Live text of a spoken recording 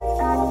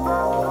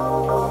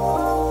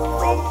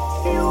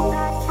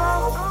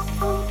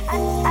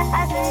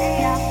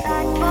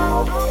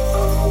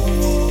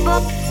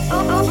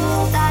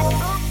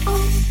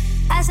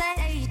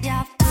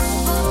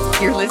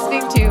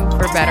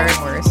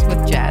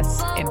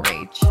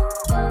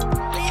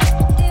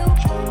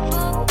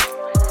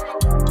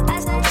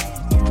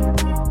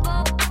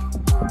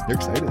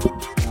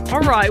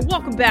right,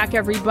 welcome back,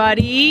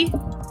 everybody.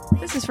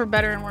 This is For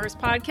Better and Worse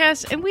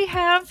podcast, and we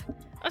have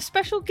a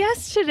special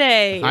guest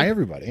today. Hi,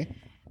 everybody.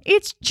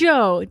 It's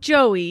Joe,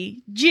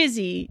 Joey,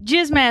 Jizzy,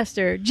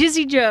 Jizzmaster,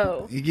 Jizzy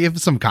Joe. You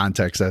give some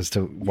context as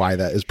to why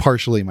that is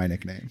partially my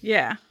nickname.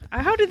 Yeah.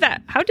 How did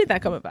that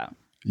come about?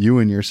 You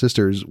and your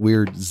sister's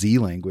weird Z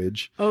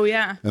language. Oh,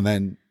 yeah. And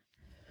then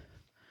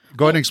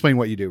go ahead and explain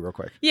what you do real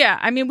quick. Yeah,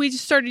 I mean, we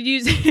just started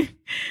using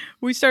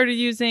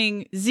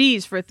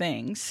Z's for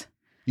things.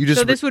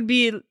 So this would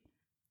be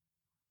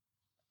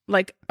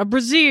like a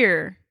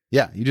brassiere.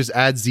 Yeah, you just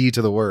add Z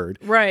to the word.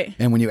 Right.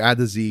 And when you add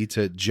the Z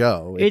to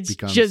Joe, it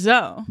becomes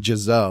Jizzo.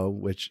 Jizzo,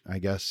 which I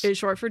guess is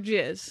short for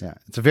Jizz. Yeah.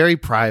 It's a very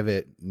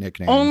private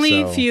nickname.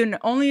 Only a few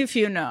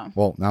know.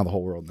 Well, now the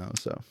whole world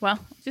knows, so. Well,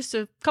 just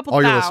a couple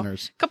all your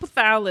listeners. Couple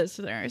thou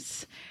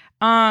listeners.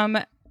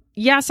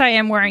 Yes, I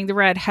am wearing the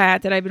red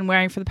hat that I've been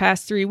wearing for the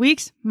past 3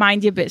 weeks.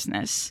 Mind your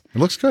business. It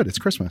looks good. It's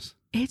Christmas.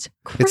 It's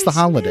Christmas, it's the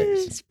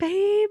holidays,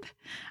 babe.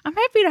 I'm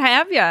happy to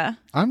have you.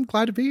 I'm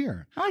glad to be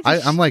here.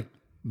 I'm like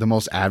the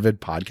most avid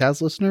podcast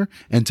listener,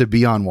 and to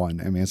be on one,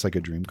 I mean, it's like a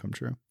dream come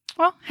true.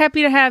 Well,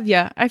 happy to have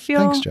you.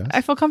 Thanks, Jess.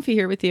 I feel comfy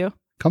here with you.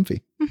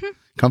 Comfy. Mm-hmm.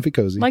 Comfy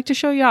cozy. Like to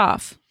show you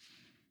off.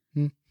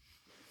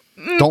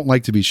 Don't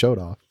like to be showed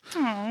off.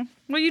 Oh,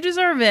 well, you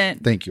deserve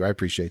it. Thank you. I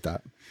appreciate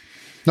that.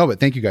 No, but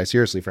thank you guys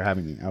seriously for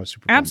having me. I was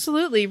super pumped.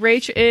 Absolutely.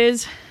 Rach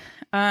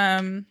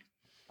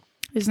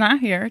is not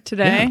here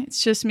today. Yeah.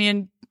 It's just me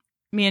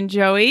and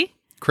Joey.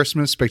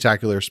 Christmas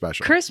Spectacular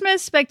special.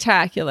 Christmas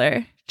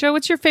Spectacular. Joe,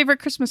 what's your favorite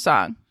Christmas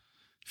song?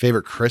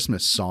 Favorite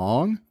Christmas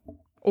song?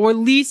 Or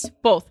least,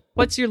 both.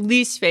 What's your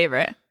least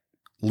favorite?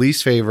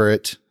 Least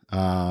favorite.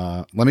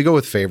 Let me go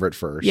with favorite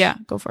first. Yeah,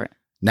 go for it.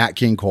 Nat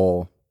King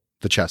Cole,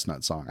 the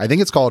Chestnut song. I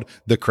think it's called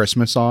the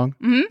Christmas song.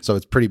 Mm-hmm. So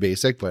it's pretty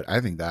basic, but I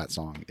think that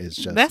song is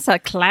just... That's a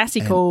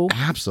classical. An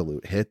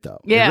absolute hit,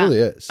 though. Yeah. It really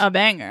is. A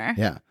banger.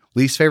 Yeah.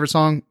 Least favorite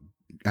song?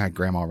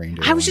 Grandma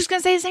Reindeer. I was just going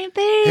to say the same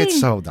thing. It's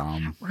so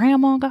dumb.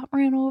 Grandma got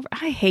ran over.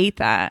 I hate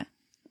that.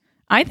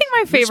 I think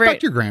my favorite...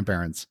 Respect your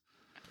grandparents.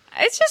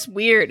 It's just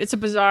weird. It's a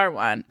bizarre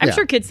one. I'm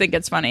sure kids think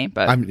it's funny,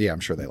 but... I'm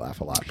sure they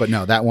laugh a lot. But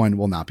no, that one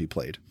will not be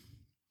played.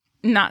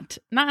 Not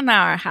in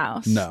our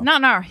house. No.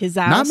 Not in his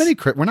house. Not many...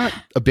 We're not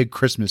a big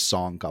Christmas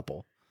song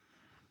couple.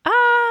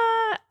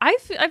 I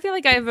feel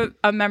like I have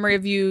a memory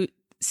of you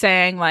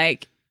saying,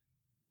 like,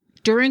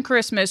 during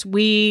Christmas,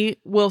 we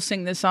will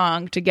sing the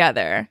song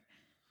together.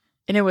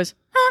 And it was...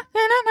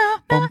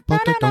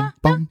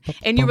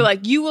 And you were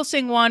like, you will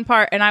sing one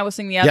part and I will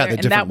sing the other,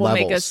 and that will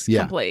make us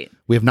complete.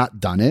 We have not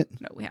done it.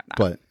 No, we have not.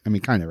 But I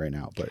mean, kind of right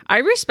now. But I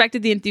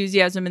respected the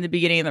enthusiasm in the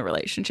beginning of the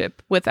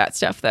relationship with that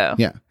stuff, though.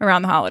 Yeah.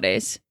 Around the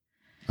holidays.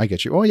 I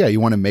get you. Oh, yeah.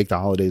 You want to make the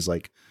holidays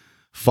like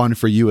fun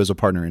for you as a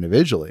partner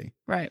individually.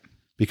 Right.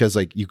 Because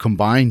like you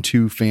combine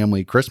two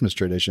family Christmas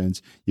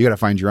traditions, you got to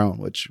find your own,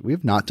 which we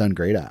have not done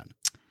great at.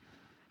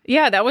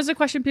 Yeah, that was a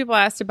question people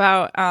asked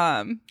about.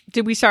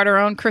 Did we start our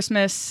own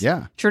Christmas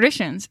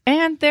traditions?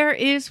 And there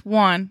is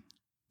one.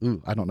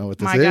 Ooh, I don't know what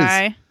this my is.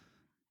 Guy.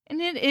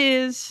 And it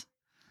is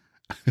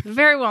the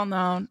very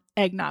well-known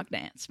Eggnog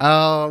dance.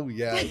 Oh,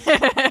 yes.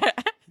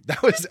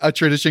 That was a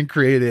tradition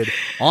created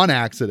on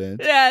accident.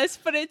 Yes,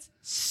 but it's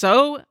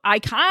so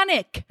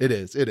iconic. It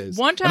is. It is.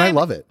 One time, and I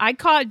love it. I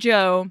caught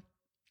Joe.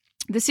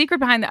 The secret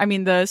behind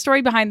the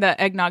story behind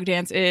the Eggnog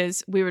dance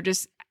is we were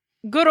just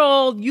good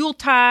old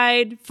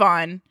Yuletide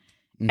fun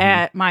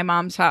at my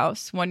mom's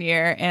house one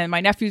year, and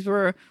my nephews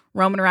were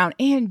roaming around,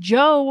 and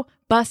Joe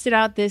busted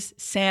out this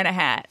Santa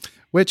hat,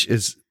 which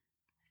is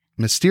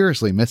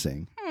mysteriously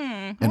missing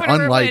and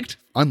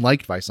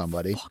unliked by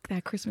somebody. Fuck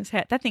that Christmas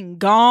hat. That thing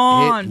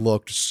gone. It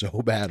looked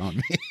so bad on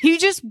me.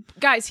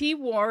 He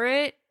wore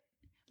it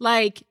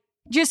like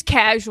just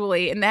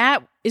casually, and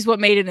that is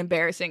what made it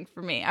embarrassing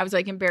for me. I was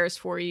like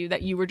embarrassed for you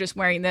that you were just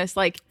wearing this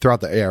like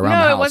throughout around the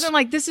house. No, it wasn't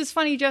like, this is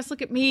funny, Jess,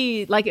 look at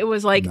me. Like it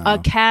was like a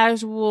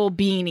casual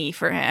beanie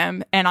for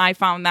him, and I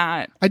found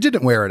that I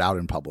didn't wear it out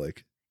in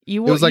public. It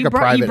was like a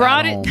private. You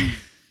brought it.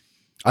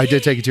 I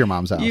did take it to your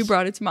mom's house. You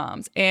brought it to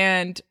mom's,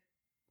 and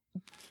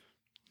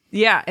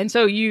and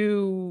so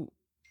you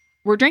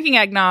were drinking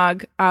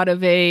eggnog out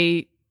of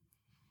I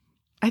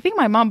think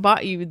my mom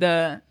bought you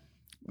the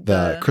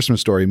Christmas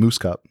Story Moose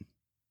Cup.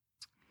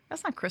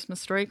 That's not Christmas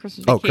Story.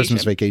 Christmas Vacation. Oh,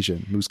 Christmas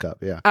Vacation. Moose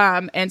Cup, yeah.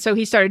 And so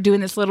he started doing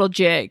this little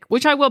jig,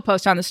 which I will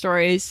post on the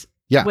stories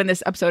when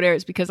this episode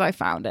airs, because I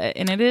found it,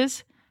 and it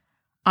is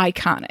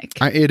iconic.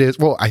 It is.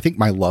 Well, I think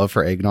my love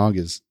for eggnog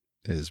is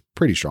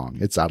pretty strong.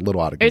 It's a little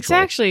out of control. It's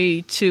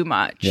actually too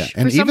much. Yeah.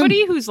 And for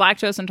somebody who's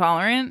lactose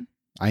intolerant,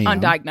 I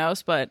am.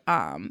 Undiagnosed, but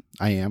I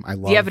am. I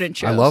love the evidence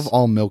shows. I love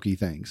all milky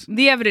things.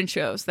 The evidence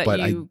shows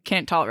that you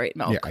can't tolerate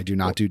milk. Yeah, I do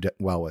not do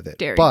well with it.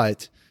 Dairy.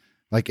 But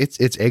like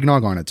it's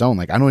eggnog on its own.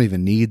 Like I don't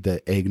even need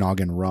the eggnog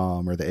and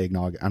rum or the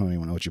eggnog. I don't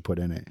even know what you put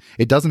in it.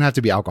 It doesn't have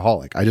to be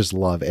alcoholic. I just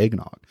love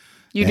eggnog.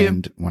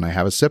 And when I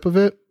have a sip of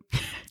it,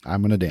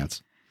 I'm gonna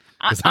dance.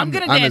 I'm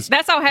gonna dance.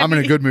 That's how happy. I'm in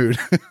a good mood.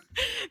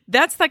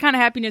 That's the kind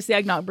of happiness the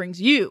eggnog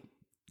brings you.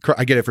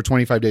 I get it for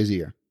 25 days a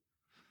year,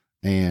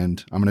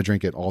 and I'm gonna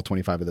drink it all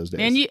 25 of those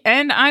days.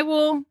 And I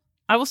will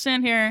I will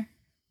stand here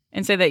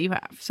and say that you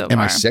have so Am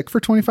far. I sick for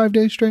 25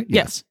 days straight?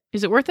 Yes.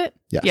 Is it worth it?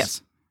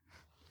 Yes.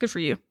 Good for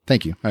you.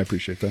 Thank you. I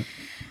appreciate that.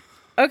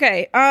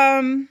 Okay.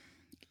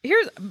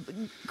 Here's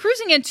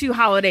cruising into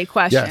holiday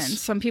questions. Yes.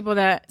 Some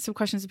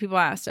questions that people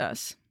asked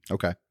us.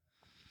 Okay.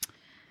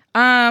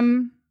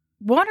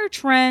 What are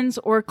trends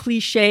or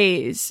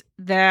cliches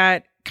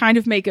that kind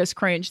of make us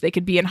cringe? They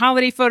could be in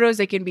holiday photos.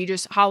 They can be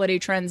just holiday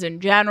trends in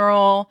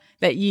general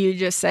that you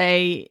just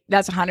say,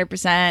 that's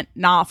 100%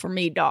 nah for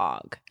me,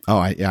 dog. Oh,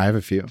 I have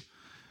a few.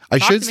 I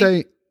should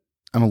say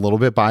I'm a little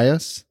bit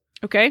biased.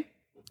 Okay.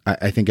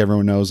 I think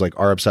everyone knows like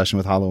our obsession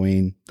with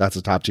Halloween. That's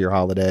a top tier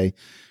holiday.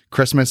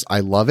 Christmas,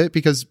 I love it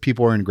because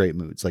people are in great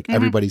moods. Like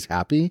everybody's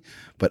happy,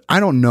 but I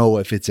don't know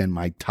if it's in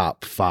my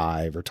top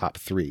 5 or top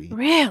 3.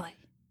 Really?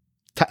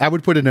 I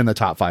would put it in the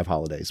top 5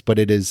 holidays, but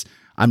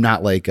I'm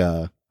not like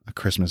a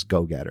Christmas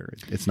go-getter.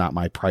 It's not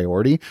my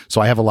priority.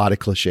 So I have a lot of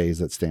cliches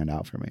that stand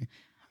out for me.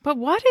 But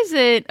what is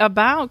it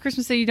about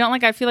Christmas that you don't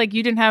like? I feel like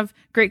you didn't have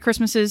great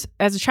Christmases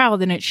as a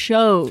child, and it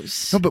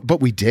shows. No,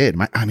 but we did.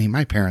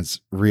 My parents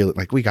really,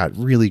 like, we got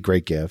really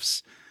great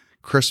gifts.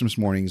 Christmas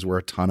mornings were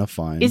a ton of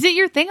fun. Is it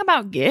your thing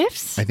about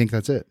gifts? I think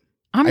that's it.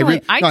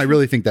 I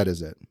really think that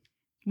is it.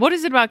 What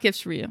is it about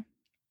gifts for you?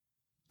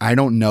 I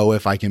don't know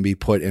if I can be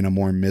put in a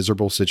more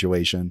miserable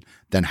situation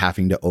than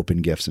having to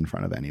open gifts in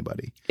front of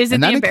anybody. Is it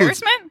the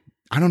embarrassment?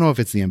 I don't know if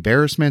it's the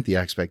embarrassment, the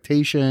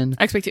expectation.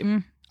 I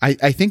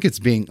think it's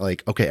being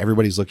like, okay,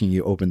 everybody's looking,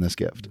 you open this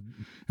gift.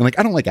 And like,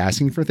 I don't like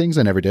asking for things.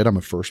 I never did. I'm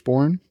a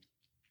firstborn.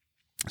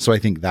 So I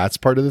think that's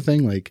part of the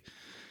thing. Like,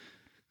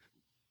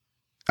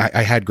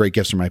 I had great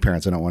gifts from my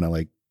parents. I don't want to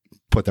like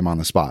put them on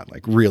the spot,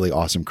 like really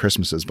awesome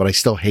Christmases, but I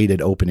still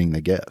hated opening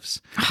the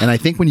gifts. And I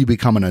think when you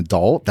become an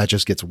adult, that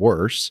just gets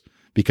worse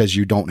because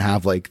you don't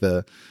have like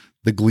the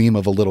gleam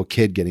of a little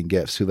kid getting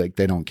gifts who like,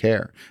 they don't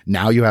care.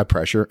 Now you have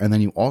pressure. And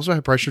then you also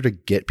have pressure to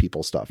get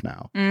people stuff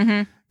now.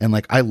 Mm-hmm. And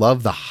like, I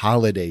love the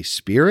holiday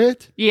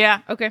spirit.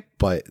 Yeah. Okay.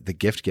 But the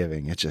gift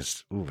giving, it's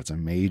just, it's a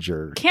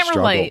major Can't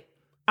struggle. relate.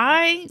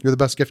 You're the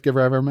best gift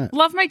giver I've ever met.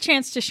 Love my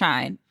chance to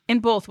shine in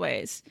both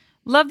ways.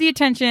 Love the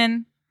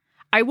attention.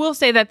 I will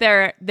say that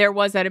there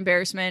was that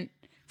embarrassment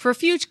for a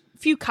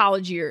few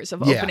college years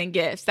of opening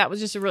gifts. That was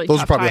just a really tough time.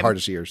 Those are probably the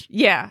hardest years.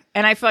 Yeah.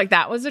 And I feel like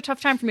that was a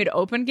tough time for me to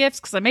open gifts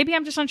because maybe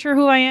I'm just unsure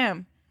who I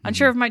am.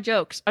 Unsure of my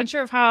jokes.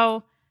 Unsure of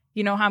how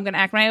I'm going to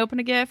act when I open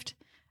a gift.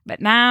 But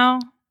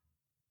now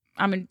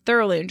I'm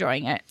thoroughly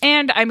enjoying it.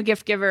 And I'm a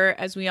gift giver,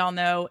 as we all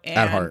know. And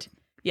at heart.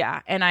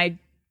 Yeah. And I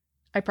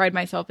pride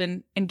myself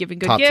in giving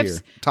good top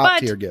gifts. Top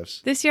tier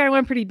gifts. This year I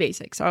went pretty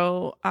basic.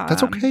 So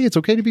that's okay. It's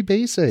okay to be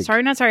basic.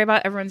 Not sorry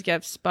about everyone's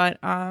gifts, but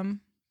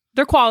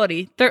they're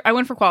quality. I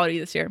went for quality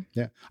this year.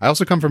 Yeah. I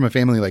also come from a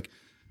family like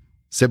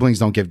siblings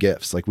don't give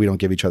gifts. Like we don't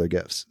give each other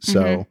gifts.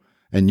 So,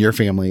 and your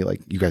family, like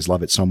you guys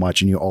love it so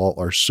much and you all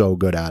are so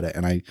good at it.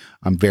 And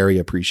I'm very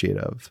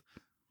appreciative of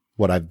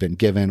what I've been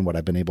given, what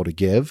I've been able to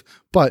give,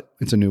 but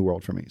it's a new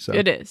world for me. So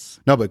it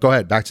is. No, but go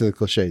ahead. Back to the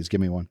cliches.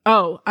 Give me one.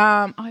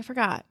 I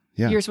forgot.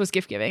 Yeah. Yours was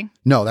gift giving.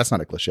 No, that's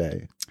not a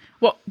cliche.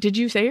 Well, did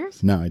you say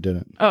yours? No, I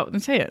didn't. Oh, then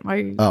say it. Why are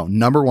you? Oh,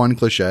 number one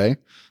cliche.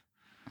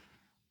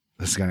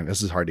 This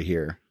is hard to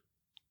hear.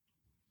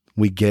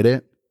 We get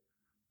it.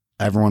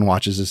 Everyone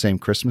watches the same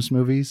Christmas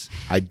movies.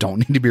 I don't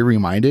need to be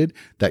reminded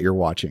that you're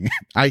watching it.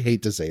 I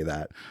hate to say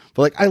that,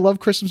 but like I love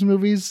Christmas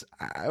movies.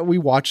 We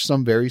watch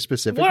some very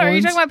specific ones. What are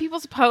you talking about?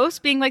 People's posts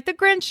being like the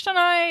Grinch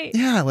tonight.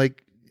 Yeah,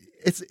 like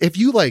it's if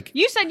you like.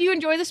 You said you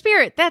enjoy the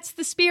spirit. That's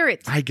the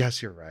spirit. I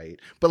guess you're right,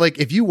 but like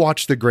if you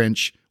watched the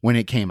Grinch when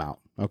it came out,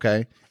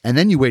 okay, and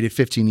then you waited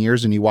 15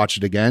 years and you watched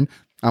it again.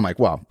 I'm like,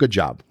 wow, good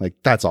job. Like,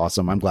 that's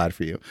awesome. I'm glad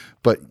for you.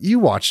 But you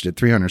watched it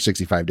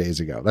 365 days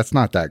ago. That's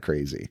not that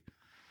crazy.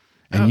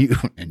 And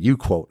you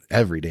quote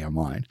every damn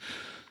line.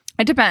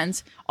 It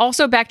depends.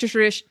 Also, back to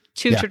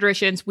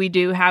traditions, we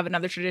do have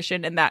another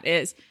tradition, and that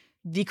is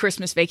the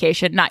Christmas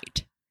Vacation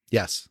night.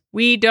 Yes.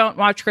 We don't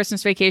watch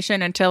Christmas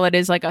Vacation until it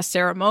is like a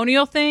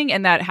ceremonial thing,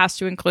 and that has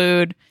to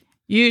include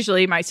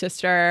usually my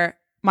sister,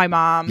 my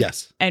mom,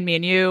 and me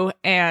and you,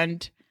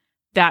 and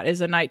that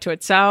is a night to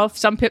itself.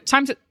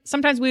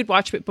 Sometimes we'd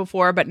watch it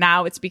before, but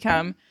now it's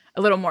become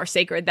a little more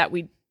sacred that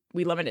we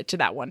limit it to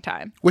that one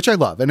time. Which I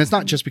love. And it's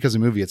not just because of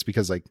the movie. It's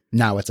because like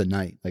now it's a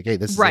night. Like, hey,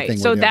 this is right. The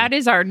thing so that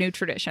is our new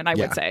tradition, I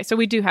would say. So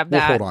we do have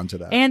that. We'll hold on to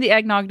that. And the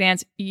eggnog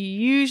dance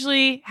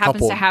usually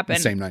happens to happen.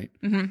 The same night.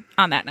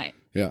 On that night.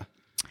 Yeah.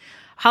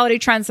 Holiday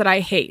trends that I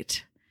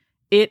hate.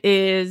 It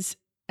is,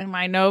 and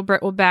I know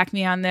Britt will back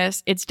me on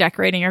this, it's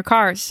decorating your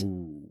cars.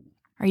 Ooh.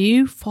 Are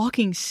you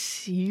fucking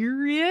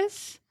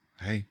serious?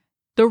 Hey.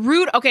 The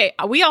root. Okay,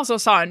 we also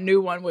saw a new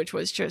one, which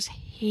was just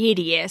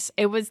hideous.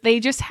 It was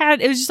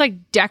just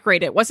like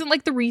decorated. It wasn't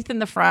like the wreath in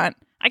the front.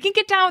 I can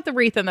get down with the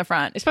wreath in the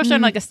front, especially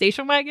on like a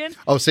station wagon.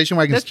 Oh, station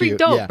wagon's that's pretty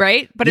dope,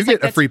 right? But you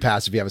get a free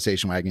pass if you have a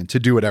station wagon to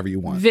do whatever you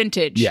want.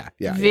 Vintage. Yeah.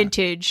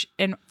 Vintage,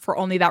 and for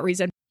only that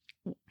reason.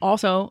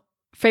 Also,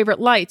 favorite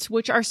lights,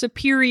 which are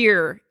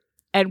superior,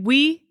 and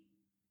we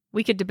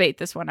could debate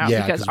this one out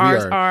because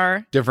ours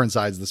are different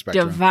sides of the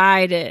spectrum.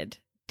 Divided.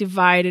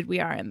 divided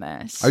we are in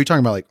this. Are you talking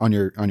about like on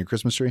your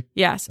Christmas tree?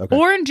 Yes. Okay.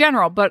 Or in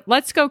general, but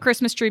let's go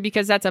Christmas tree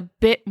because that's a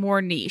bit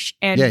more niche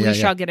and we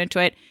shall get into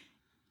it.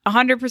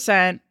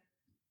 100%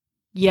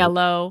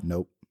 yellow.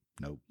 Nope.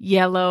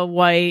 Yellow,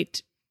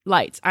 white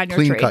lights on your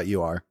tree. Clean cut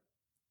you are.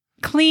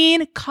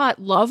 Clean cut.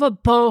 Love a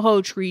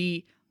boho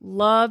tree.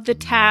 Love the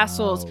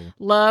tassels. Wow.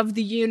 Love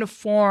the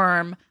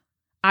uniform.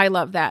 I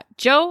love that.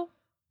 Joe,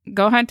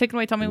 go ahead and take it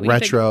away. Tell me what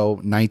Retro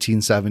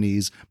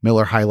 1970s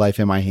Miller High Life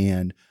in my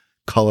hand.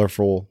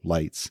 Colorful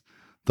lights.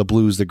 The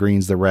blues, the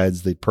greens, the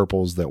reds, the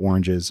purples, the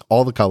oranges,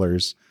 all the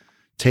colors.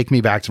 Take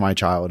me back to my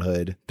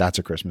childhood. That's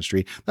a Christmas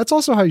tree. That's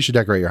also how you should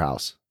decorate your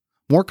house.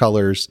 More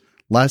colors,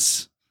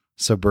 less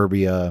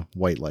suburbia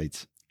white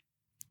lights.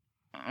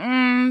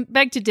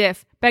 Beg to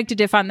diff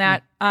on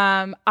that.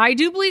 I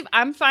do believe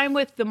I'm fine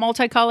with the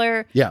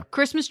multicolor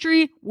Christmas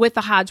tree with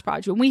the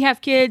hodgepodge. When we have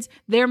kids,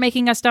 they're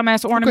making us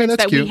dumbass ornaments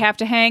that we have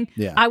to hang.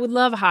 Yeah. I would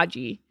love a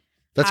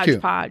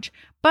hodgepodge.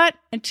 But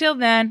until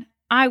then,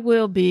 I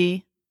will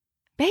be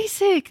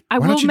basic. Why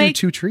don't you do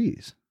 2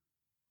 trees?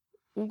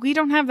 We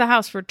don't have the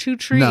house for 2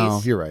 trees.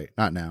 No, you're right.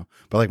 Not now.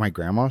 But like my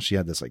grandma, she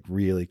had this like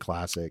really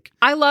classic.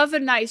 I love a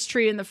nice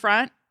tree in the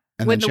front.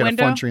 And then she had a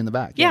fun tree in the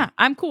back. Yeah,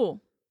 I'm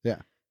cool. Yeah.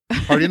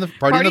 Party in the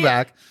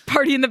back.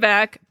 Party in the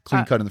back.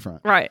 Clean cut in the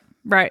front. Right.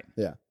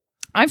 Yeah.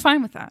 I'm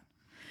fine with that.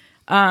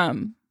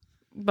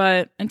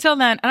 But until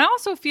then, and I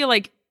also feel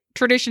like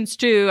traditions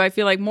too, I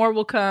feel like more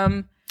will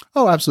come.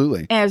 Oh,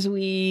 absolutely. As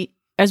we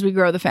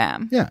grow the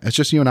fam. Yeah. It's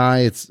just you and I.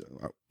 It's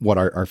what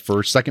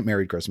our second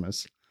married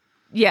Christmas.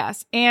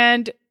 Yes.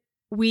 And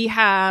we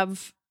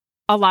have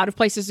a lot of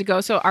places to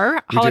go. So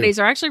our holidays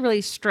are actually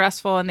really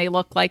stressful and they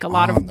look like a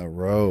lot on the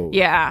road.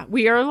 Yeah.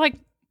 We are like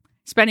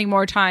spending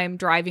more time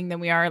driving than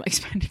we are like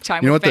spending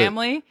time with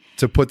family.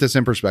 To put this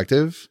in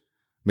perspective,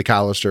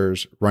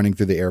 McAllister's running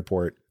through the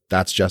airport.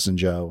 That's Jess and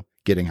Joe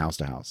getting house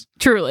to house.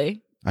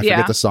 Truly. I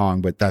forget the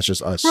song, but that's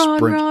just us.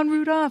 Run,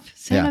 Rudolph.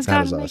 Santa's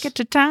got to make it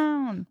to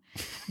town.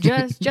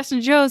 Jess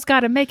and Joe's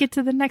got to make it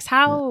to the next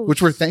house.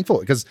 Which we're thankful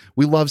because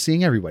we love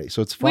seeing everybody.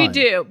 So it's fun. We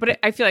do. But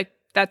I feel like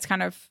that's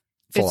kind of,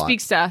 it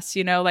speaks to us,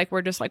 you know, like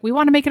we're just like, we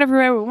want to make it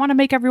everywhere. We want to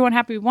make everyone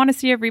happy. We want to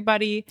see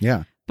everybody.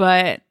 Yeah.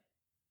 But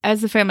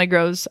as the family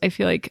grows, I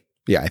feel like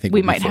I think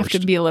we might have to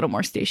be a little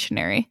more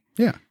stationary.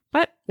 Yeah.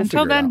 But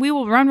until then, we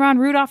will run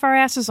Rudolph our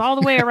asses all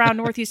the way around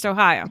Northeast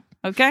Ohio.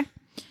 Okay.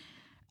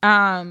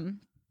 Let's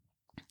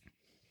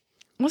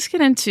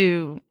get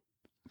into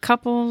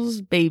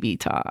couples baby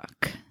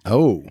talk.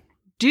 Oh.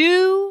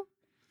 Do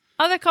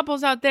other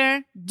couples out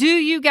there, do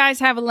you guys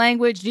have a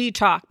language? Do you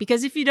talk?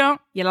 Because if you don't,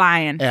 you're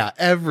lying. Yeah,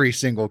 every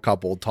single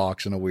couple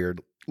talks in a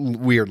weird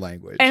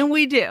language. And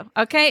we do.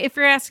 Okay? If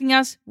you're asking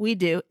us, we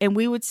do. And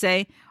we would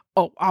say,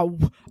 oh,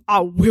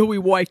 I really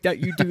like that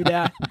you do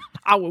that.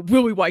 I would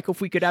really like if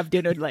we could have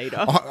dinner later.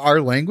 Our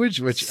language,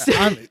 which,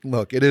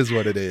 look, it is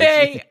what it is.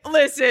 Hey,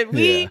 listen,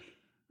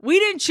 we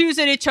didn't choose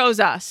it. It chose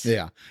us.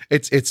 Yeah.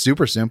 It's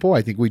super simple.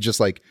 I think we just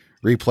like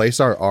replace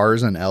our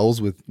R's and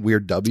L's with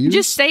weird W's.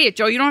 Just say it,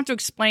 Joe. You don't have to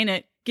explain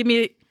it. Give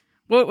me,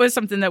 what was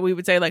something that we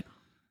would say? Like,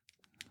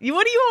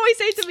 what do you always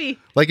say to me?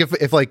 Like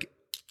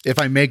if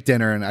I make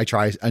dinner and I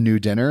try a new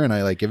dinner and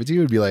I like give it to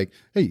you, it'd be like,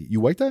 hey,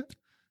 you like that?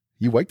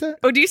 You like that?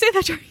 Oh, do you say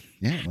that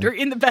during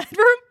in the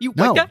bedroom? You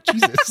like that?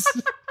 Jesus.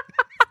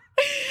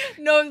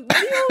 No, what do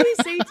you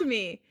always say to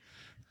me?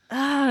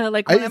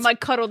 Like when I'm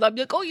like cuddled up,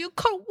 you're like, oh, you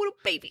cuddle with a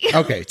baby.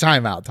 Okay,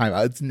 time out.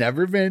 It's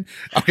never been.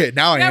 Okay,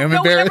 now I am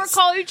embarrassed. We never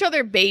call each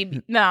other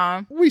baby.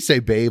 No. We say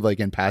babe like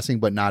in passing,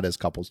 but not as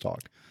couples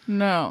talk.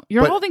 No.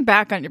 You're holding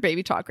back on your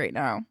baby talk right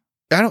now.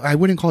 I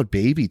wouldn't call it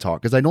baby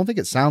talk because I don't think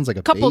it sounds like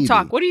a couple baby.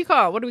 talk. What do you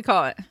call it? What do we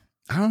call it?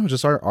 I don't know,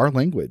 just our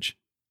language.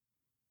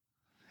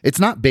 It's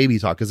not baby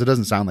talk because it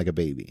doesn't sound like a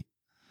baby.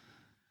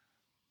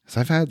 So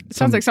I've had it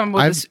sounds like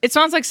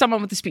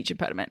someone with a speech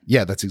impediment.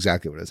 Yeah, that's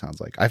exactly what it sounds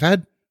like. I've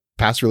had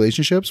past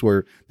relationships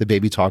where the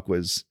baby talk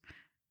was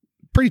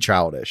pretty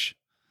childish.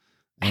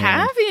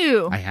 Have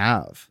you? I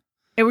have.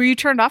 And were you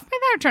turned off by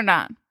that or turned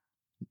on?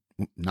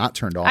 Not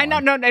turned on. I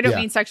don't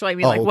mean sexually. I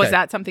mean, okay. Was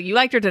that something you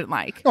liked or didn't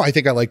like? No, I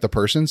think I like the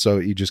person, so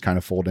you just kind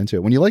of fold into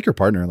it. When you like your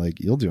partner,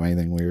 like you'll do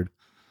anything weird.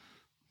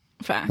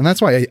 Fact. And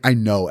that's why I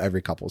know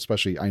every couple,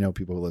 especially I know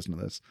people who listen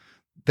to this,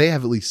 they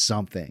have at least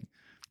something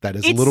that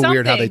is a little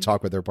weird how they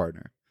talk with their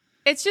partner.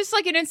 It's just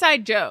like an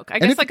inside joke. I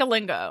guess like a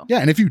lingo. Yeah.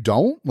 And if you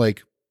don't,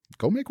 like,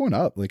 go make one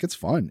up. Like, it's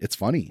fun. It's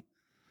funny.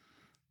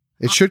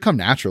 It should come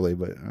naturally,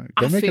 but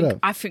go make it up.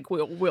 I think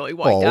we'll really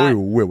like that.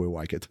 We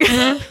like it.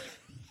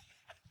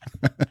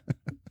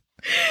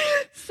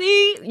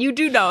 See, you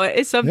do know it.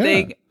 It's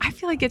something. Yeah. I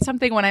feel like it's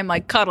something when I'm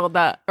like cuddled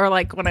up or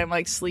like when I'm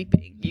like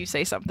sleeping. You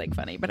say something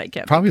funny, but I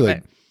can't. Probably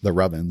like the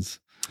rubbins.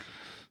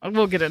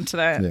 We'll get into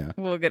that. Yeah.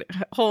 We'll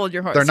hold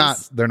your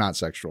horses. They're not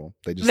sexual.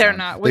 They just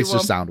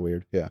just sound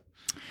weird. Yeah.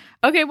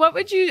 Okay. What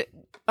would you?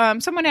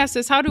 Someone asked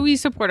us, how do we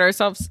support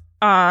ourselves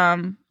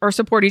or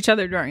support each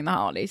other during the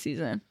holiday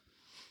season?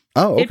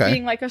 Oh, okay. It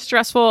being like a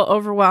stressful,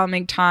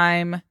 overwhelming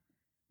time,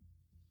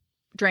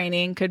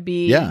 draining could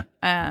be. Yeah.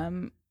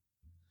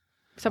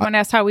 Someone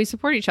asked how we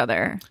support each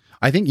other.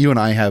 I think you and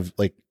I have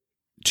like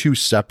two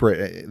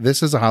separate.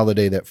 This is a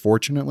holiday that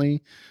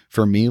fortunately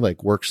for me,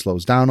 like work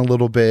slows down a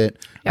little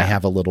bit. I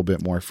have a little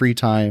bit more free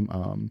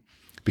time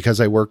because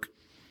I work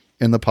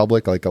in the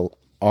public, like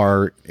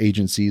our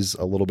agency's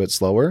a little bit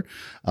slower.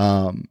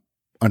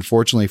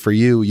 Unfortunately for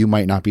you, you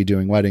might not be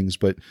doing weddings,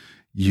 but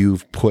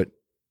you've put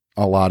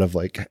a lot of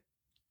like,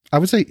 I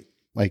would say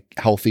like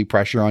healthy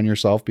pressure on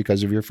yourself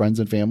because of your friends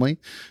and family.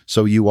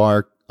 So you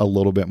are a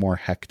little bit more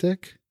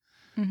hectic.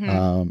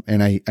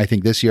 And I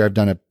think this year I've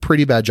done a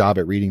pretty bad job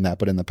at reading that,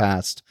 but in the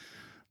past,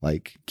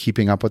 like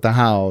keeping up with the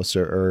house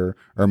or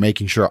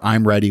making sure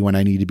I'm ready when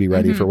I need to be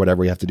ready for whatever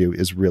we have to do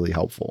is really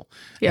helpful.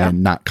 Yeah.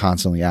 And not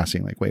constantly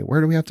asking like, wait,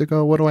 where do we have to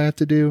go? What do I have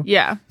to do?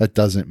 Yeah. That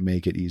doesn't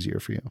make it easier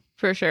for you.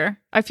 For sure.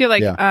 I feel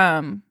like,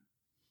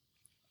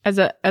 as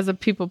a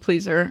people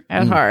pleaser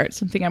at heart,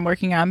 something I'm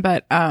working on,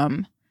 but,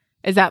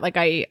 is that like,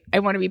 I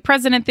want to be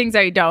present in things.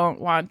 I don't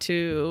want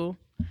to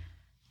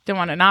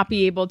not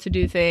be able to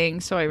do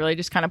things. So I really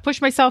just kind of push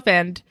myself,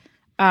 and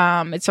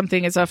it's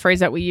something, as a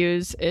phrase that we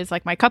use is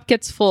like my cup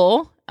gets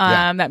full.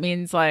 That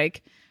means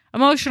like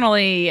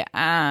emotionally,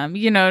 any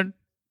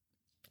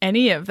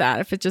of that.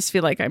 If it just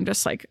feel like I'm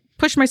just like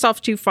push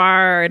myself too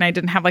far and I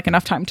didn't have like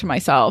enough time to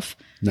myself.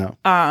 No.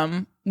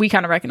 We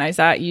kind of recognize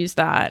that, use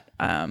that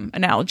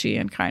analogy,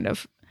 and kind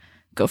of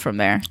go from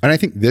there. And I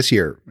think this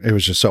year it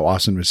was just so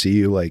awesome to see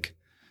you like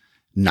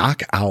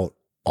knock out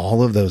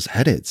all of those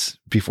edits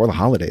before the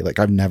holiday. Like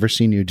I've never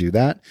seen you do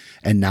that.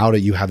 And now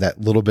that you have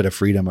that little bit of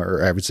freedom,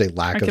 or I would say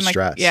lack of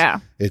stress.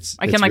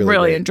 I can like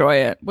really enjoy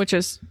it, which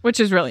is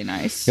really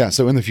nice. Yeah.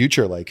 So in the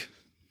future, like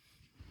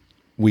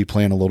we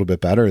plan a little bit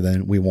better,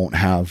 then we won't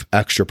have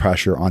extra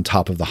pressure on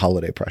top of the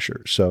holiday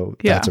pressure. So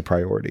that's a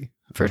priority.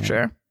 For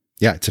sure.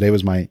 Yeah. Today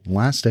was my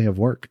last day of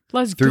work.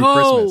 Let's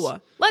go.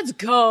 Christmas. Let's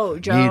go,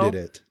 Joe.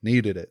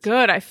 Needed it.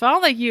 Good. I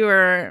felt like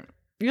you're a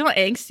little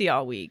angsty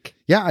all week.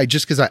 Yeah,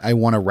 because I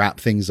want to wrap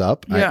things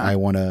up. Yeah. I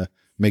want to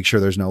make sure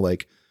there's no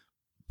like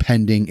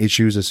pending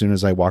issues as soon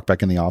as I walk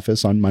back in the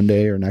office on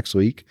Monday or next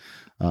week.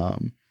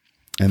 And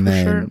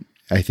then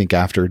I think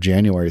after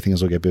January,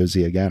 things will get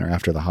busy again, or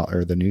after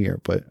the new year,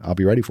 but I'll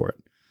be ready for it.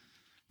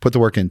 Put the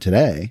work in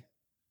today,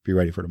 be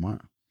ready for tomorrow.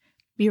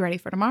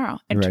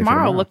 And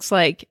tomorrow looks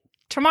like,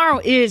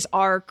 tomorrow is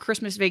our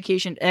Christmas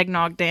vacation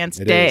eggnog dance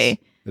day.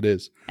 It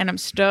is. And I'm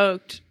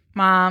stoked.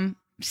 Mom,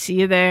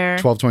 see you there.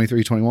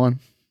 12/23/21.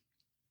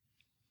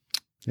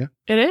 Yeah.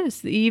 It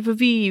is. The eve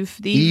of Eve.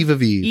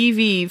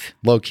 Eve.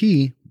 Low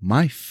key,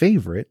 my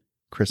favorite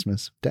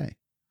Christmas day.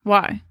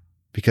 Why?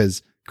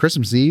 Because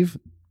Christmas Eve,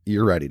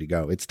 you're ready to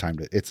go. It's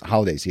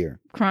holidays here.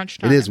 Crunch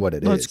time. It is what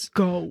it is. Let's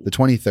go. The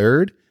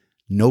 23rd,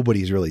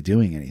 nobody's really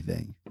doing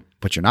anything.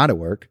 But you're not at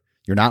work.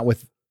 You're not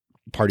with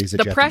parties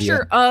that you have to be at. The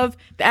pressure of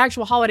the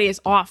actual holiday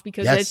is off,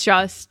 because it's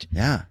just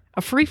a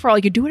free for all.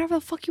 You can do whatever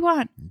the fuck you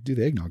want. Do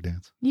the eggnog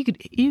dance. You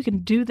can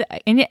do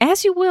that, and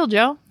as you will,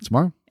 Joe.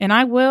 Tomorrow. And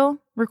I will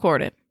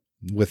record it.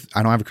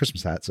 I don't have a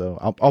Christmas hat, so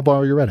I'll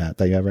borrow your red hat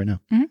that you have right now.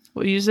 Mm-hmm.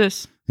 We'll use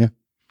this. Yeah.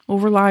 Oh,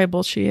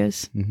 reliable she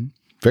is. Mm-hmm.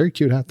 Very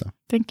cute hat, though.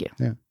 Thank you.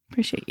 Yeah.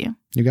 Appreciate you.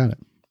 You got it.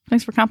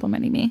 Thanks for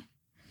complimenting me.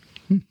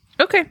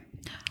 Okay.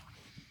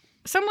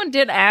 Someone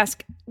did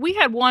ask. We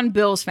had one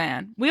Bills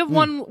fan. We have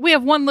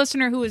one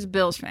listener who is a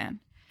Bills fan.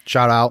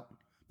 Shout out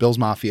Bills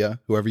Mafia,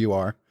 whoever you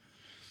are.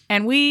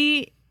 And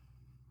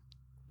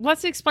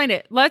let's explain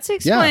it.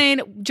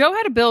 Joe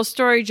had a Bills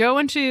story.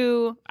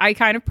 I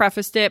kind of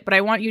prefaced it, but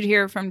I want you to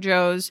hear from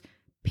Joe's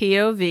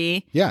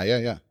POV.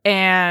 Yeah.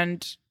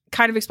 And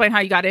kind of explain how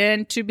you got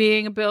into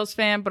being a Bills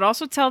fan, but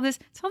also tell this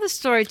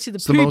story to the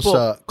people. It's the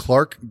most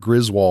Clark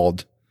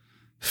Griswold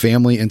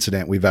family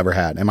incident we've ever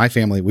had. And my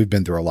family, we've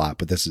been through a lot,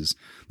 but this is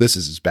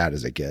as bad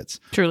as it gets.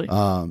 Truly.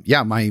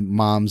 My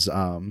mom's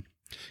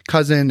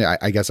cousin,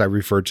 I guess I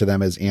referred to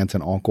them as aunt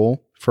and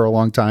uncle for a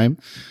long time.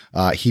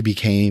 He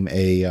became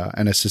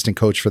an assistant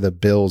coach for the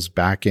Bills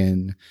back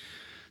in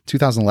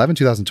 2011,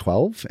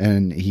 2012,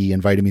 and he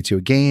invited me to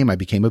a game. I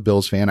became a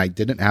Bills fan. I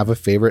didn't have a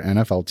favorite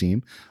NFL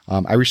team.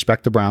 I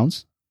respect the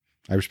Browns.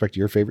 I respect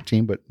your favorite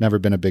team, but never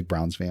been a big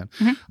Browns fan.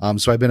 Mm-hmm.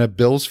 So I've been a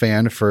Bills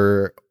fan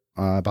for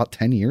about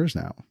 10 years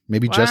now,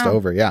 maybe just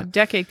over. Yeah. A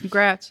decade.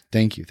 Congrats.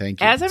 Thank you.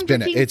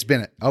 It's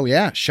been oh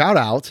yeah. Shout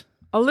out.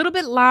 A little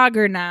bit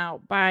lager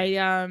now by,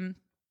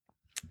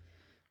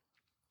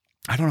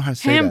 I don't know how to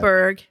say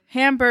that.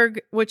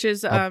 Hamburg, which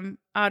is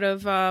out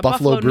of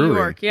Buffalo, New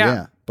York.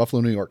 Yeah.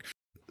 Buffalo, New York.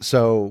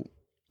 So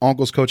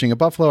uncle's coaching at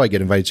Buffalo. I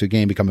get invited to a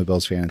game, become a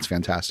Bills fan. It's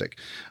fantastic.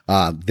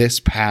 This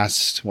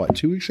past,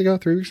 3 weeks ago,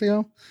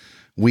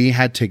 we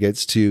had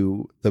tickets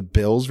to the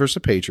Bills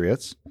versus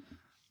Patriots,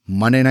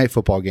 Monday Night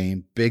Football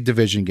game, big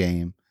division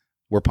game.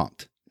 We're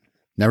pumped.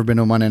 Never been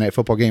to a Monday Night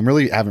Football game.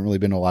 Really haven't really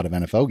been to a lot of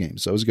NFL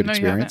games. So it was a good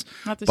experience.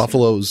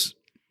 Buffalo's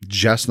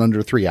just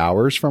under 3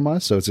 hours from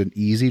us. So it's an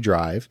easy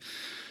drive.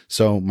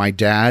 So my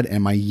dad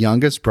and my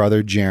youngest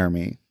brother,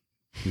 Jeremy,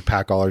 we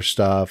pack all our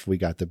stuff. We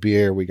got the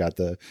beer. We got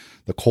the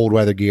cold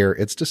weather gear.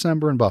 It's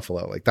December in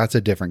Buffalo. Like that's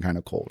a different kind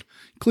of cold.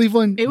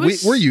 Cleveland,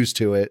 we're used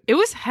to it. It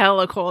was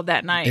hella cold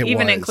that night,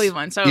 in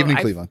Cleveland. So even in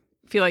Cleveland.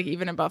 feel like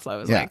even in Buffalo, it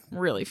was like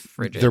really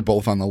frigid. They're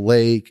both on the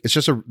lake. It's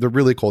just they're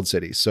really cold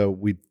cities. So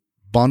we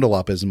bundle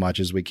up as much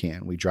as we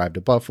can. We drive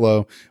to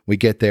Buffalo. We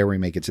get there. We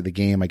make it to the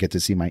game. I get to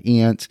see my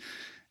aunt.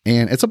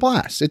 And it's a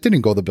blast. It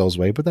didn't go the Bills'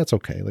 way, but that's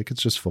okay. Like,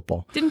 it's just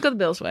football. Didn't go the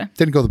Bills' way.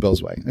 Didn't go the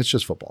Bills' way. It's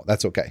just football.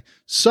 That's okay.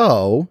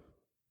 So,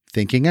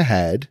 thinking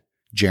ahead,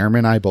 Jeremy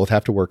and I both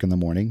have to work in the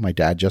morning. My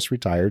dad just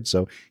retired,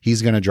 so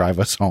he's going to drive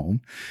us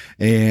home.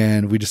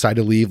 And we decide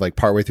to leave like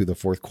partway through the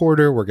fourth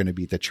quarter. We're going to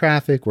beat the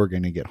traffic. We're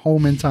going to get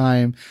home in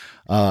time.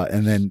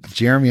 And then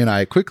Jeremy and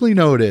I quickly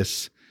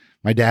notice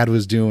my dad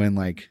was doing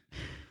like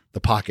the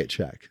pocket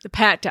check. The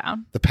pat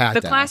down. The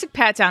classic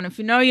pat down. If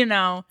you know, you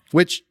know.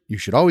 Which you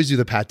should always do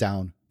the pat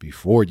down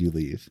before you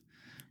leave.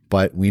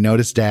 But we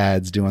noticed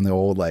Dad's doing the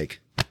old like,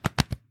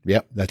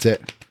 yep, that's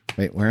it.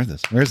 Wait, where is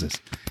this? Where is this?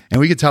 And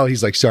we could tell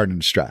he's like starting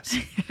to stress.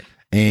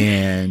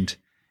 And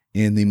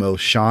in the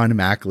most Sean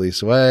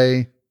McAleese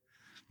way,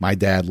 my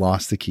dad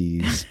lost the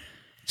keys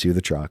to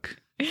the truck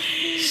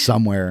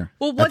somewhere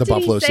at the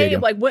Buffalo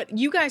Stadium. Like, what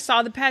you guys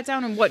saw the pat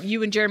down, and what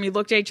you and Jeremy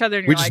looked at each other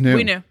and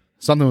we knew.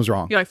 Something was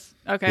wrong. You're like,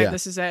 okay,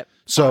 this is it.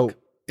 So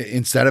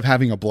instead of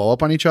having a blow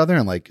up on each other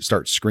and like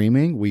start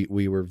screaming,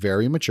 we were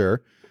very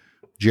mature.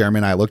 Jeremy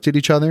and I looked at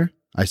each other.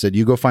 I said,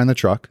 you go find the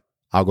truck.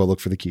 I'll go look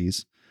for the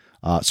keys.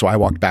 So I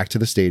walked back to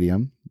the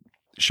stadium.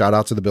 Shout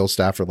out to the Bills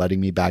staff for letting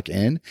me back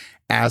in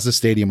as the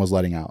stadium was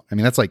letting out. I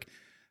mean, that's like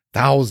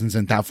thousands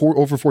and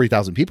over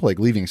 40,000 people like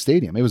leaving a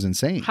stadium. It was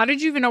insane. How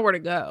did you even know where to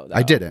go, though?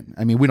 I didn't.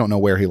 I mean, we don't know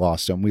where he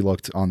lost him. We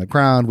looked on the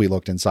ground. We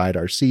looked inside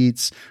our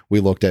seats.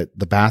 We looked at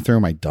the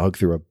bathroom. I dug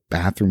through a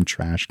bathroom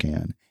trash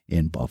can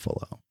in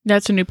Buffalo.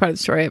 That's a new part of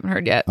the story I haven't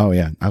heard yet. Oh,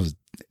 yeah. I was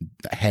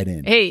head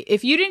in. Hey,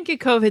 if you didn't get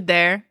COVID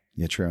there.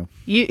 Yeah, true.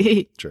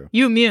 True.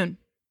 You immune.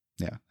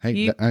 Yeah.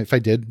 Hey, if I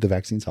did, the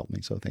vaccines helped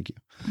me. So thank you.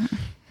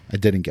 I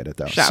didn't get it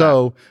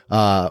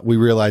though. We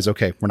realized,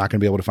 okay, we're not going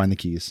to be able to find the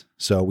keys.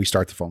 So we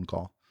start the phone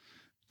call.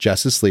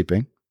 Jess is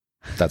sleeping.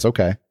 That's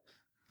okay.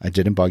 I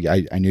didn't bug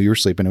you. I knew you were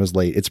sleeping. It was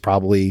late. It's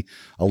probably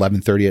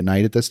 11:30 at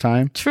night at this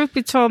time. Truth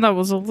be told, I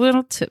was a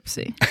little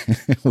tipsy.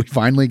 We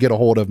finally get a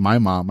hold of my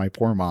mom, my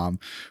poor mom,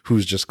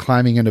 who's just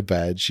climbing into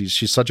bed.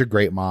 She's such a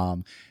great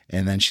mom.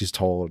 And then she's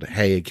told,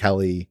 hey,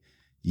 Kelly,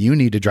 you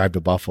need to drive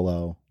to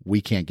Buffalo.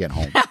 We can't get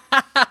home.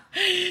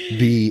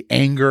 The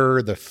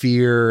anger, the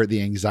fear,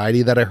 the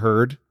anxiety that I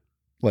heard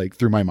like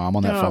through my mom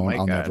on that phone,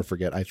 I'll never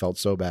forget. I felt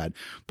so bad.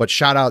 But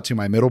shout out to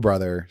my middle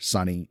brother,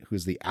 Sonny,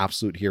 who's the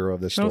absolute hero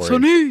of this story.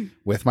 Sonny.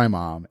 With my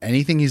mom.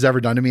 Anything he's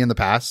ever done to me in the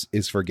past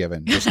is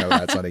forgiven. Just know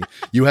that, Sonny.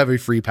 You have a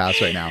free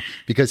pass right now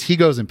because he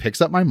goes and picks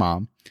up my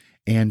mom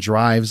and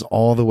drives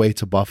all the way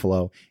to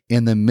Buffalo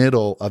in the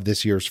middle of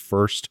this year's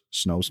first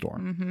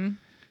snowstorm. Mm-hmm.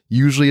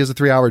 Usually is a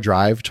 3-hour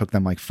drive. Took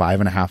them like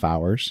 5.5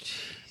 hours.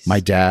 Jeez. My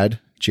dad,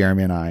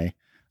 Jeremy, and I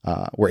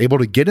were able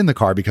to get in the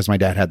car because my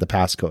dad had the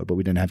passcode, but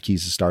we didn't have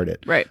keys to start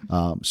it. Right.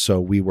 So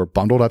we were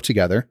bundled up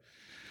together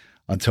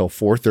until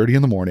 4:30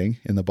 in the morning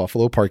in the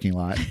Buffalo parking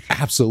lot,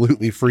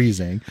 absolutely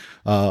freezing.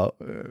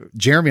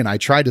 Jeremy and I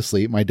tried to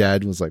sleep. My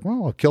dad was like,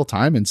 well, I'll kill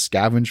time and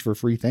scavenge for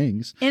free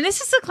things. And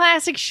this is a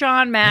classic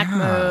Sean Mac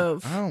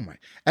move. Oh my.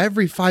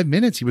 Every 5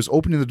 minutes he was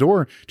opening the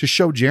door to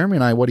show Jeremy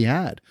and I what he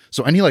had.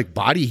 So any like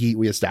body heat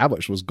we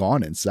established was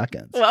gone in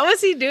seconds. What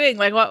was he doing?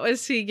 Like, what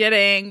was he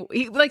getting?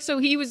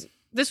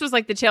 This was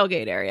like the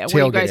tailgate area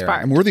where you guys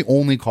parked. And we're the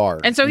only car.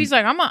 And so he's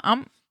like, I'm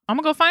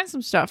gonna go find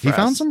some stuff. He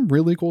found some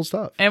really cool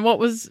stuff. And what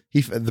was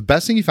the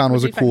best thing he found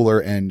was a cooler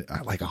and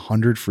like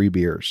 100 free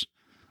beers.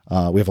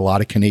 We have a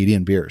lot of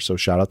Canadian beers, so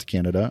shout out to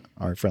Canada,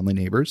 our friendly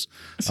neighbors.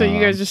 So you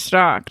guys are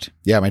stocked.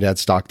 Yeah, my dad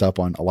stocked up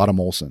on a lot of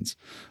Molson's,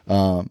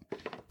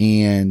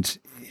 and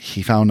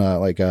he found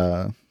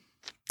to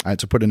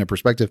put it into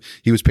perspective,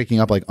 he was picking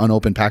up like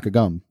unopened pack of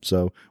gum.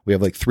 So we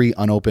have like 3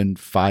 unopened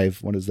 5.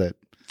 What is that?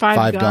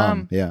 5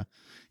 gum. Yeah.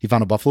 He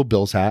found a Buffalo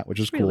Bills hat, which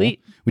was cool.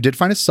 Elite. We did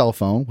find a cell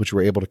phone, which we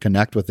were able to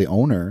connect with the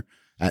owner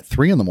at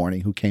 3 a.m,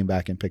 who came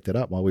back and picked it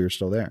up while we were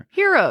still there.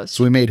 Heroes.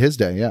 So we made his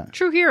day. Yeah.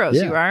 True heroes.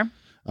 Yeah. You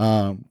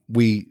are.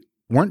 We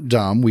weren't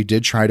dumb. We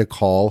did try to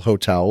call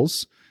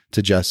hotels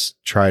to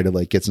just try to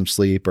like get some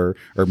sleep or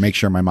make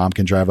sure my mom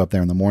can drive up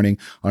there in the morning.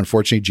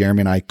 Unfortunately, Jeremy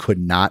and I could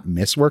not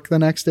miss work the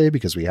next day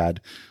because we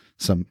had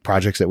some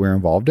projects that we were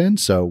involved in.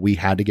 So we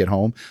had to get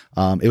home.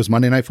 It was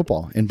Monday Night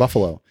Football in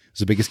Buffalo. It was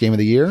the biggest game of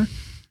the year.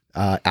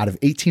 Out of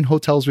 18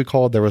 hotels we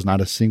called, there was not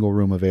a single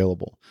room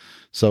available.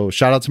 So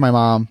shout out to my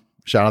mom.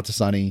 Shout out to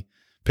Sonny.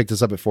 Picked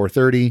us up at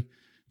 4:30.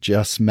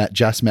 Jess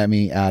met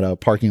me at a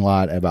parking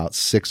lot at about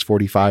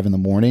 6:45 in the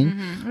morning.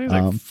 Mm-hmm. It was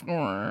like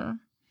 4.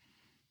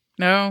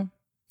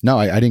 No,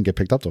 I didn't get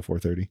picked up till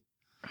 4:30.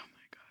 Oh my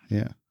god.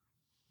 Yeah.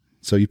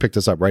 So you picked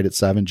us up right at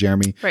 7.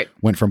 Jeremy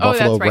went from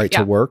Buffalo right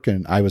to work,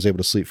 and I was able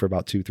to sleep for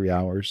about 2-3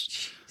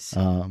 hours.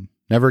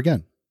 Never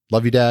again.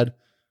 Love you, Dad,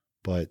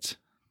 but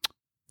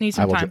need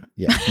some time.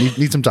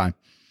 Need some time.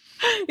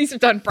 Need some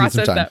time to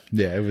process that.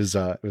 Yeah, it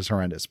was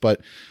horrendous,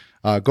 but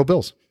go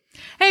Bills.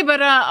 Hey, but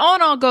all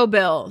in all, go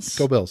Bills.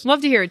 Go Bills.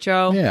 Love to hear it,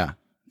 Joe. Yeah.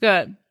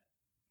 Good.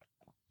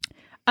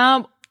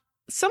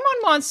 Someone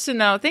wants to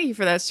know. Thank you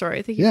for that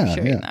story. Thank you for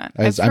sharing that.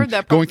 I've heard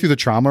that. Going through the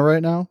trauma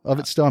right now of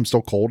it still. I'm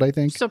still cold, I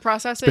think. Still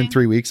processing? It's been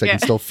 3 weeks. I can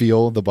still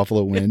feel the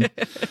buffalo wind.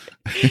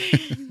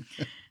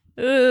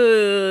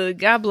 Ooh,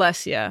 God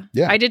bless you.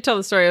 Yeah. I did tell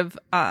the story of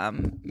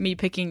me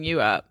picking you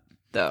up,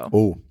 though.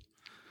 Oh.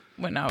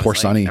 When I was poor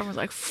Sonny. I was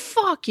like,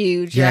 fuck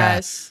you,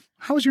 Jess. Yeah.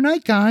 How was your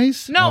night,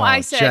 guys? No,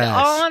 I said, Jess.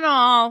 All in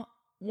all,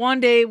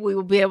 one day we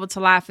will be able to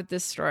laugh at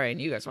this story.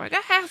 And you guys were like,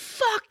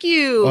 fuck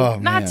you.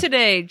 Not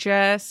today,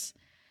 Jess.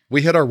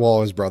 We hit our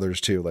wall as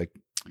brothers too. Like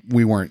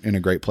we weren't in a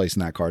great place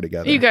in that car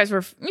together. You guys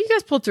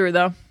pulled through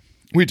though.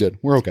 We did.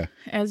 We're okay.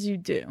 As you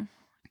do.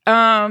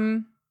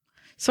 Someone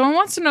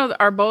wants to know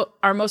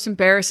our most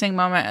embarrassing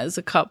moment as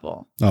a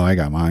couple. Oh, I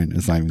got mine.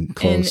 It's not even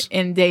close.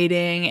 In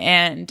dating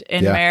and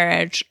in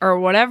marriage or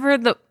whatever.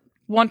 The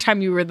one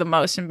time you were the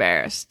most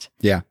embarrassed.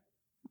 Yeah.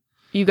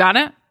 You got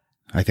it?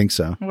 I think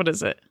so. What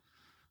is it?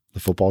 The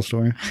football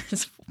story?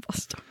 It's a football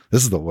story.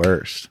 This is the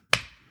worst.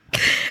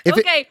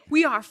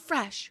 We are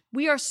fresh.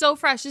 We are so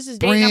fresh. This is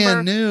date brand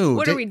number new.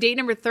 What are we? Date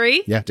number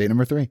 3? Yeah, date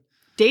number 3.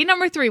 Date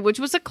number 3, which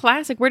was a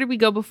classic. Where did we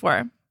go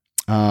before?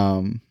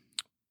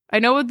 I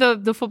know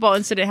the football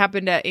incident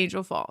happened at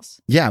Angel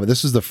Falls. Yeah, but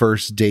this is the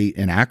first date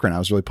in Akron. I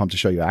was really pumped to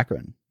show you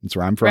Akron. That's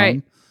where I'm from.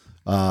 Right.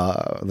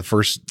 The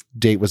first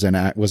date was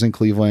in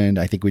Cleveland.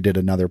 I think we did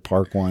another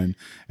park one.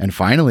 And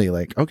finally,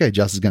 like, okay,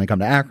 Jess is going to come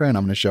to Akron.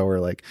 I'm going to show her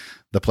like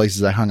the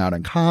places I hung out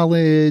in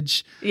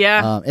college.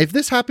 Yeah. If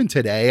this happened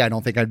today, I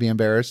don't think I'd be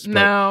embarrassed.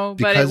 No,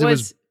 but because it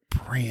was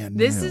brand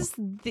new.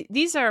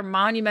 These are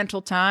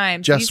monumental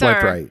times. Just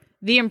swipe right.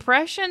 The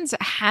impressions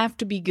have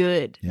to be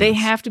good. Yes. They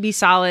have to be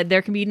solid.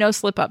 There can be no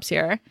slip ups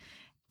here.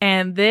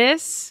 And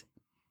this,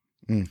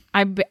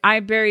 I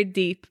buried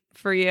deep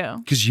for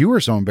you. Because you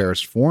were so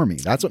embarrassed for me.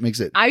 That's what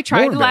makes it. I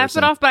tried to laugh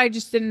it off, but I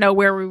just didn't know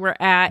where we were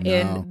at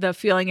in the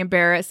feeling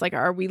embarrassed. Like,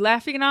 are we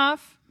laughing it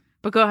off?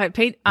 But go ahead.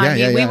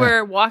 We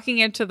were walking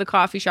into the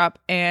coffee shop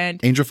and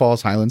Angel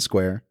Falls, Highland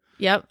Square.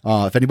 Yep.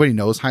 If anybody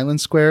knows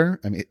Highland Square,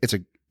 I mean,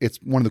 it's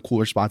one of the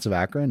cooler spots of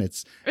Akron.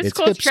 It's cool,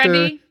 hipster. It's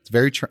trendy. It's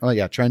very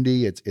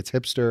trendy. It's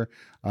hipster.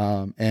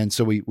 And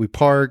so we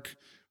park.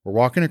 We're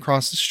walking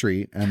across the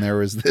street, and there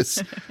was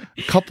this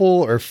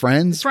couple or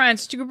friends.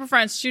 Two group of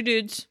friends, 2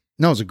 dudes.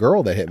 No, it was a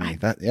girl that hit me.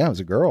 It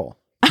was a girl.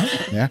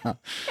 Yeah.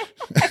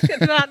 I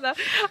did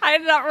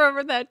not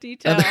remember that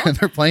detail. And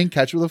they're playing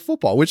catch with a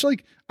football, which,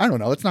 like, I don't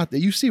know. It's not that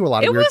you see a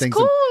lot of weird things. It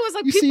was cool. It was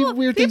like you see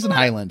weird things in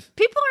Highland.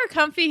 People are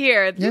comfy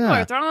here. People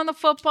are throwing the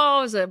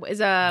football. It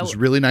was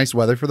really nice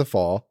weather for the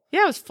fall.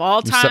 Yeah, it was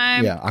fall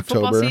time.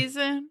 October. Football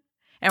season.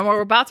 And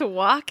we're about to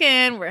walk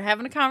in. We're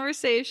having a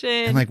conversation.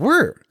 And like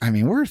we're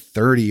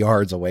 30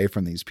 yards away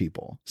from these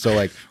people. So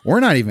like we're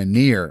not even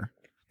near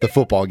the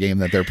football game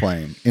that they're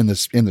playing in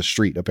the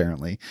street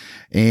apparently.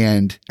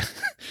 And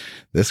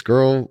this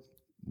girl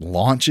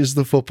launches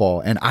the football,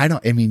 and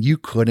you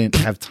couldn't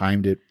have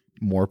timed it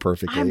more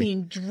perfectly. I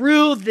mean,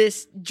 drilled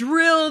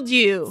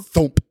you.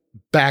 Thump,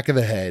 back of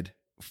the head,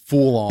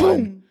 full on.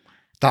 Boom.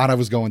 Thought I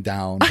was going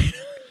down.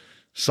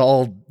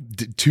 Saw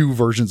 2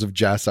 versions of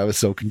Jess. I was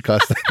so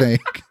concussed, I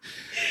think.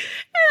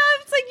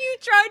 And it's like you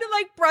tried to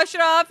like brush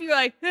it off. You're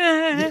like,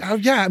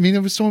 yeah. I mean,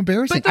 it was so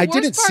embarrassing. I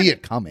didn't see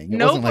it coming.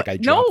 It wasn't like I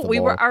dropped the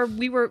ball.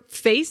 We were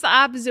faced the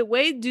opposite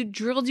way. Dude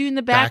drilled you in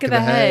the back of the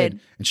head.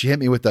 And she hit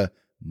me with the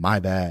my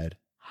bad.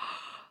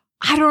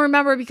 I don't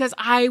remember because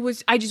I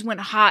just went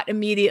hot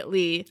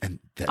immediately. And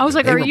I was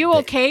like, "Are you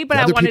okay?" But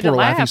I wanted to laugh. People were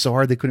laughing so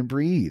hard they couldn't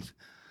breathe.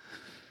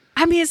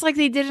 I mean, it's like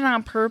they did it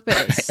on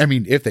purpose. I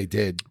mean, if they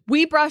did,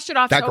 we brushed it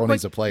off. That girl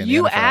needs to play in the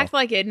You NFL. act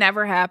like it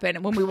never happened.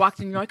 And when we walked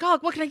in, you're like, "Oh,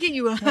 what can I get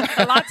you? A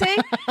latte?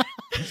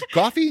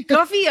 Coffee?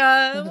 Coffee?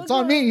 It's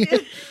on me."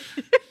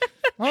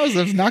 I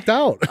was knocked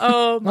out.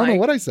 Oh my! I don't know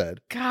what I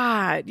said.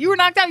 God, you were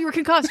knocked out. You were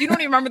concussed. You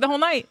don't even remember the whole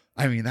night.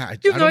 I mean,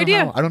 you have no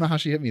idea. I don't know how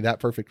she hit me that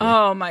perfectly.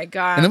 Oh my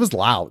God! And it was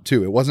loud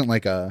too. It wasn't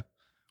like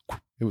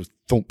it was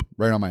thump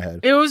right on my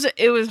head. It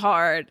was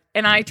hard,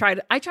 and I tried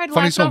to Funny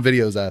laugh some off,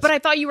 videos. But I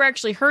thought you were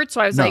actually hurt,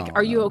 so I was like,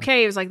 "Are you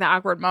okay?" It was like the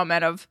awkward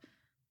moment of,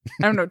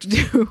 I don't know what to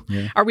do.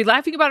 Yeah. Are we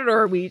laughing about it,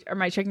 or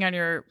am I checking on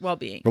your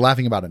well-being? We're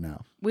laughing about it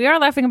now. We are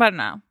laughing about it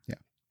now.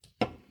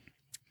 Yeah.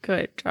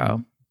 Good,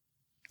 Joe.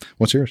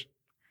 What's yours?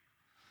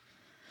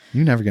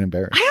 You never get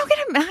embarrassed. I don't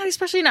get mad,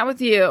 especially not with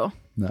you.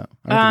 No,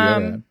 I don't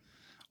think you ever.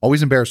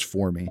 Always embarrassed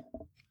for me.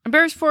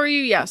 Embarrassed for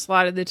you, yes, a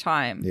lot of the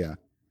time. Yeah.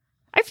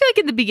 I feel like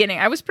in the beginning,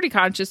 I was pretty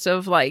conscious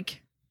of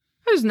like,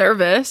 I was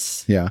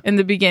nervous. Yeah. In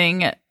the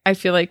beginning, I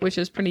feel like, which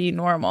is pretty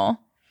normal.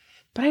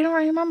 But I don't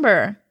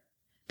remember.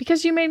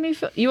 Because you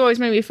always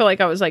made me feel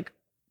like I was like.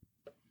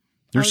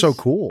 You're so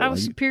cool. I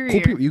was superior.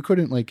 Cool people, you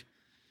couldn't like.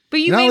 But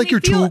you not made like me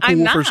you're feel, too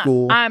cool for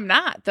school. I'm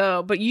not,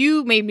 though. But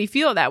you made me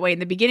feel that way in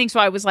the beginning. So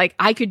I was like,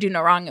 I could do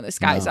no wrong in this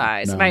guy's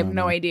eyes. And I have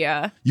no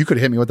idea. You could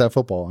hit me with that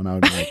football and I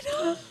would be like,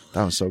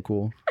 that was so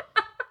cool.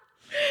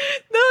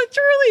 No,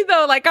 truly,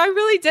 though. Like, I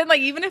really did. Like,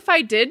 even if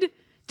I did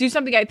do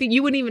something, I think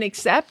you wouldn't even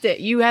accept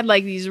it. You had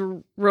like these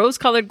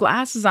rose-colored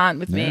glasses on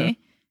with me.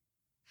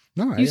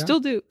 No, you still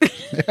do.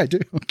 Yeah, I do.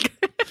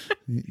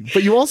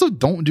 But you also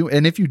don't do,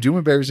 and if you do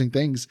embarrassing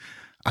things,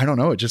 I don't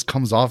know. It just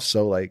comes off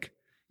so like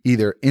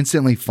either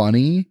instantly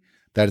funny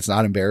that it's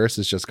not embarrassed,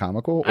 it's just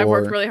comical. I or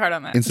worked really hard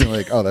on that. Instantly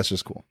like, oh, that's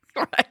just cool.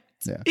 Right.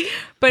 Yeah.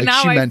 But like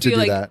now she I meant to feel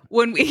do like that.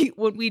 when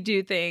we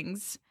do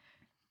things,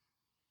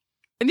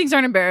 and things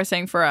aren't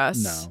embarrassing for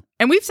us. No.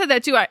 And we've said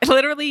that too. I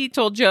literally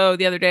told Joe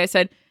the other day, I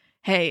said,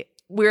 hey,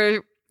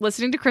 we're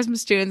listening to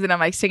Christmas tunes and I'm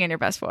like singing your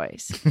best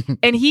voice.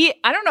 And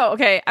I don't know.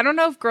 Okay. I don't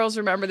know if girls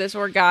remember this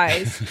or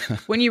guys.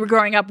 When you were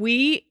growing up,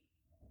 we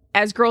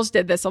as girls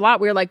did this a lot.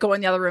 We were like, go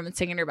in the other room and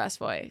sing in your best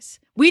voice.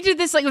 We did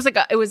this like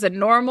it was a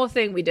normal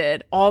thing we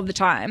did all the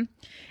time.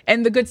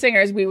 And the good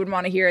singers we would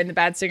want to hear, and the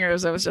bad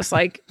singers, it was just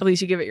like, at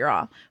least you give it your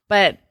all.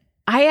 But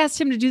I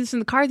asked him to do this in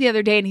the car the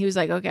other day, and he was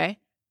like, okay.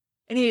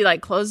 And he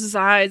like closed his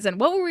eyes, and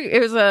what were we?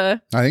 It was I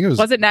think it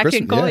was it Nat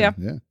King Cole? Yeah.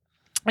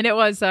 And it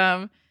was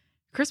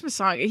Christmas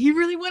song. He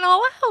really went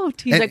all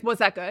out. He's like, was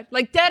that good?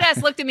 Like dead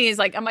ass looked at me. He's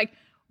like, I'm like,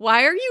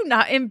 why are you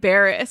not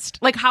embarrassed?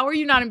 Like, how are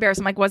you not embarrassed?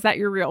 I'm like, was that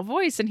your real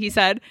voice? And he's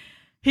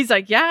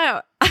like,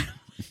 yeah.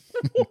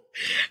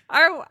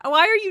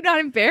 Why are you not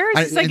embarrassed?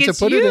 It's like,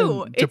 it's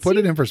you. To put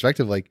it in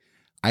perspective, like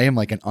I am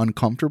like an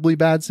uncomfortably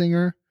bad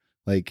singer.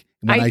 Like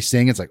when I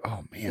sing, it's like,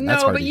 oh man,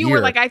 that's hard to hear. No, but you were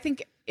like, I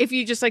think if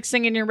you just like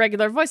sing in your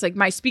regular voice, like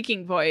my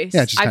speaking voice,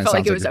 I felt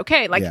like it was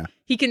okay. Like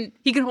he can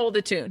hold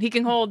a tune. He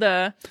can hold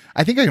a.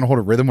 I think I can hold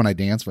a rhythm when I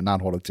dance, but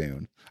not hold a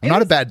tune. I'm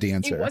not a bad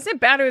dancer. It wasn't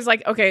bad. It was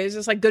like, okay, it was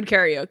just like good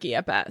karaoke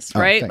at best,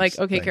 right? Like,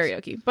 okay, thanks.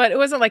 Karaoke. But it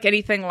wasn't like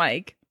anything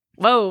like,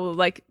 whoa,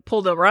 like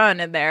pulled a run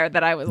in there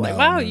that I was like,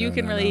 wow, you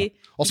can really.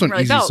 Also an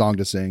easy song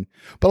to sing.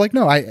 But like,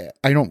 no, I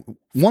don't.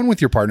 One,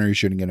 with your partner, you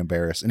shouldn't get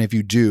embarrassed. And if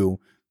you do,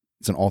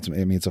 it's an ultimate,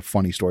 I mean, it's a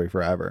funny story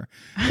forever.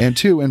 And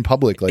two, in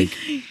public, like,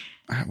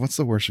 what's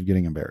the worst of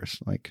getting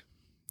embarrassed? Like,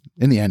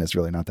 in the end, it's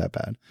really not that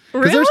bad.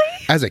 Really?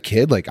 As a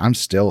kid, like, I'm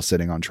still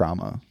sitting on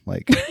trauma,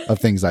 like, of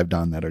things I've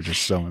done that are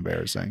just so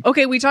embarrassing.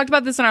 Okay, we talked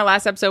about this in our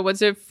last episode.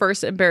 What's the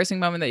first embarrassing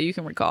moment that you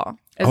can recall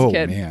as a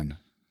kid? Oh, man.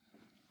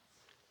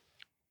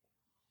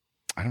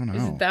 I don't know.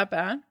 Is it that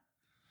bad?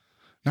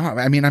 No,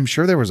 I mean, I'm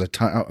sure there was a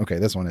ton. Oh, okay,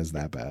 this one is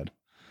that bad.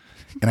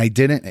 And I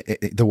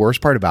didn't. The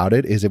worst part about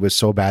it is it was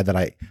so bad that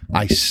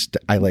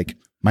I like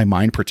my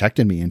mind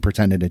protected me and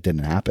pretended it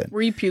didn't happen.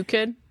 Were you puke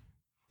kid?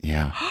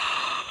 Yeah.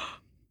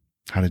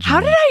 How did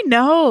I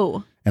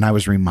know? And I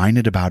was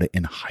reminded about it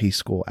in high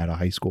school at a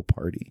high school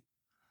party.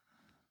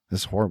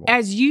 This is horrible.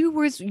 As you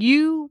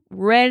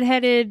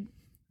redheaded,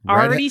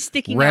 already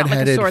sticking out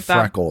like a sore thumb.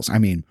 Freckles. I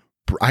mean,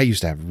 I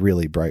used to have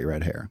really bright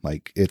red hair.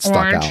 Like it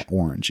stuck out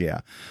orange.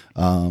 Yeah.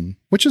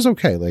 Which is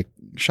okay. Like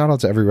shout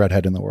out to every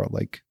redhead in the world.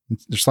 Like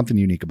there's something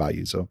unique about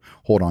you. So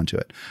hold on to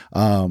it.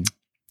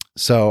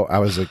 So I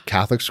was a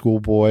Catholic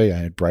schoolboy. I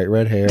had bright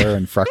red hair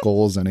and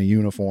freckles and a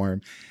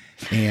uniform.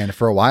 And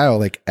for a while,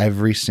 like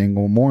every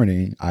single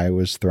morning I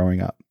was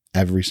throwing up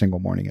every single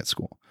morning at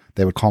school.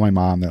 They would call my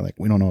mom. They're like,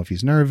 we don't know if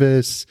he's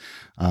nervous.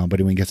 But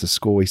when he gets to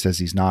school, he says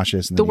he's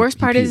nauseous. And the worst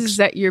part is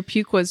that your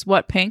puke was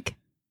what? Pink?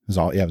 It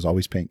was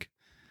always pink.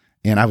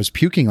 And I was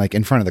puking like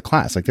in front of the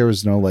class. Like there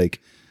was no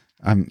like,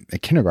 I'm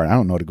at kindergarten. I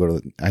don't know to go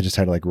to. I just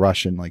had to like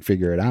rush and like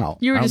figure it out.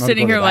 You were just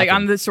sitting here like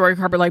on the story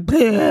carpet, like.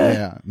 Bleh.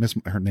 Yeah,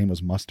 her name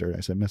was Mustard.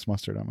 I said, Miss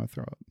Mustard, I'm gonna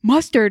throw up.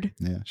 Mustard.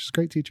 Yeah, she's a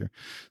great teacher.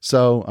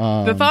 So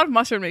the thought of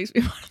mustard makes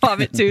me love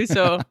it too.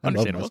 So I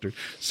love mustard.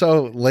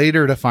 So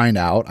later to find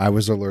out, I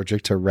was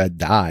allergic to red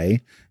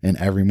dye, and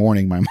every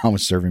morning my mom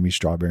was serving me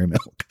strawberry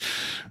milk.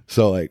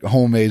 So like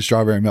homemade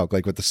strawberry milk,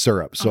 like with the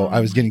syrup. So I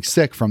was getting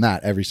sick from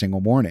that every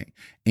single morning.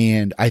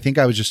 And I think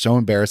I was just so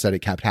embarrassed that it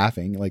kept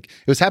happening. Like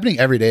it was happening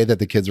every day that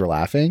the kids were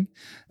laughing.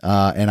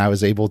 And I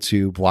was able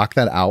to block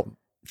that out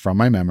from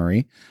my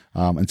memory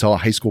until a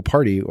high school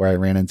party where I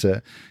ran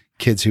into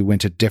kids who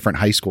went to different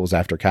high schools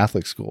after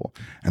Catholic school.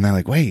 And they're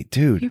like, wait,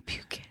 dude, you're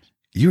puke kid.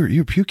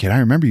 You're puke kid. I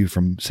remember you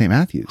from St.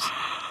 Matthew's.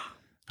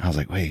 I was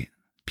like, wait,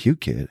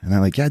 puke kid. And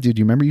they're like, yeah, dude,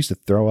 you remember you used to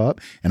throw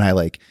up? And I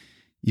like,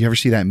 you ever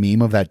see that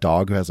meme of that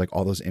dog who has like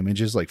all those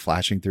images like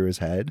flashing through his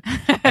head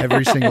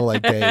every single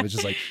like day? It was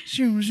just like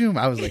zoom, zoom.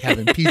 I was like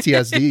having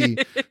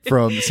PTSD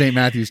from St.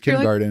 Matthew's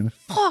kindergarten. Like,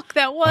 fuck,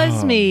 that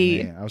was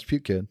me. Man, I was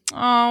puke kid.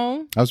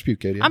 Oh, I was puke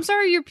kid. Yeah. I'm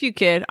sorry, you're puke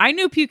kid. I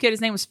knew puke kid. His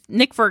name was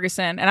Nick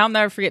Ferguson, and I'll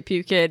never forget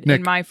puke kid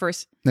in my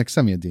first. Nick,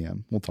 send me a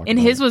DM. We'll talk. And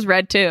about his it. Was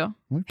red too.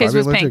 His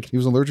was allergic. pink. He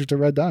was allergic to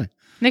red dye.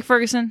 Nick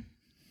Ferguson.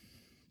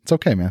 It's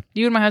okay, man.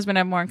 You and my husband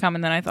have more in common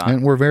than I thought.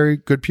 And we're very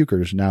good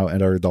pukers now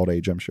at our adult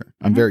age, I'm sure.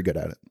 I'm very good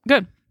at it.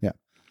 Good. Yeah.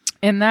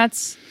 And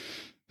it's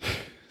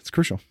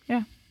crucial.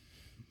 Yeah.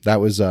 That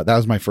was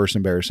my first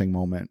embarrassing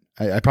moment.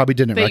 I probably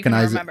didn't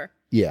recognize it.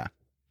 Yeah.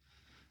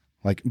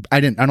 Like I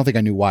don't think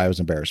I knew why I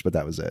was embarrassed, but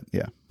that was it.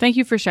 Yeah. Thank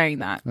you for sharing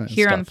that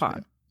here on the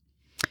pod.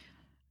 Yeah.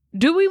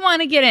 Do we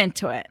want to get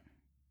into it?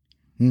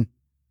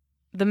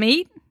 The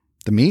meat?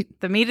 The meat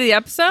of the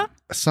episode?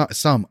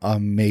 Some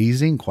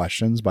amazing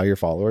questions by your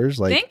followers.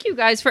 Like, thank you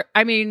guys for,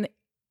 I mean,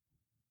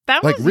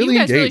 that was, really you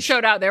guys engaged. Really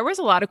showed out. There was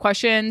a lot of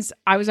questions.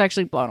 I was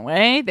actually blown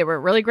away. They were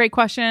really great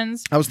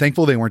questions. I was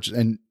thankful they weren't,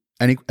 and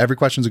every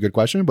question's a good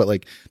question, but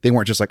like, they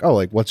weren't just like, oh,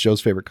 like, what's Joe's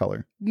favorite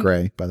color?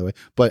 Gray, by the way.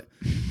 But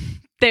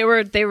They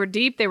were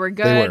deep. They were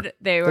good.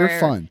 They were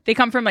fun. They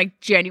come from like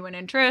genuine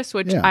interest,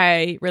 which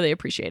I really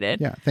appreciated.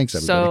 Yeah, thanks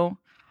everybody. So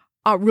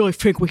I really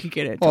think we could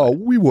get into it.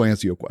 We will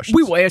answer your questions.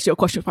 We will answer your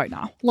questions right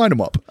now. Line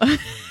them up.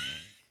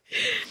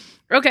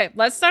 Okay,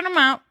 let's start them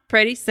out.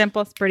 Pretty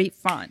simple. It's pretty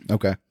fun.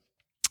 Okay.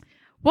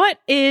 What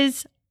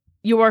is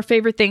your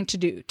favorite thing to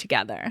do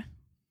together?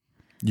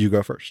 You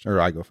go first,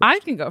 or I go first? I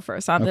can go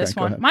first on this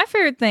one. My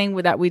favorite thing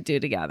that we do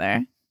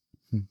together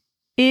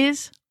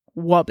is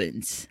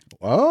wubbins.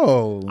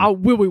 Oh. I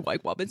really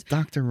like wubbins.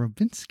 Dr.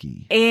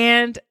 Rubinsky.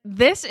 And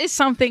this is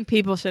something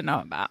people should know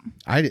about.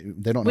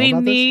 They don't know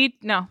about this?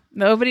 No,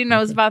 nobody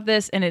knows about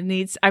this. And it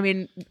needs, I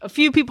mean, a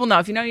few people know.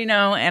 If you know, you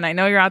know. And I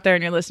know you're out there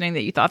and you're listening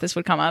that you thought this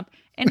would come up.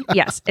 And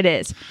yes, it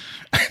is.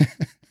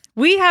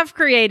 We have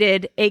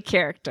created a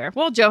character.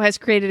 Well, Joe has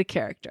created a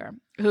character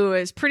who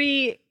is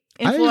pretty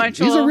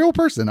influential. He's a real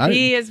person.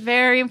 He is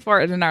very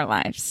important in our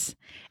lives.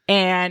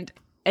 And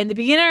in the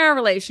beginning of our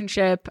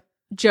relationship,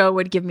 Joe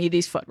would give me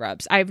these foot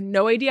rubs. I have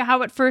no idea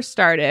how it first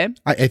started.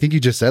 I think you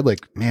just said,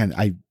 like, man,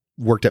 I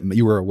worked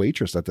you were a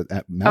waitress at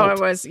Melt. Oh, it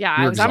was, yeah.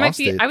 I was on my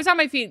feet. I was on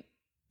my feet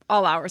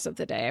all hours of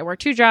the day. I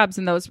worked 2 jobs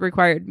and those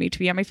required me to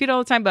be on my feet all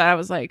the time. But I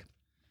was like,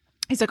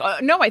 he's like, oh,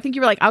 no, I think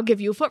you were like, I'll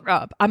give you a foot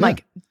rub. I'm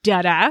like,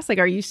 dead ass. Like,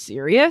 are you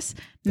serious?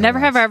 Never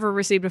have I ever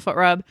received a foot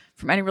rub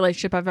from any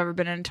relationship I've ever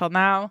been in until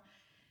now.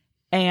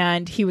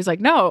 And he was like,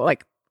 no,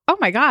 like, oh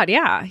my God,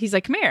 yeah. He's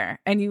like, come here.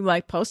 And you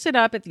like post it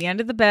up at the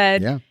end of the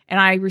bed. Yeah. And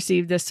I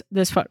received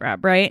this foot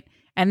rub, right?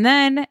 And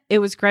then it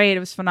was great. It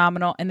was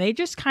phenomenal. And they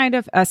just kind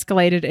of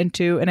escalated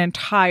into an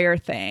entire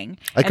thing.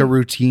 Like a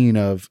routine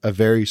of a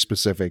very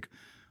specific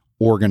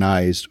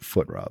organized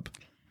foot rub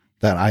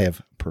that I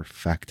have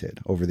perfected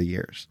over the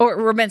years. Or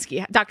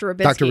Rubinsky, Dr.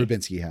 Rubinsky. Dr.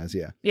 Rubinsky has,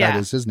 yeah. That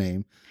is his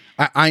name.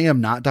 I am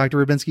not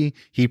Dr. Rubinsky.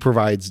 He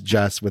provides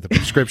Jess with a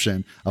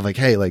prescription of like,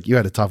 hey, like you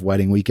had a tough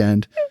wedding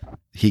weekend.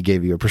 He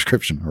gave you a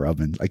prescription of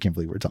rubbins. I can't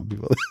believe we're telling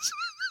people this.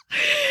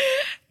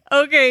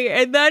 Okay,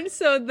 and then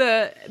so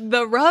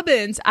the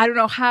rubbins, I don't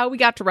know how we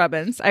got to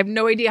rubbins. I have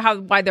no idea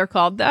why they're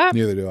called that.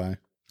 Neither do I.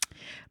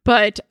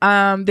 But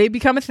they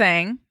become a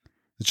thing.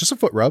 It's just a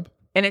foot rub.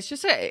 And it's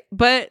just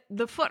but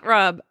the foot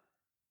rub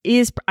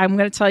is, I'm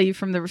going to tell you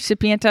from the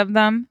recipient of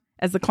them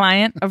as the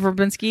client of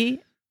Rubinsky,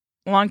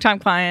 longtime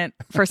client,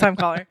 first time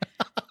caller.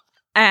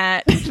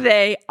 And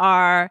they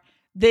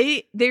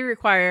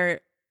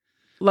require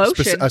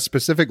lotion. A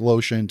specific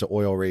lotion to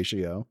oil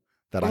ratio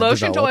that I've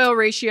Lotion developed. to oil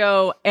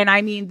ratio. And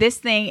I mean,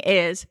 this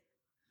is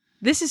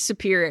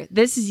superior.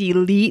 This is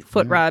elite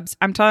foot rubs.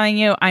 I'm telling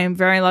you, I am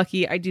very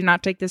lucky. I do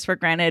not take this for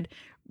granted.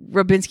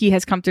 Rubinsky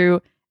has come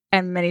through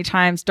and many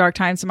times, dark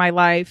times in my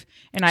life.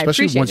 And I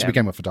appreciate it. Especially once you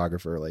became a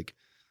photographer, like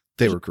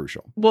they were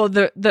crucial. Well,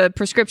 the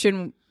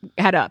prescription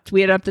had upped.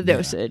 We had upped the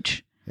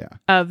dosage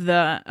of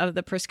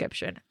the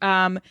prescription.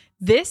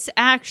 This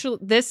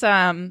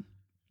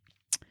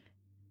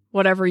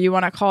whatever you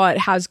want to call it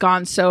has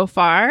gone so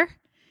far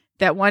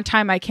that one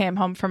time I came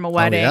home from a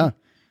wedding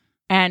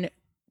and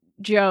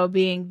Joe,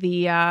 being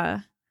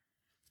the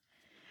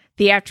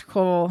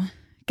theatrical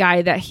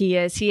guy that he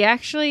is, he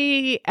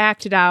actually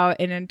acted out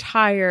an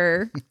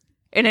entire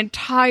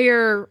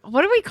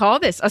what do we call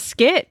this? A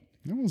skit.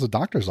 It was a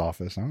doctor's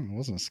office. It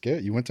wasn't a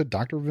skit. You went to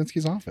Dr.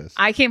 Rubinsky's office.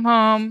 I came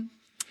home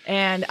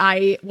and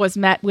I was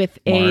met with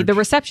the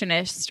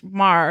receptionist,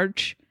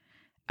 Marge,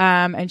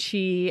 and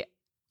she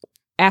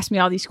asked me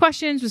all these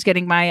questions, was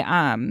getting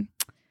my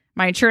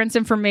my insurance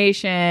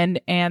information,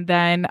 and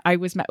then I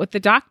was met with the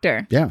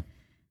doctor. Yeah.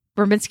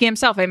 Rubinsky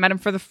himself. I met him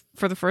for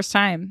the first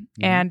time.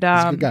 Mm-hmm. And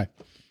he's a good guy.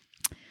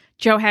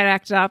 Joe had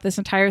acted out this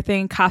entire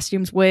thing,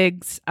 costumes,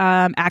 wigs,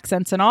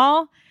 accents and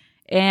all.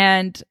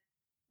 And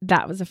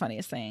that was the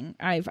funniest thing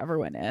I've ever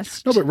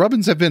witnessed. No, but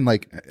rubbins have been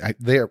like,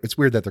 it's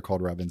weird that they're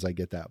called rubbins. I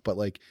get that. But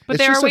like, but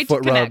it's just a way a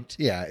foot to rub. Connect.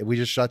 Yeah. We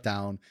just shut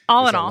down.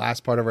 All it's in the all.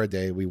 last part of our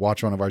day. We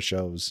watch one of our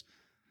shows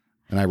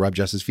and I rub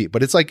Jess's feet.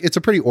 But it's like, it's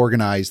a pretty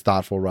organized,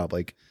 thoughtful rub.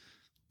 Like,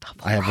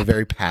 I have a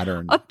very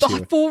pattern. A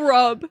thoughtful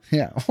rub.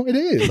 Yeah. Oh, it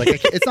is. Like,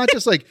 it's not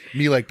just like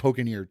me like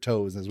poking your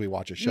toes as we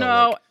watch a show.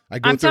 No,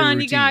 like, I'm telling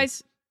you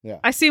guys. Yeah.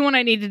 I see what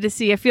I needed to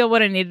see. I feel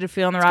what I needed to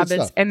feel in the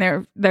rubbins, and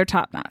they're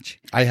top notch.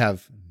 I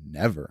have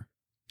never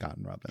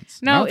gotten rubbins.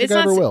 No, it's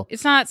not.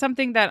 It's not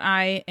something that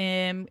I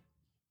am.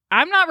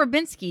 I'm not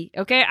Rubinsky.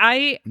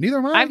 Okay, neither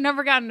am I. I've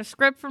never gotten a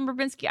script from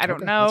Rubinsky. I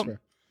don't know,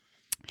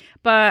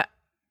 but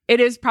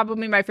it is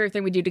probably my favorite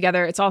thing we do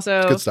together. It's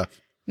also good stuff.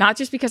 Not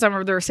just because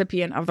I'm the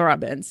recipient of the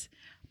rubbins,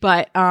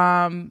 but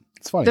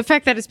it's funny. The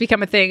fact that it's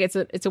become a thing.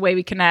 It's a way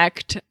we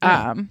connect,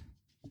 and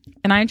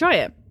I enjoy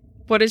it.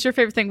 What is your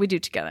favorite thing we do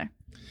together?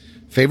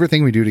 Favorite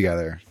thing we do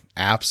together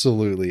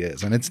absolutely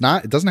is, and it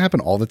doesn't happen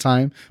all the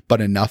time,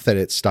 but enough that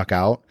it stuck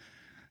out.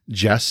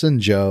 Jess and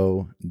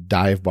Joe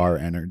dive bar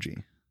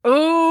energy.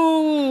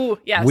 Oh,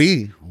 yes.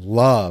 We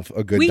love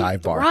a good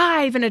dive bar. We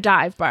thrive in a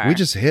dive bar. We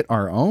just hit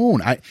our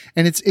own. And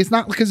it's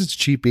not because it's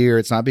cheap beer.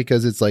 It's not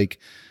because it's like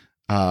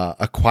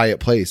a quiet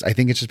place. I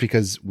think it's just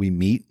because we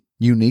meet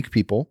unique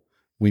people.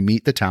 We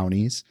meet the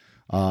townies.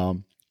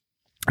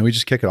 And we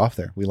just kick it off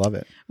there. We love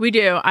it. We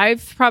do.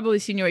 I've probably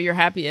seen you at your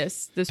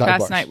happiest. This Dive past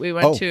bars. night we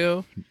went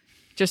to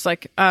just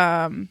like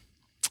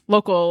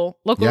local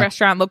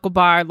restaurant, local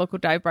bar, local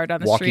dive bar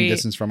down the Walking street.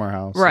 distance from our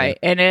house. Right.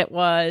 And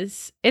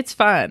it's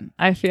fun.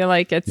 I feel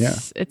like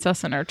it's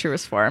us in our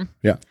truest form.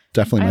 Yeah.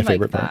 Definitely my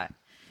favorite part.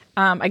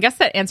 I guess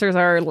that answers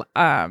our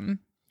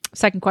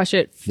second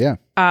question. Yeah.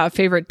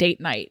 Favorite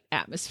date night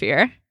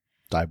atmosphere.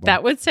 Dive bar. I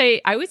would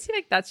say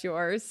like that's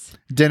yours.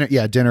 Dinner.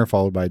 Yeah. Dinner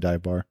followed by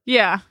dive bar.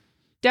 Yeah.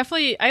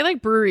 Definitely. I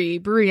like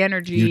brewery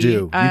energy. You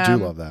do. You do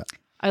love that.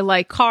 I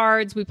like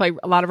cards. We play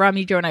a lot of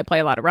rummy. Joe and I play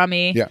a lot of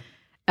rummy.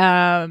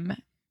 Yeah.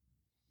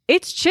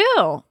 It's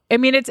chill. I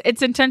mean,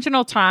 it's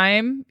intentional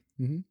time.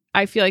 Mm-hmm.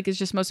 I feel like it's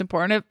just most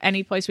important of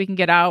any place we can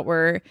get out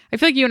where I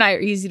feel like you and I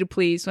are easy to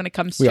please when it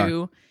comes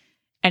to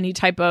any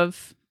type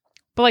of,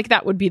 but like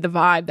that would be the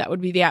vibe. That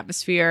would be the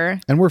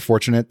atmosphere. And we're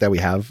fortunate that we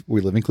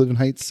live in Cleveland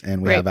Heights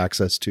and we have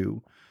access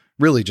to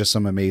really just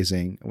some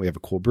we have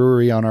a cool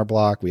brewery on our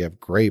block. We have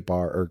great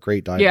dive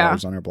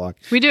bars on our block.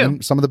 We do.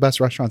 And some of the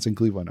best restaurants in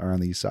Cleveland are on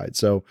the east side.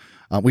 So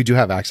we do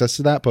have access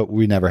to that, but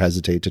we never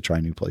hesitate to try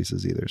new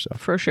places either. So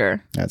for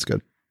sure. That's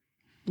good.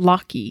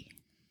 Lucky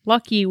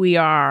we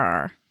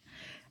are.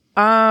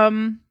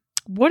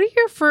 What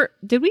are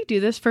did we do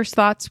this first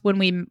thoughts when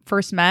we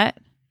first met?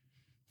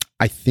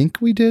 I think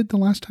we did the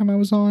last time I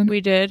was on.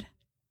 We did.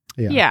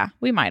 Yeah,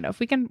 we might have.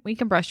 We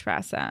can brush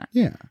past that.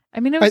 Yeah. I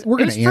mean, we're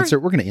going to answer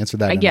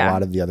that in a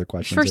lot of the other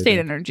questions. First date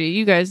energy,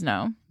 you guys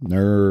know.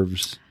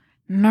 Nerves.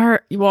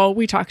 Well,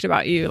 we talked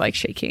about you like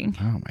shaking.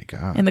 Oh my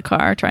god! In the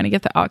car, trying to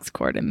get the aux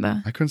cord in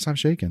the. I couldn't stop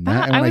shaking.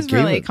 I was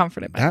really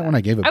comforted by that. When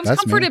I gave it, I was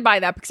comforted by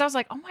that because I was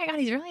like, oh my god,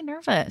 he's really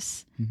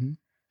nervous. Mm-hmm.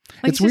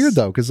 Like, it's weird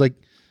though, because like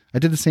I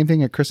did the same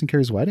thing at Chris and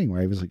Carrie's wedding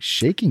where I was like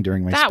shaking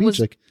during my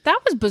speech. That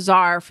was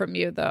bizarre from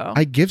you though.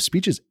 I give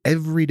speeches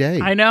every day.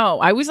 I know.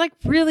 I was like,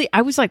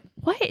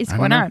 what is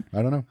going on?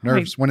 I don't know.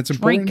 Nerves. When it's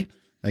important,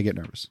 I get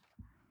nervous.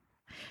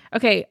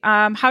 Okay.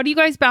 How do you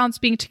guys balance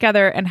being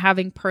together and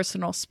having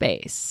personal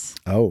space?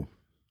 Oh,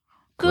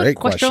 great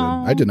question.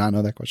 I did not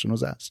know that question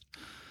was asked.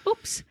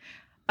 Oops.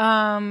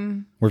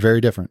 We're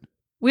very different.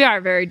 We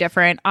are very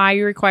different. I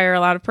require a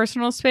lot of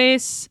personal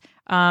space.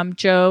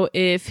 Joe,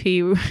 if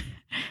he,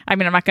 I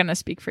mean, I'm not going to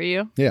speak for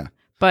you. Yeah.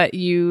 But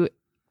you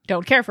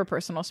don't care for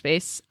personal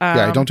space.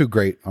 Yeah, I don't do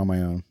great on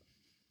my own.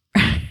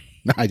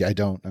 I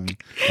don't. I mean,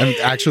 I'm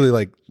actually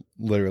like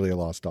literally a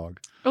lost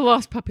dog. A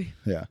lost puppy.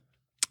 Yeah.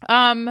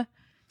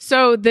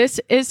 So this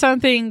is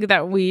something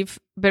that we've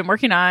been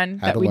working on,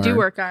 that we do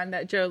work on,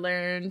 that Joe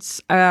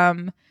learns.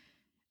 I'm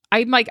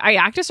like, I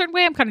act a certain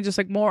way. I'm kind of just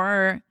like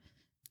more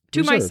to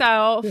reserved.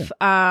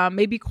 Myself,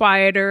 maybe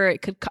quieter.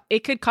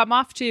 It could come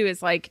off too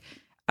as like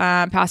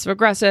passive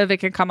aggressive. It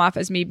can come off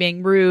as me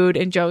being rude,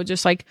 and Joe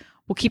just like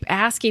will keep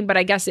asking. But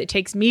I guess it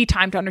takes me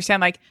time to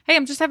understand like, hey,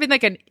 I'm just having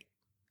like an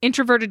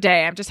introverted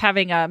day. I'm just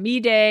having a me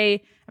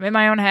day. I'm in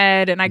my own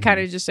head, and I kind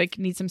of just like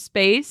need some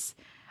space.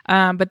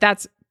 But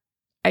that's,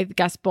 I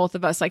guess, both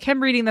of us, like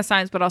him reading the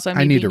signs, but also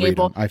me being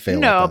able. I fail.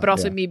 No, but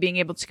also me being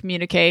able to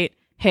communicate.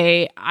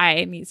 Hey,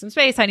 I need some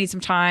space. I need some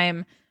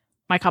time.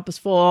 My cup is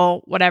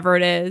full. Whatever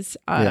it is,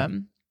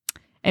 and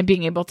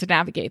being able to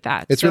navigate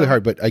that. It's really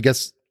hard, but I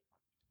guess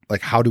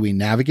like how do we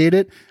navigate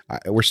it?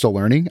 We're still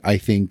learning. I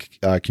think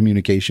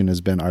communication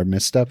has been our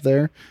misstep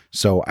there.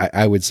 So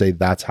I would say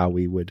that's how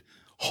we would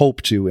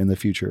hope to in the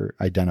future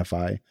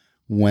identify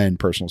when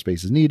personal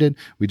space is needed.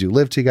 We do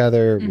live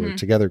together. We're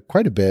together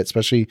quite a bit,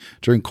 especially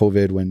during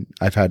COVID when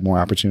I've had more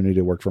opportunity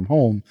to work from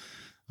home.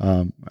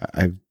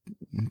 I've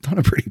done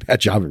a pretty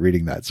bad job at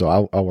reading that, so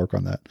I'll work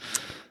on that.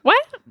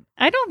 What?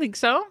 I don't think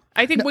so.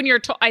 I think when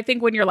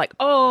you're like,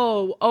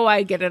 oh,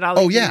 I get it.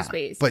 I'll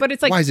space. But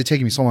it's like, why is it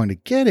taking me so long to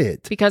get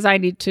it? Because I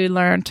need to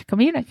learn to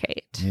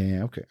communicate.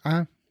 Yeah. Okay.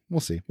 We'll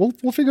see.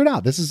 We'll figure it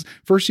out. This is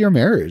first year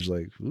marriage.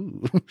 Like,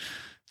 ooh.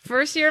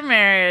 First year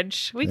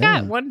marriage. We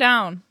got one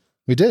down.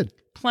 We did.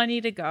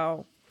 Plenty to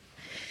go.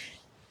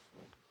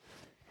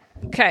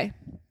 Okay.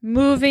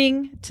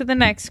 Moving to the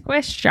next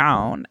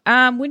question.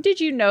 When did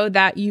you know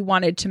that you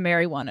wanted to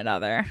marry one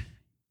another?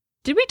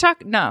 Did we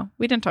talk? No,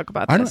 we didn't talk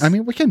about this. I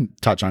mean, we can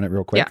touch on it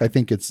real quick. Yeah. I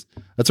think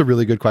that's a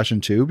really good question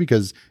too,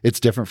 because it's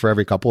different for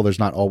every couple. There's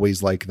not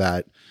always like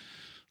that,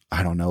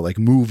 I don't know, like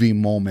movie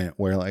moment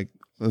where like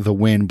the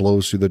wind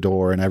blows through the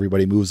door and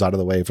everybody moves out of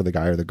the way for the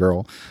guy or the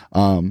girl.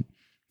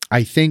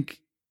 I think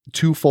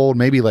twofold,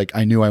 maybe like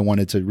I knew I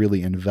wanted to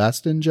really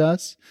invest in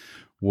Jess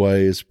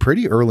was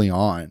pretty early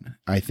on.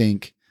 I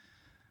think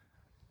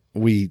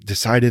we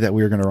decided that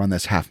we were going to run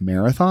this half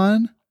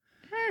marathon.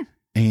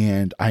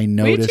 And I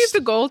noticed we achieved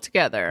the goal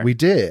together. We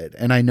did.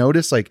 And I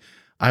noticed like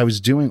I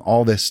was doing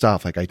all this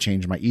stuff. Like I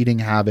changed my eating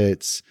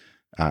habits.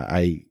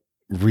 I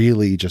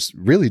really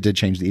did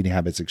change the eating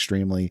habits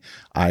extremely.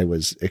 I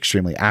was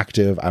extremely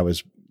active. I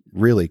was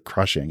really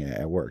crushing it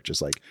at work. Just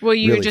like, well,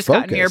 you really just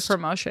focused. Gotten your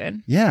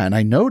promotion. Yeah. And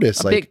I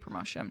noticed like big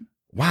promotion.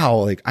 Wow.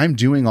 Like I'm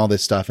doing all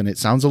this stuff and it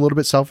sounds a little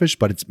bit selfish,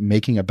 but it's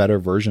making a better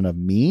version of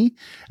me.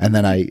 And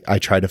then I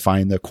try to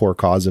find the core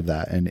cause of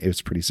that. And it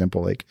was pretty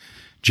simple. Like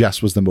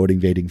Jess was the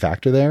motivating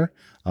factor there.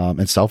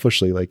 And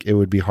selfishly, like it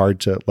would be hard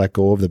to let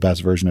go of the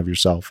best version of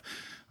yourself.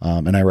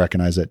 And I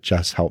recognize that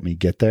Jess helped me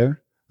get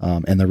there.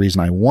 And the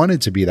reason I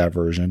wanted to be that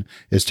version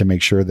is to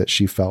make sure that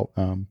she felt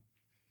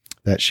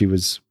that she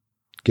was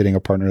getting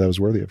a partner that was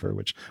worthy of her,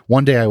 which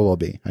one day I will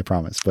be, I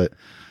promise. But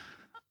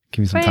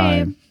give me some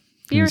time.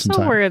 You're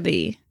so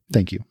worthy.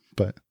 Thank you.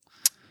 But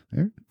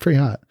they're pretty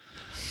hot.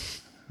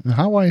 A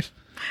hot wife.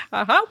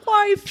 A hot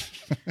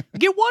wife.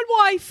 Get one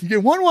wife. You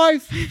get one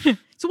wife. It's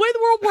the way the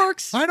world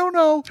works. I don't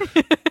know.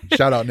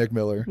 Shout out Nick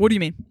Miller. What do you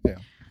mean? Yeah.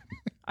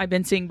 I've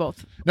been seeing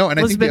both. No, and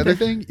I think the other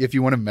thing, if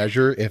you want to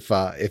measure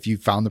if you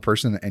found the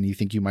person and you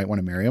think you might want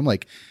to marry him,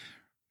 like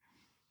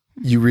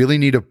you really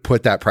need to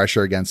put that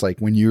pressure against like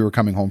when you were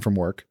coming home from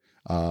work,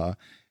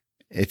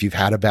 if you've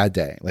had a bad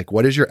day, like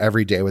what is your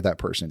everyday with that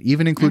person,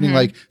 even including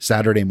like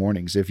Saturday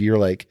mornings. If you're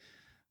like,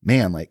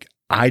 man, like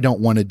I don't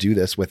want to do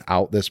this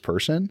without this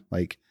person,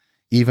 like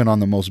even on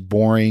the most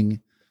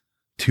boring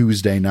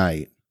Tuesday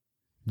night,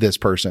 this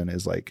person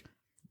is like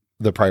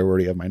the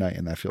priority of my night,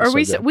 and that feels so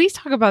good. We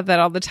talk about that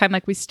all the time.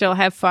 Like we still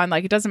have fun.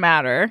 Like it doesn't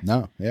matter.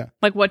 No, yeah.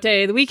 Like what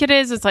day of the week it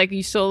is. It's like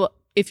you still,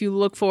 if you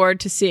look forward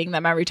to seeing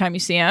them every time you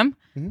see them.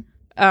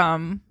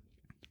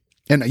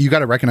 And you got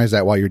to recognize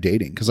that while you're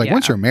dating, because like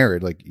once you're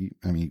married, like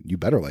you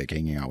better like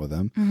hanging out with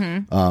them.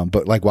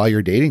 But like while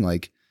you're dating,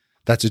 like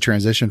that's a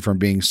transition from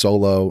being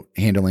solo,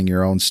 handling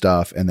your own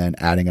stuff, and then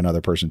adding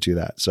another person to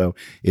that. So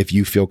if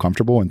you feel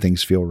comfortable and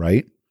things feel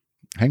right,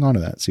 hang on to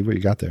that. See what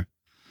you got there.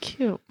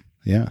 Cute.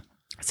 Yeah.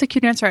 That's a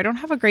cute answer. I don't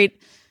have a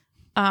great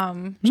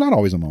there's not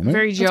always a moment.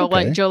 Very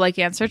Joe-like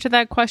answer to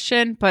that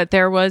question, but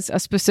there was a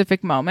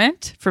specific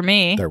moment for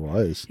me. There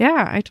was.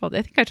 Yeah, I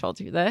think I told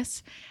you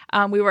this.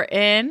 We were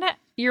in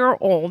your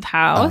old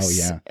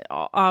house,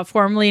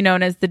 formerly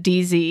known as the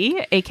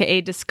DZ,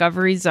 aka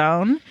Discovery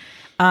Zone.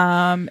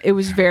 It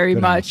was very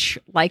much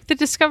like the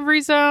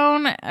Discovery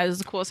Zone. It was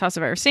the coolest house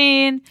I've ever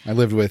seen. I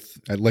lived with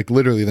like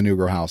literally the New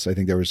Girl house. I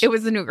think it was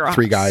the New Girl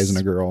 3 guys and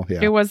a girl.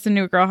 Yeah. It was the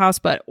New Girl house,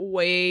 but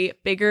way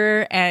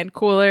bigger and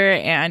cooler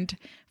and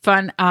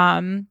fun.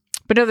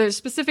 But no, there's a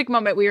specific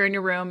moment we were in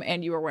your room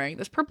and you were wearing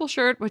this purple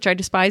shirt, which I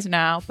despise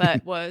now,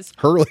 but was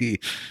Hurley.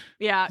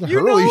 Yeah. You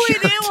Hurley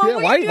shirt. Yeah,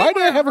 why do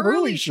I have a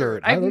Hurley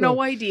shirt? I have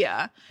no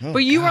idea. Oh, but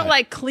you were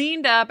like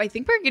cleaned up. I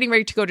think we were getting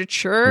ready to go to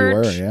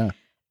church. We were, yeah.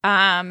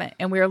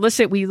 And we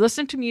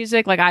listened to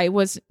music. Like I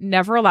was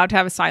never allowed to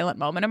have a silent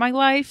moment in my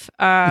life.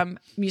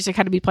 Music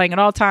had to be playing at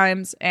all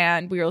times,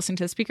 and we were listening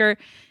to the speaker.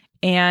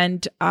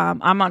 And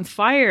I'm on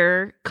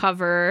Fire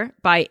cover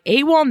by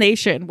AWOL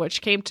Nation,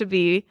 which came to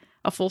be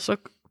a full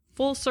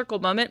circle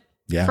moment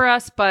for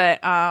us, but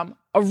a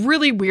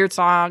really weird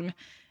song.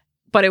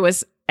 But it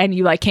was, and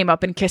you like came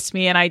up and kissed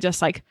me, and I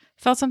just like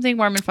felt something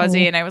warm and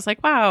fuzzy, and I was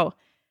like, wow.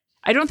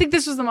 I don't think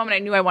this was the moment I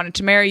knew I wanted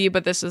to marry you,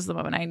 but this was the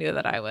moment I knew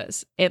that I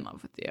was in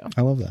love with you.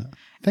 I love that.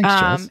 Thanks,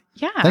 Jess.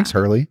 Yeah. Thanks,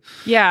 Hurley.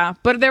 Yeah.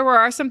 But there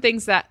are some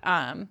things that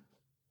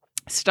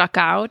stuck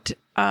out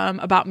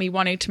about me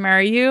wanting to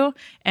marry you.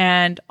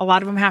 And a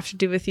lot of them have to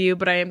do with you,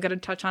 but I am going to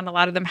touch on a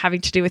lot of them having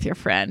to do with your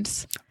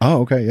friends.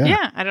 Oh, okay. Yeah.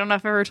 Yeah. I don't know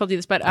if I've ever told you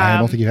this, but I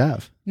don't think you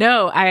have.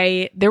 No,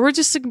 there were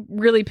just some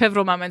really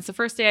pivotal moments. The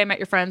first day I met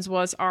your friends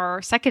was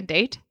our second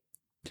date.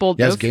 Bold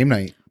move. Yes, game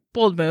night.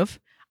 Bold move.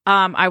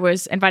 I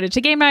was invited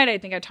to game night. I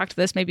think I talked to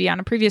this maybe on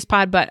a previous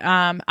pod, but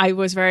I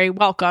was very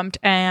welcomed,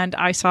 and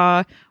I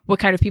saw what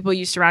kind of people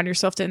you surrounded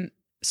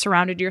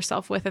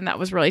yourself with, and that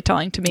was really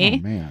telling to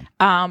me. Oh,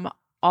 man.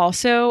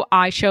 Also,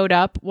 I showed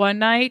up one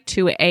night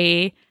to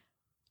a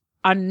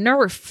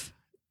Nerf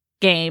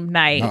game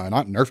night. No,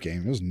 not Nerf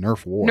game. It was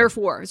Nerf War. Nerf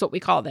War is what we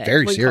called it.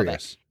 Very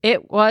serious.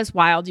 It was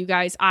wild, you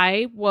guys.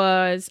 I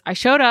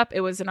showed up.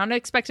 It was an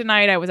unexpected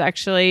night. I was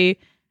actually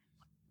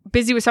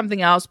busy with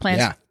something else.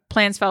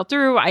 Plans fell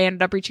through. I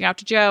ended up reaching out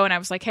to Joe, and I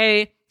was like,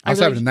 hey. I was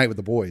having a night with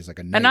the boys. Like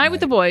a night with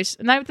the boys.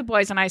 A night with the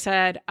boys. And I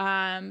said,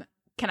 can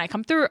I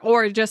come through?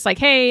 Or just like,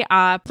 hey,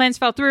 plans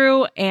fell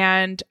through,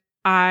 and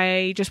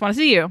I just want to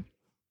see you.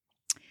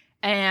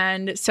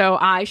 And so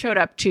I showed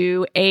up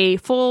to a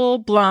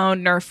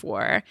full-blown Nerf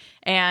War.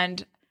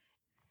 And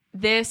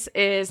this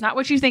is not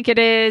what you think it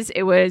is.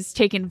 It was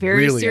taken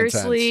very really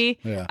seriously.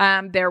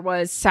 Yeah. There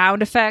was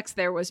sound effects.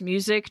 There was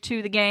music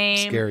to the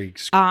game. Scary,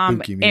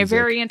 spooky music. And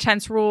very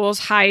intense rules,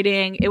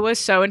 hiding. It was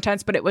so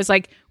intense, but it was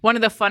like one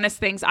of the funnest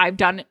things I've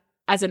done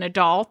as an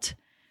adult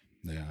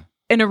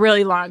in a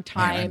really long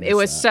time. It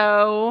was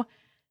so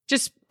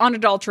just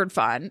unadulterated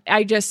fun.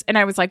 I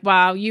was like,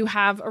 wow, you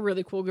have a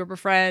really cool group of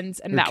friends.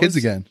 And that kids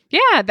was again.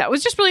 Yeah, that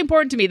was just really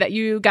important to me that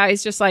you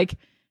guys just like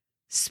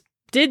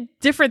did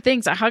different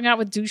things. I hung out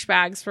with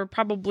douchebags for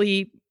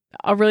probably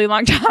a really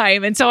long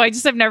time. And so I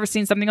just have never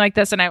seen something like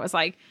this. And I was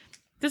like,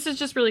 this is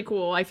just really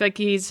cool. I feel like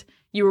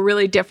you were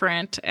really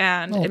different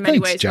and in many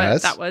ways,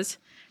 Jess. but that was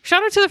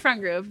shout out to the friend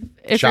group.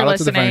 Shout out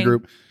to the friend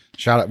group.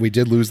 Shout out. We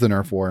did lose the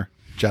Nerf War.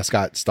 Jess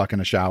got stuck in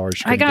a shower.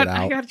 She couldn't get out.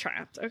 I got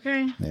trapped.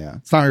 Okay. Yeah.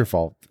 It's not your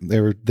fault.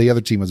 The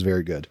other team was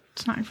very good.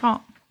 It's not your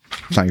fault.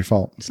 It's not your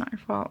fault. It's not your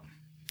fault.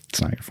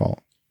 It's not your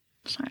fault.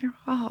 It's not your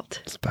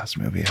fault. It's the best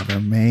movie ever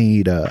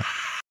made.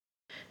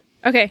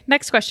 Okay,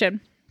 next question.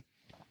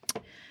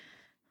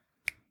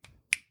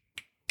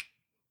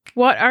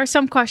 What are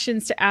some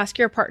questions to ask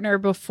your partner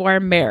before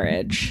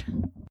marriage?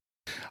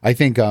 I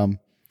think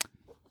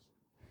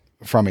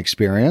from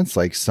experience,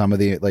 like some of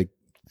the, like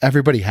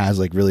everybody has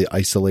like really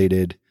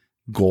isolated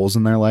goals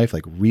in their life,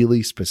 like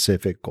really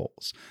specific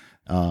goals.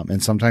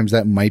 And sometimes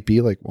that might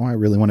be like, oh, I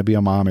really want to be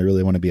a mom. I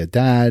really want to be a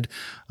dad.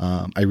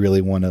 I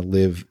really want to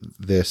live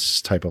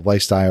this type of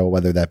lifestyle,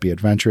 whether that be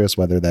adventurous,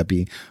 whether that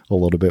be a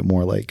little bit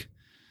more like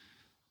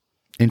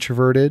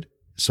introverted.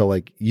 So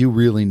like you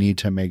really need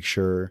to make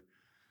sure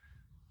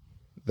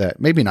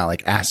that maybe not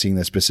like asking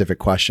the specific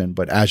question,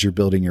 but as you're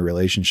building your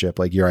relationship,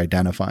 like you're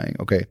identifying,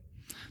 okay,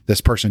 this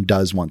person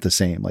does want the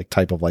same like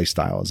type of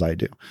lifestyle as I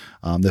do.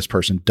 This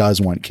person does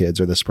want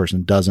kids, or this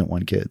person doesn't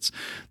want kids.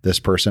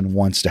 This person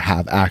wants to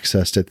have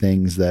access to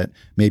things that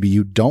maybe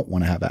you don't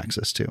want to have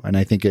access to. And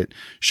I think it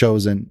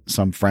shows in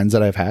some friends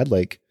that I've had,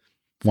 like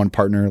one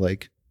partner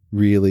like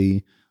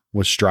really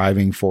was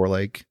striving for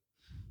like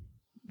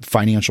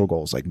financial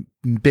goals, like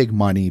big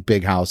money,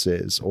 big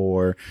houses,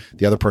 or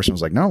the other person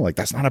was like, no, like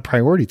that's not a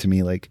priority to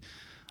me. Like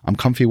I'm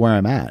comfy where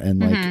I'm at.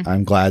 And like,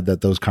 I'm glad that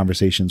those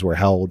conversations were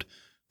held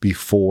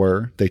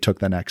before they took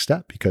the next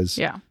step, because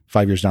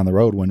 5 years down the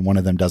road, when one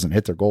of them doesn't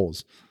hit their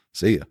goals,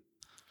 see ya.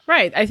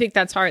 Right. I think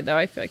that's hard though.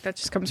 I feel like that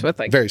just comes with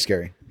like very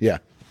scary. Yeah.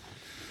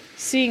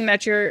 Seeing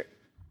that you're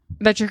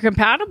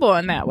compatible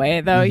in that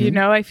way though, you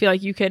know, I feel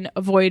like you can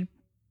avoid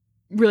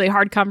really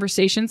hard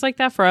conversations like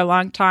that for a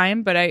long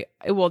time, but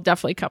it will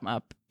definitely come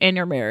up in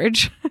your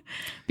marriage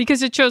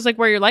because it shows like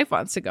where your life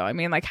wants to go. I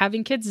mean, like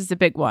having kids is a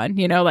big one,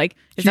 you know, like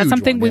is that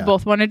something we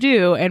both want to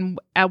do? And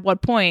at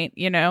what point,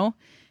 you know,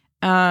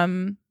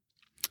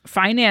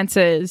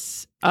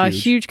 finances, a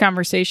huge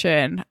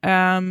conversation.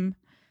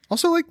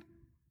 Also like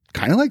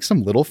kind of like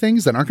some little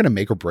things that aren't going to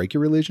make or break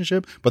your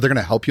relationship, but they're going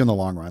to help you in the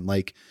long run.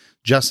 Like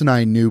Jess and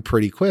I knew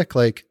pretty quick,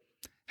 like,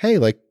 hey,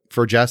 like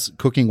for Jess,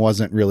 cooking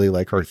wasn't really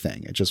like her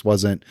thing. It just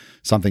wasn't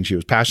something she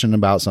was passionate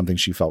about, something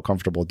she felt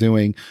comfortable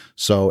doing.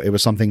 So it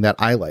was something that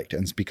I liked.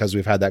 And because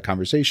we've had that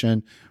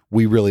conversation,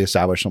 we really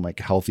established some like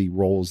healthy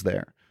roles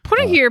there. Put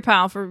it here,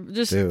 pal, for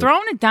just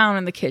throwing it down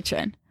in the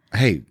kitchen.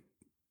 Hey,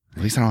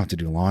 at least I don't have to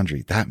do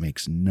laundry. That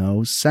makes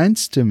no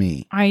sense to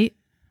me. I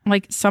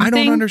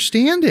don't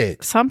understand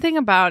it. Something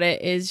about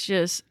it is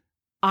just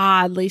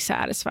oddly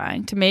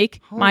satisfying to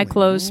make my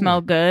clothes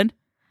smell good.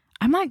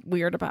 I'm like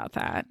weird about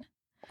that.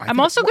 I'm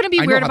also going to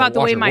be weird about the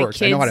way my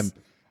kids.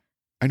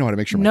 I know how to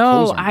make sure my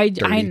clothes aren't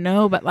dirty. I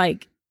know, but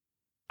like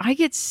I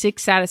get sick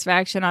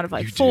satisfaction out of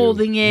like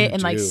folding it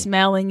and like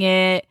smelling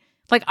it.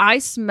 Like I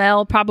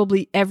smell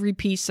probably every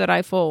piece that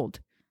I fold.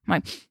 I'm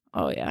like,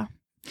 oh yeah.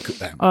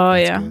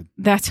 Good.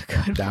 That's a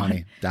good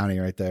one. Downy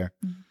right there.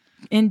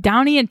 And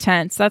Downy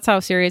intense. That's how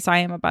serious I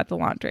am about the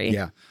laundry.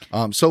 Yeah.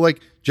 So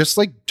like just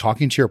like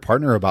talking to your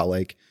partner about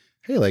like,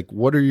 hey, like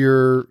what are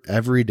your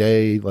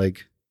everyday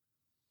like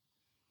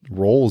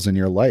roles in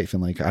your life,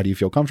 and like how do you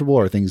feel comfortable,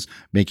 or things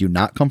make you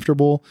not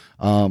comfortable?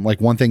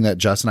 Like one thing that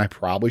Jess and I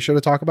probably should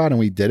have talked about and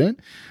we didn't.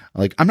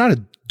 Like I'm not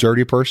a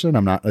dirty person.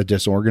 I'm not a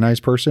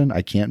disorganized person.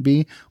 I can't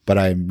be, but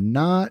I'm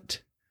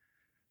not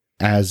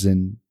as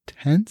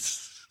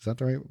intense. Is that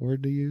the right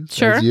word to use?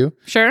 Sure. As you?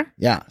 Sure.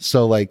 Yeah.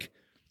 So like,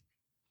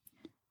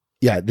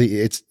 yeah,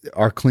 it's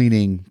our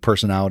cleaning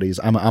personalities.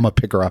 I'm a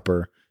picker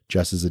upper.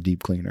 Jess is a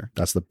deep cleaner.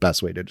 That's the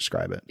best way to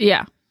describe it.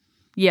 Yeah.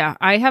 Yeah.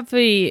 I have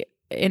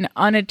an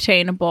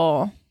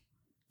unattainable.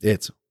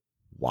 It's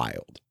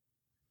wild.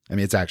 I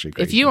mean, it's actually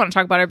crazy. If you want to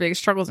talk about our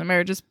biggest struggles in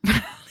marriages,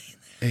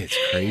 it's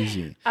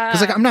crazy.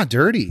 Because like I'm not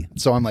dirty,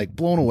 so I'm like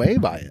blown away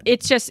by it.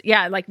 It's just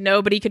like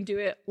nobody can do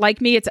it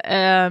like me.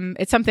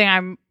 It's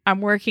something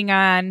I'm working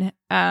on.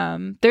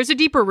 There's a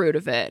deeper root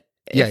of it.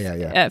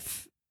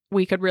 If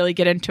we could really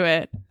get into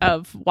it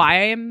of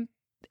why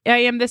I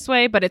am this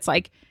way, but it's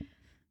like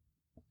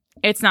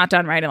it's not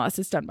done right unless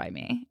it's done by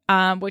me,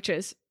 which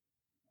is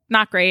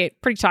not great,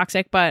 pretty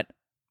toxic, but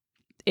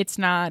it's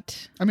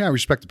not. I mean, I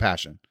respect the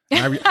passion.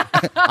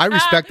 I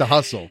respect the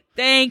hustle.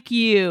 Thank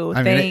you.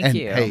 Thank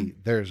you. Hey,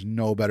 there's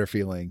no better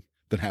feeling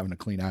than having a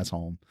clean ass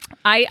home.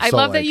 I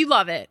love that you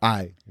love it.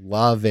 I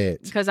love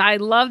it. Because I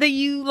love that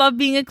you love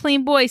being a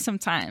clean boy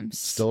sometimes.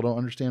 Still don't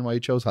understand why you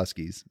chose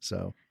Huskies.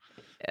 So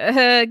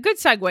good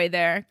segue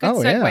there. Good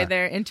segue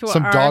there into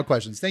some dog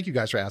questions. Thank you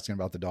guys for asking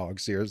about the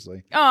dogs.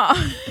 Seriously.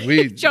 Oh,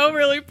 Joe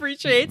really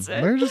appreciates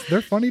it.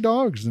 They're funny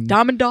dogs. And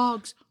Diamond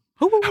dogs.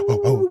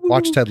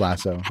 Watch Ted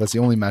Lasso. That's the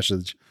only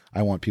message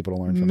I want people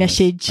to learn from this.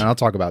 And I'll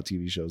talk about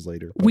TV shows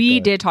later. We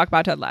did talk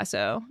about Ted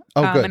Lasso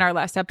in our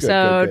last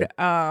episode.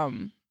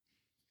 Good.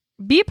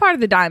 Be a part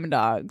of the Diamond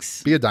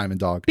Dogs. Be a Diamond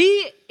Dog.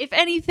 If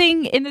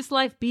anything in this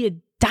life, be a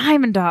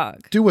Diamond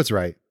Dog. Do what's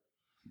right.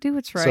 Do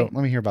what's right. So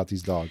let me hear about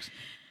these dogs.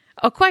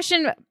 A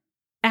question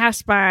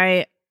asked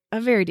by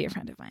a very dear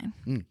friend of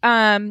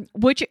mine.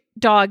 Which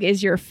dog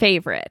is your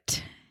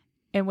favorite?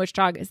 And which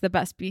dog is the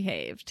best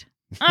behaved?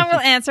 I will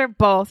answer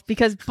both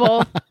because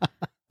both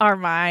are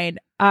mine.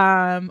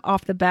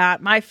 Off the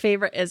bat, my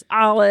favorite is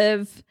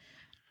Olive.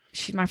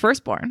 She's my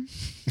firstborn.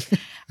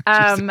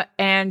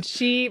 And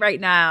she right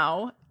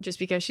now, just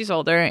because she's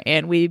older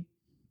and we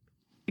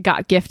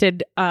got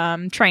gifted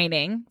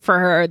training for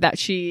her that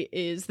she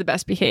is the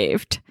best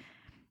behaved.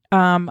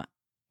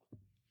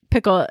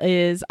 Pickle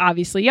is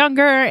obviously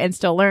younger and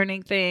still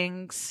learning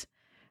things,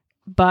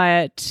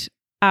 but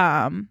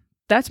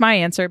that's my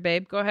answer,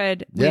 babe. Go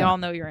ahead. We all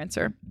know your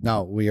answer.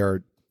 No, we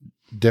are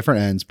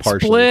different ends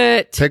partially.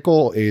 Split.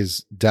 Pickle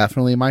is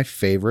definitely my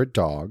favorite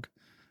dog.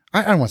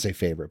 I don't want to say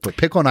favorite, but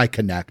Pickle and I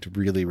connect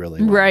really,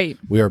 really well. Right.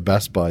 We are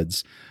best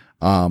buds.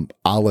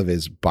 Olive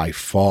is by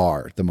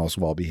far the most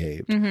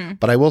well-behaved. Mm-hmm.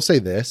 But I will say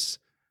this,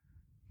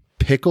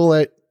 Pickle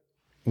at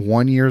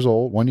 1 year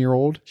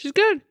old, she's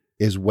good,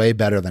 is way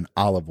better than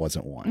Olive was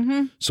at 1.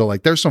 Mm-hmm. So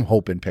like there's some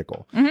hope in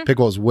Pickle. Mm-hmm.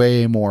 Pickle is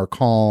way more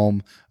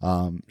calm.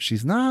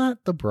 She's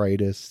not the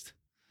brightest.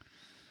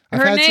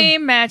 Her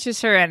name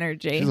matches her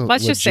energy.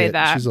 Let's just say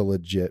that. She's a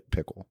legit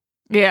Pickle.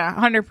 Yeah,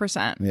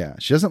 100%. Yeah,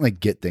 she doesn't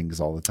like get things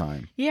all the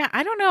time. Yeah,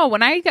 I don't know.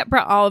 When I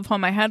brought Olive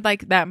home, I had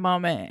like that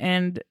moment.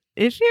 And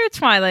if you're a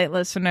Twilight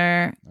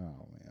listener,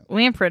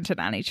 we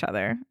imprinted on each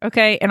other.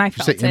 Okay, and I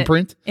felt it.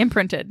 Imprint?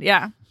 Imprinted,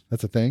 yeah.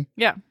 That's a thing?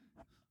 Yeah.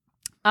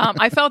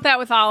 I felt that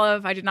with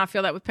Olive. I did not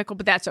feel that with Pickle,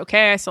 but that's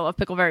okay. I still love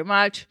Pickle very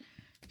much.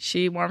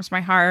 She warms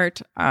my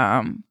heart.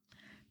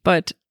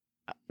 But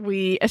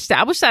we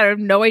established that. I have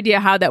no idea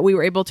how that we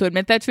were able to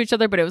admit that to each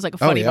other, but it was like a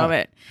funny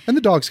moment. And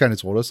the dogs kind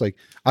of told us, like,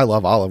 I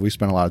love Olive. We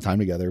spent a lot of time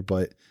together,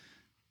 but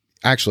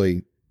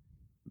actually,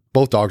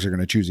 both dogs are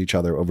going to choose each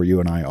other over you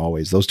and I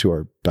always. Those two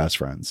are best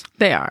friends.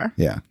 They are.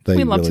 Yeah.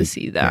 We love to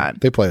see that. Yeah,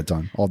 they play a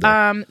ton all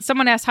day.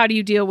 Someone asked, how do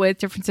you deal with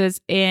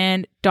differences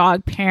in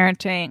dog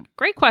parenting?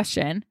 Great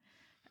question.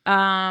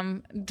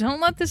 Don't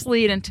let this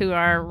lead into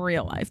our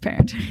real life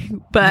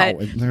parenting. But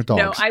they're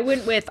dogs. No, I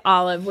went with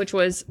Olive, which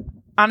was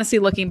honestly,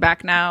 looking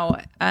back now,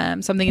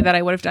 something that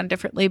I would have done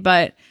differently,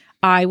 but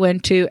I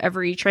went to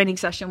every training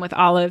session with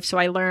Olive. So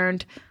I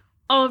learned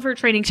all of her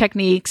training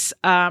techniques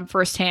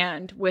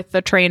firsthand with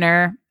the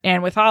trainer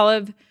and with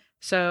Olive.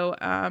 So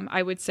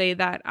I would say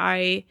that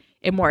I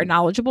am more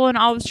knowledgeable in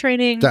Olive's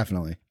training.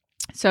 Definitely.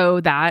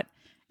 So that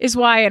is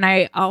why. And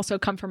I also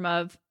come from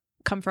a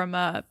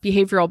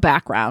behavioral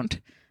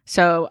background.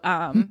 So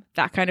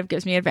that kind of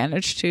gives me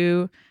advantage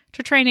to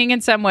training in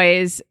some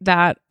ways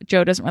that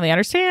Joe doesn't really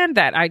understand,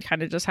 that I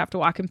kind of just have to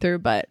walk him through.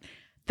 But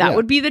that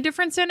would be the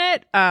difference in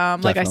it.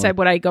 Like I said,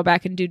 would I go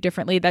back and do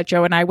differently, that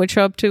Joe and I would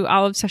show up to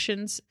Olive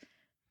sessions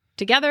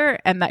together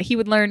and that he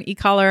would learn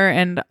e-collar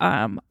and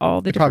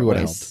all the different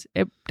ways.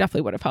 It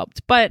definitely would have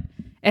helped. But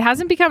it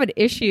hasn't become an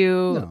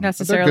issue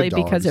necessarily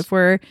because if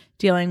we're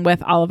dealing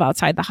with Olive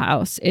outside the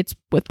house, it's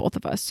with both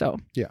of us. So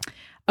yeah.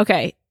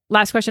 Okay.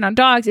 Last question on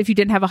dogs. If you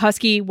didn't have a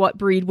husky, what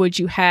breed would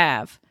you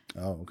have?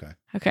 Oh, okay.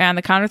 Okay. On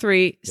the count of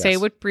 3, say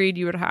what breed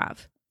you would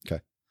have.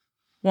 Okay.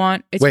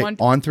 On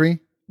 3?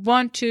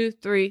 1, 2,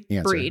 3.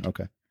 Answer. Breed.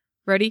 Okay.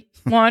 Ready?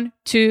 1,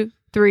 2,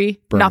 3.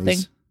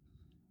 Burmese.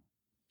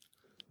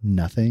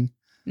 Nothing.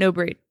 No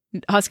breed.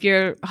 Husky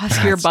or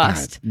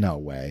bust. No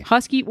way.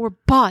 Husky or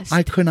bust.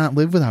 I could not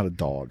live without a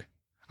dog.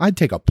 I'd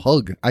take a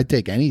pug. I'd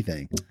take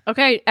anything.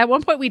 Okay. At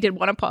one point, we did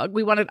want a pug.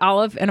 We wanted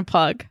Olive and a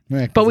pug.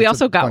 Yeah, but we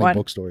also got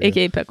one, story,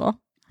 aka Pickle.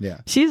 Yeah.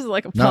 She's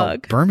like a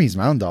pug. Burmese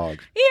mountain dog.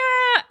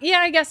 Yeah.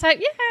 I guess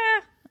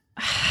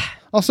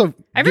Also,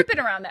 I haven't been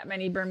around that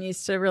many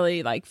Burmese to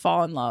really like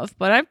fall in love,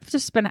 but I've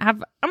just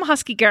I'm a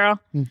husky girl.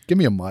 Give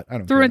me a mutt. I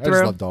don't care. I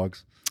just love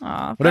dogs.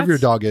 Aw, whatever your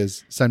dog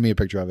is, send me a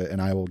picture of it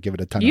and I will give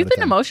it a 10 You've out of 10.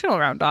 been emotional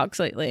around dogs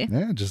lately.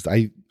 Yeah, just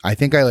I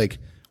think I like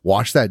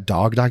watched that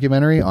dog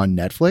documentary on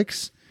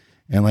Netflix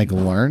and like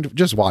learned,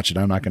 just watch it.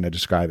 I'm not going to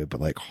describe it, but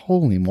like,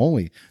 holy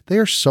moly, they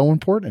are so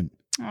important.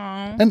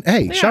 Aww, and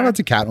hey, shout out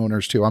to cat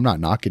owners too. I'm not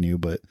knocking you,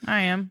 but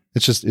I am.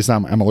 It's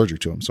not, I'm allergic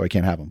to them, so I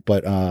can't have them.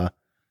 But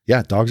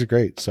yeah, dogs are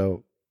great.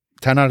 So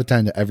 10 out of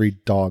 10 to every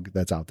dog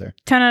that's out there.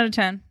 10 out of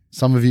 10.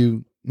 Some of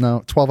you,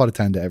 no, 12 out of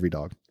 10 to every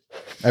dog.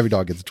 Every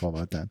dog gets a 12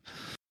 out of 10.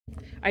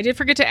 I did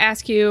forget to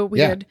ask you, we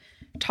had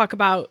talk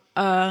about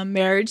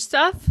marriage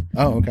stuff.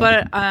 Oh, okay.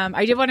 But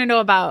I did want to know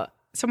about,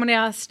 someone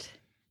asked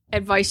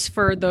advice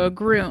for a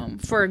groom.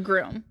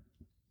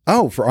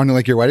 Oh, for on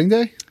like your wedding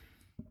day?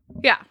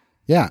 Yeah.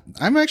 Yeah.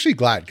 I'm actually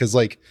glad because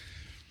like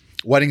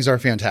weddings are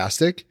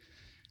fantastic.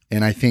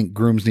 And I think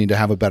grooms need to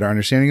have a better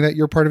understanding that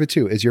you're part of it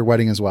too. It's your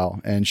wedding as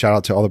well. And shout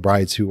out to all the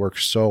brides who work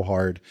so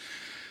hard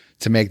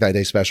to make that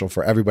day special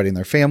for everybody and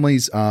their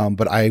families.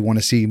 But I want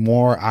to see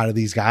more out of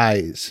these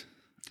guys.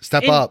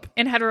 Step up.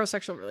 In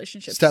heterosexual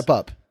relationships. Step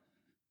up.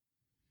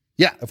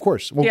 Yeah, of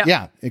course. Well,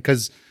 yeah,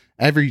 because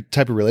every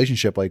type of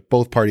relationship, like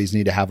both parties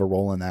need to have a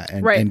role in that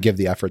and give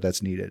the effort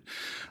that's needed.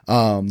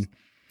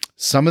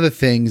 Some of the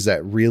things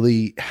that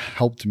really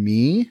helped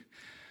me,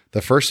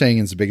 the first thing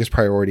is the biggest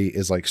priority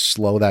is like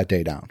slow that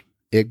day down.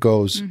 It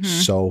goes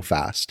so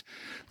fast.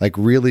 Like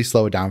really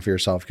slow it down for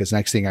yourself because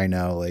next thing you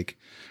know, like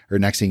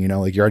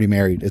you're already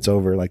married. It's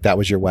over. Like that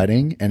was your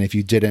wedding. And if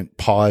you didn't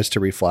pause to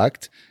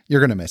reflect,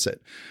 you're going to miss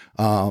it.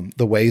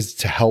 The ways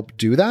to help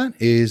do that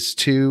is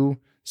to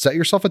set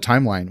yourself a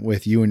timeline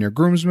with you and your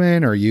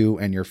groomsmen or you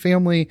and your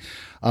family.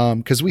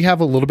 Because we have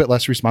a little bit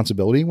less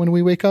responsibility when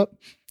we wake up.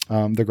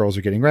 The girls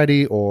are getting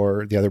ready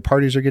or the other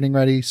parties are getting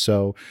ready.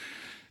 So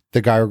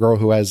the guy or girl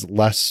who has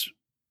less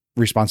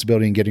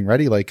responsibility in getting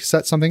ready, like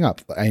set something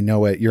up. I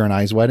know at your and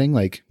I's wedding,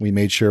 like we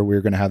made sure we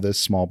were going to have this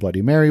small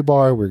Bloody Mary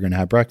bar. We were going to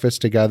have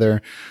breakfast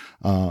together.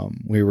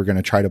 We were going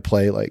to try to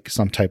play like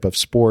some type of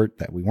sport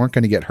that we weren't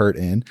going to get hurt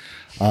in.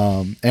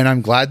 And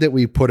I'm glad that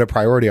we put a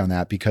priority on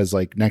that, because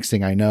like next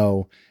thing I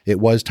know, it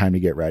was time to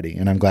get ready.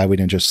 And I'm glad we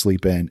didn't just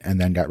sleep in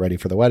and then got ready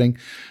for the wedding.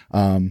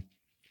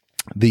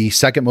 The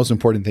second most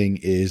important thing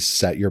is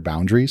set your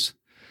boundaries.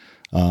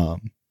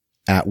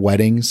 At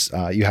weddings,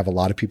 you have a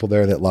lot of people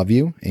there that love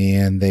you,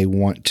 and they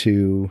want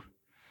to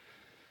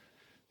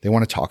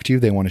talk to you.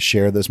 They want to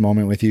share this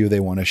moment with you. They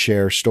want to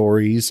share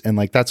stories, and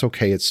like, that's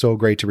okay. It's so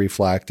great to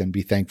reflect and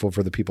be thankful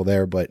for the people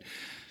there, but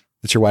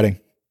it's your wedding.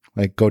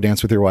 Like, go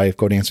dance with your wife,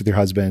 go dance with your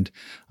husband.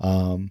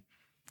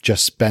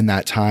 Just spend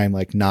that time,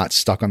 like, not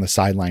stuck on the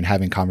sideline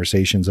having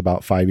conversations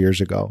about 5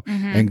 years ago,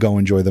 and go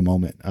enjoy the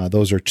moment.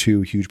 Those are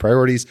two huge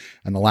priorities.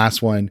 And the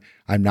last one,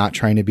 I'm not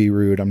trying to be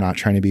rude. I'm not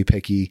trying to be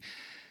picky.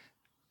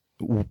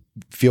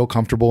 Feel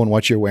comfortable in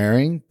what you're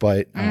wearing,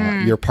 but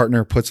your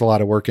partner puts a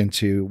lot of work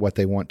into what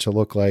they want to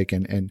look like,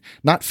 and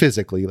not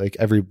physically, like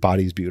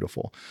everybody's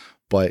beautiful,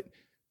 but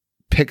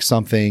pick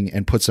something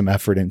and put some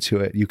effort into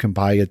it. You can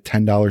buy a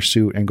 $10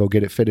 suit and go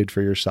get it fitted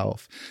for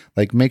yourself.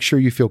 Like, make sure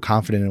you feel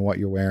confident in what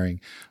you're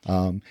wearing.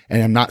 And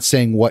I'm not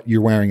saying what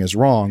you're wearing is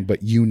wrong,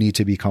 but you need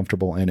to be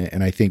comfortable in it.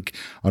 And I think,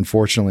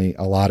 unfortunately,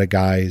 a lot of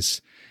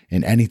guys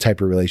in any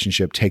type of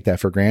relationship take that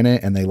for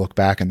granted, and they look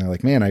back and they're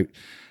like, man,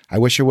 I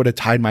wish I would have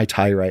tied my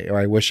tie right, or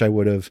I wish I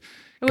would have.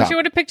 I wish you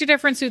would have picked a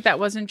different suit that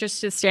wasn't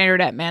just a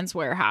standard at Men's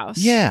Warehouse.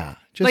 Yeah.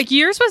 Like,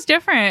 yours was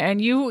different, and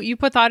you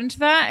put thought into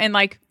that, and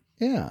like,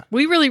 yeah,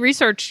 we really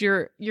researched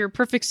your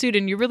perfect suit,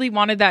 and you really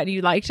wanted that, and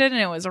you liked it,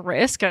 and it was a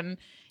risk. And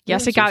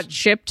yes, it got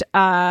shipped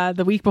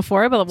the week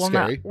before, but we're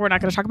not going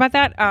to talk about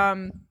that.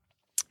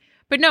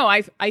 But no,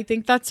 I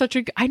think that's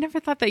I never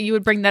thought that you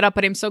would bring that up,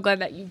 but I'm so glad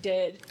that you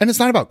did. And it's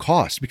not about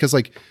cost, because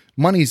like,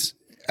 money's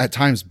at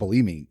times,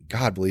 believe me,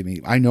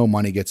 I know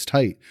money gets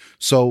tight.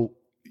 So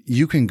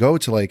you can go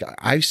to, like,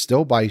 I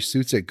still buy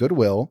suits at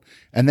Goodwill,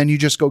 and then you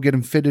just go get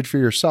them fitted for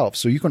yourself.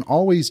 So you can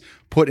always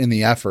put in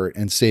the effort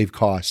and save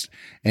costs.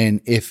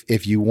 And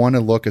if you want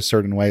to look a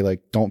certain way,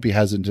 like, don't be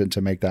hesitant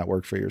to make that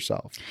work for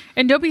yourself.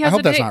 And don't be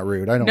hesitant. I hope that's not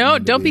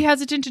rude. Don't be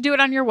hesitant to do it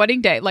on your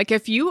wedding day. Like,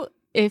 if you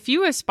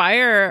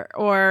aspire,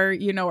 or,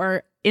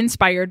 are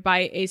inspired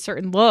by a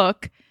certain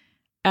look,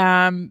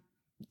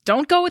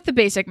 don't go with the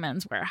basic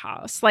Men's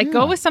Warehouse. Like,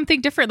 go with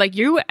something different. Like,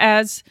 you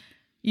as,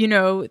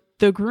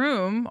 the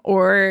groom,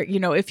 or,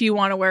 if you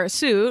want to wear a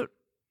suit,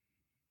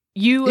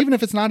 even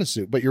if it's not a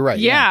suit, but you're right.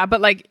 Yeah.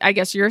 But like, I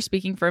guess you're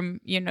speaking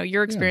from,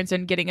 your experience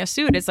in getting a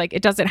suit. It's like,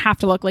 it doesn't have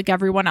to look like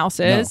everyone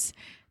else's.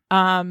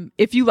 No.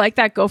 If you like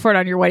that, go for it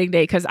on your wedding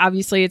day, because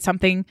obviously it's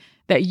something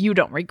that you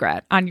don't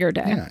regret on your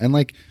day. Yeah. And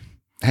like,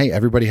 hey,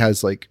 everybody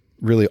has like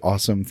really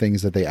awesome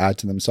things that they add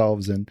to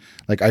themselves. And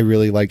like, I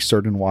really like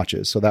certain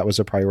watches. So that was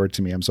a priority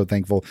to me. I'm so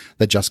thankful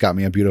that Jess got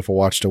me a beautiful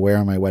watch to wear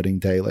on my wedding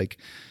day. Like,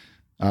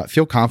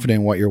 feel confident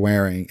in what you're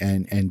wearing,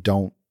 and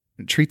don't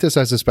treat this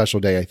as a special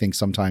day. I think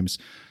sometimes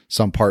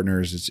some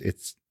partners,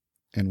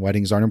 and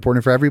weddings aren't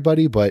important for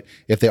everybody, but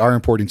if they are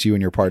important to you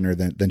and your partner,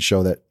 then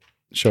show it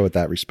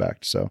that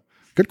respect. So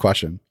good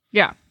question.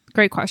 Yeah.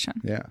 Great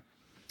question. Yeah.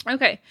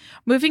 Okay.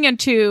 Moving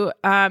into,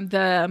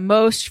 the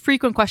most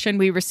frequent question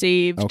we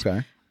received.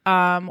 Okay.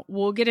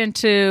 We'll get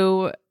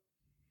into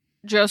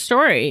Joe's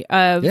story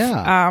of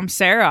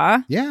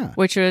Sarah,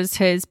 which was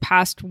his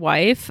past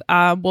wife.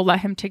 We'll let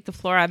him take the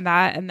floor on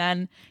that, and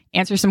then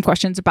answer some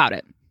questions about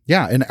it.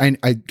 Yeah, and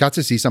I got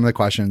to see some of the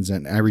questions,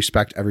 and I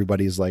respect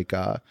everybody's like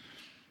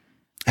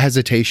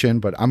hesitation,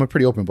 but I'm a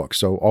pretty open book,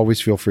 so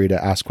always feel free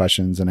to ask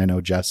questions. And I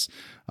know Jess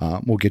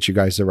will get you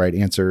guys the right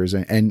answers,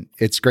 and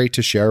it's great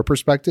to share a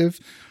perspective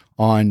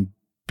on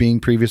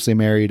being previously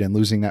married and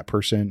losing that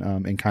person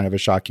in kind of a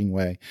shocking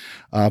way.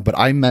 But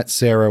I met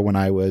Sarah when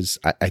I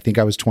think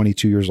I was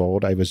 22 years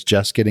old. I was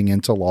just getting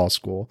into law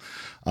school.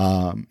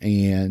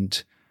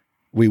 And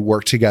we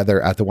worked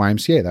together at the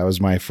YMCA. That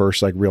was my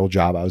first like real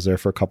job. I was there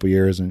for a couple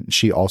years, and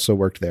she also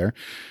worked there.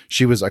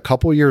 She was a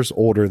couple years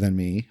older than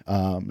me.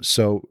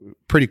 So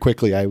pretty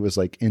quickly I was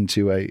like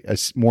into a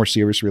more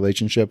serious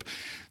relationship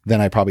than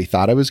I probably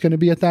thought I was going to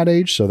be at that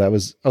age. So that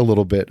was a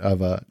little bit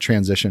of a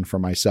transition for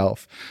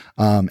myself.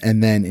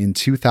 And then in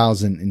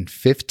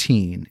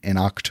 2015 in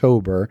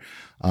October,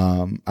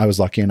 I was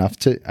lucky enough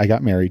I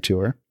got married to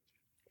her.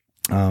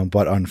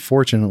 But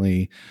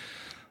unfortunately,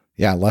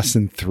 less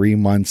than 3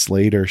 months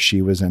later,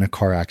 she was in a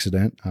car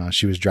accident.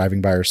 She was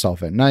driving by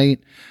herself at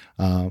night,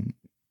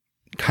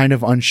 kind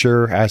of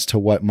unsure as to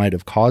what might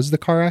have caused the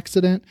car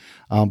accident.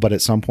 But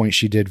at some point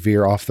she did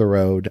veer off the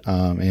road,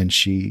 and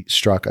she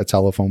struck a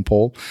telephone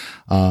pole.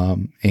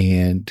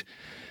 And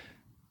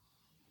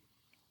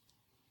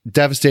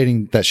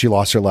devastating that she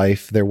lost her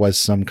life. There was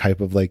some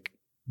type of like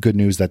good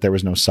news that there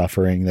was no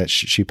suffering, that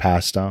she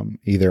passed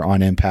either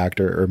on impact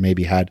or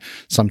maybe had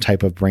some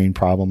type of brain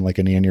problem like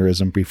an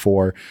aneurysm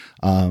before.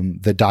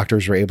 The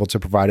doctors were able to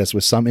provide us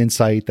with some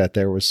insight that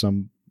there was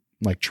some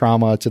like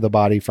trauma to the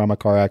body from a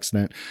car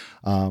accident.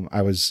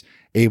 I was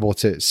able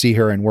to see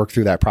her and work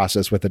through that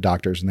process with the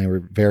doctors, and they were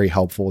very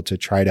helpful to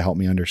try to help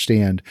me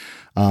understand.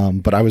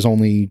 But I was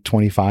only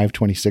 25,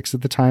 26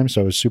 at the time,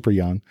 so I was super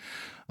young.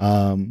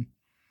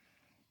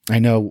 I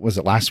know, was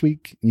it last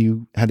week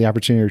you had the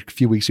opportunity, or a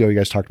few weeks ago, you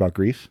guys talked about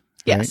grief?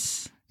 Right?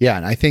 Yes. Yeah.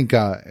 And I think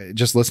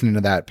just listening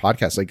to that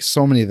podcast, like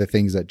so many of the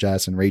things that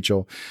Jess and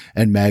Rachel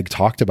and Meg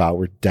talked about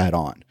were dead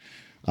on.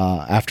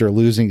 After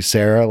losing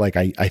Sarah, like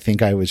I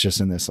think I was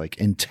just in this like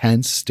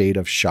intense state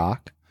of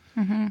shock.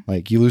 Mm-hmm.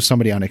 Like you lose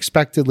somebody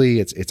unexpectedly.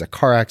 It's a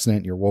car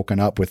accident. You're woken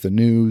up with the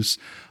news.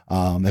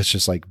 That's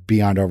just like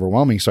beyond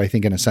overwhelming. So I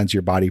think in a sense,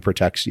 your body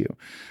protects you.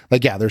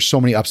 Like, yeah, there's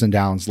so many ups and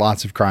downs,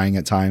 lots of crying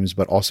at times,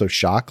 but also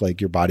shock. Like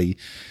your body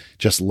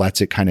just lets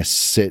it kind of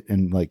sit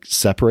and like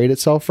separate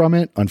itself from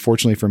it.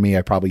 Unfortunately for me,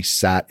 I probably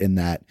sat in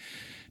that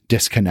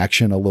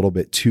disconnection a little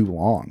bit too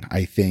long.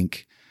 I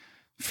think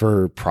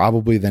for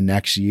probably the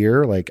next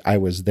year, like I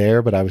was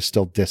there, but I was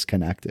still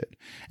disconnected,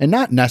 and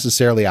not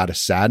necessarily out of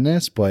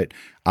sadness, but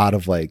out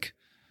of like,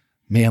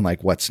 man,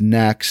 like what's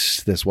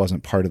next? This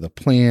wasn't part of the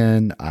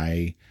plan.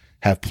 I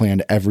have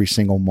planned every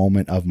single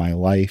moment of my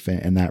life,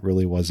 and that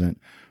really wasn't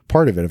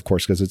part of it, of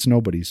course, because it's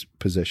nobody's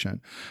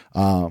position.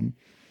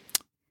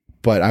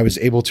 But I was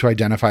able to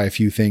identify a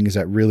few things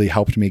that really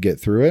helped me get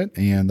through it.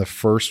 And the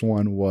first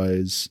one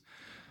was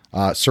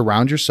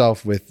surround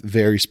yourself with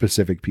very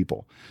specific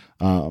people.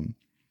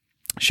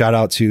 Shout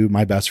out to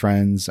my best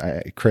friends,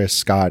 Chris,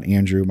 Scott,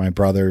 Andrew, my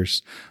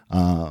brothers.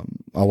 A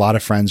lot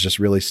of friends just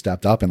really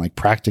stepped up and like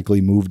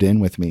practically moved in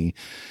with me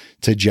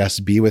to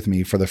just be with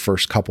me for the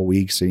first couple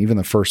weeks and even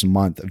the first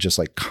month of just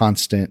like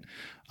constant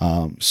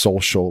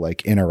social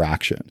like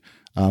interaction.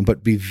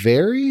 But be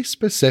very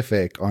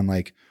specific on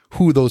like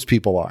who those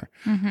people are.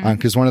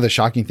 Because one of the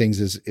shocking things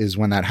is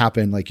when that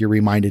happened, like you're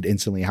reminded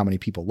instantly how many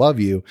people love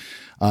you.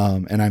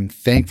 And I'm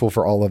thankful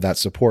for all of that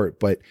support,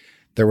 but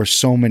there were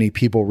so many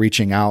people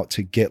reaching out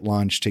to get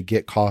lunch, to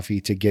get coffee,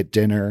 to get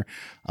dinner.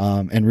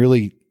 And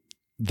really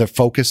the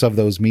focus of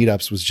those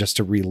meetups was just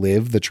to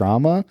relive the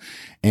trauma.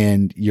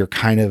 And you're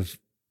kind of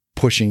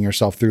pushing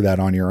yourself through that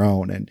on your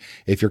own. And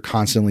if you're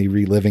constantly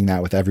reliving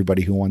that with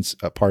everybody who wants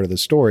a part of the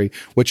story,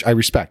 which I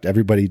respect,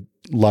 everybody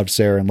loved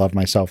Sarah and loved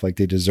myself, like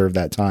they deserve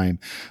that time.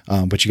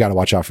 But you got to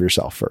watch out for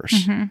yourself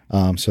first.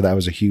 So that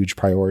was a huge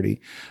priority.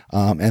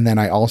 And then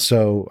I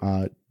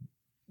also,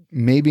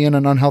 maybe in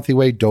an unhealthy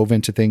way, dove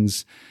into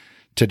things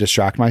to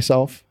distract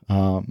myself.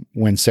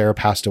 When Sarah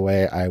passed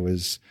away, I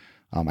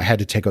had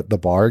to take the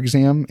bar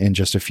exam in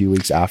just a few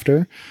weeks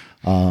after.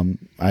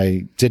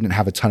 I didn't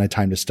have a ton of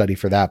time to study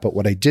for that, but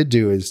what I did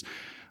do is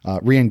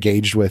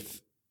re-engaged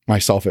with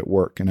myself at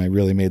work. And I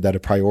really made that a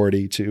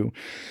priority to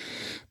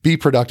be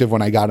productive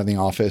when I got in the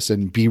office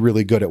and be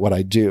really good at what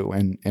I do.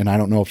 And I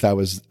don't know if that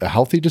was a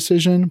healthy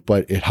decision,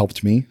 but it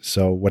helped me.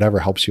 So whatever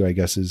helps you, I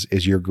guess,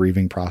 is your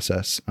grieving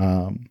process.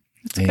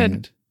 That's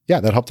good. Yeah,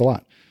 that helped a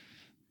lot.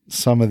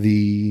 Some of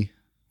the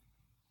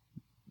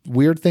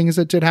weird things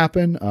that did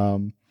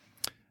happen,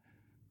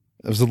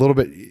 it's a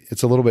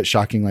little bit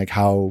shocking, like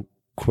how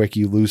quick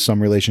you lose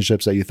some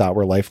relationships that you thought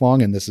were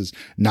lifelong. And this is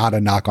not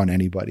a knock on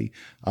anybody.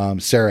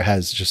 Sarah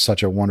has just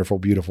such a wonderful,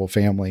 beautiful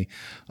family.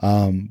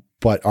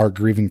 But our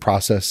grieving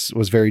process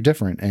was very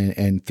different.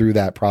 And through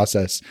that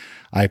process,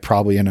 I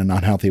probably in an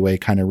unhealthy way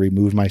kind of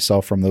removed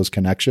myself from those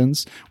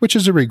connections, which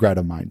is a regret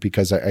of mine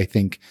because I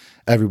think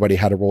everybody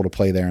had a role to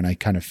play there and I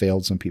kind of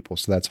failed some people.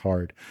 So that's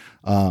hard.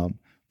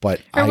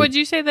 Would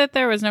you say that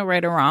there was no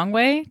right or wrong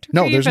way to grieve?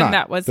 No, there's not.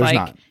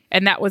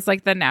 And that was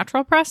like the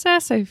natural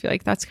process. I feel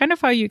like that's kind of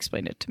how you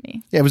explained it to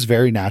me. Yeah, it was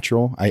very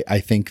natural.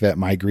 I think that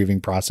my grieving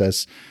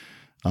process,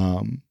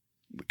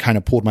 kind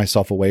of pulled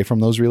myself away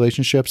from those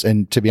relationships.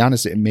 And to be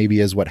honest, it maybe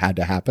is what had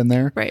to happen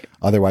there. Right.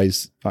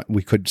 Otherwise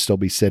we could still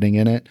be sitting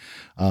in it.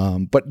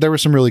 But there were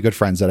some really good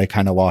friends that I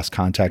kind of lost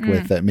contact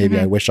with that maybe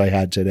I wish I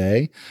had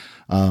today.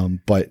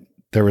 But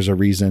there was a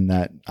reason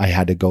that I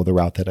had to go the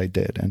route that I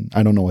did. And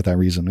I don't know what that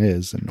reason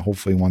is. And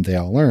hopefully one day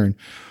I'll learn,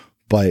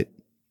 but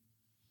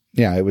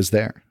yeah, it was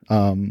there.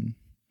 And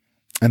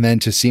then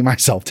to see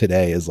myself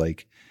today is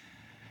like,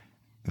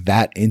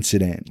 that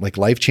incident, like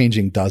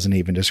life-changing doesn't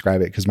even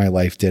describe it because my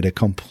life did a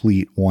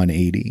complete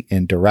 180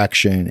 in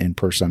direction and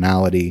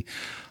personality.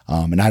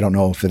 And I don't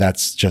know if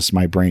that's just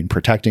my brain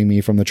protecting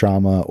me from the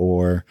trauma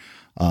or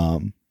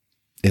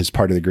is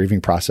part of the grieving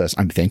process.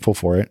 I'm thankful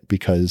for it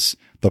because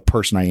the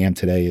person I am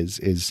today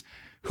is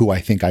who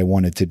I think I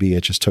wanted to be.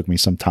 It just took me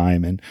some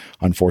time and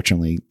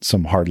unfortunately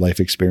some hard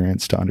life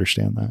experience to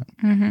understand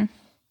that.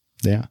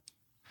 Yeah.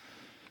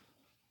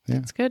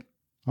 That's good.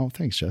 Oh,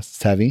 thanks, Jess.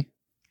 It's heavy.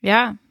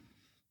 Yeah.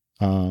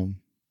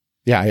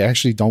 I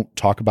actually don't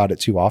talk about it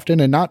too often,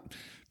 and not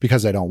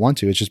because I don't want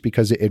to. It's just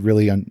because it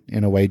really,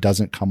 in a way,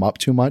 doesn't come up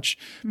too much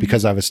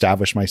because I've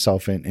established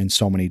myself in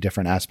so many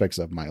different aspects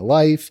of my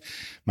life,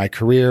 my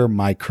career,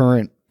 my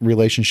current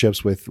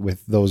relationships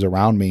with those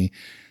around me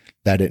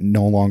that it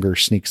no longer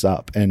sneaks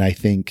up. And I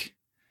think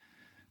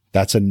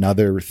that's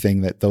another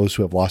thing that those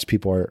who have lost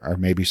people are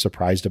maybe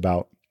surprised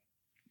about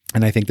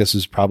and I think this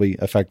is probably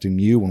affecting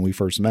you when we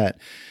first met.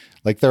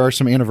 Like there are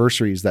some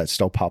anniversaries that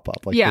still pop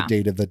up, like the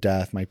date of the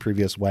death, my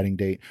previous wedding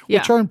date,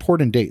 which are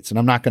important dates. And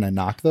I'm not going to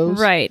knock those.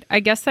 Right.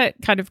 I guess that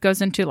kind of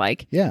goes into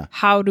like,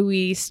 how do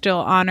we still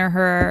honor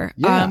her?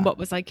 What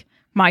was like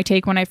my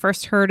take when I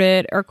first heard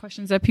it, or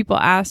questions that people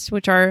asked,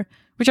 which are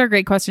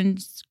great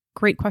questions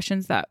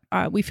that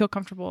we feel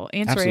comfortable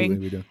answering. Absolutely,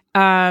 we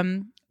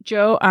do.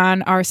 Joe,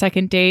 on our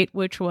second date,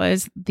 which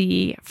was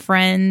the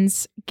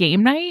Friends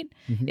game night,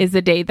 is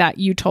the day that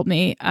you told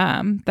me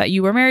that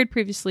you were married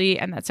previously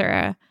and that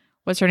Sarah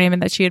was her name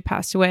and that she had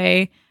passed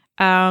away,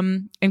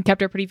 and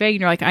kept it pretty vague.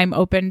 And you're like, I'm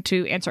open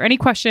to answer any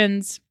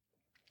questions.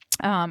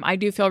 I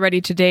do feel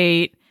ready to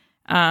date.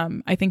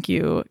 I think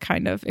you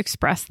kind of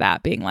expressed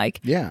that, being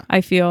like,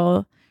 I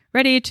feel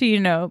ready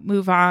to,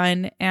 move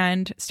on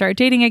and start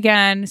dating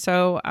again.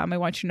 So I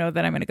want you to know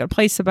that I'm in a good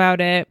place about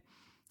it.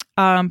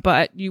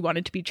 But you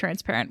wanted to be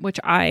transparent, which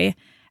I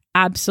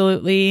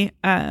absolutely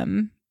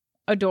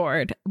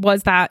adored.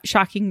 Was that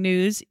shocking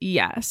news?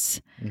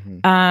 Yes.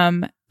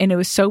 And it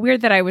was so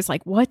weird that I was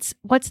like, what's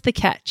the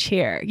catch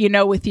here,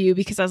 with you?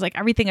 Because I was like,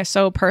 everything is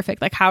so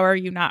perfect. Like, how are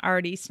you not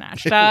already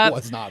snatched up? It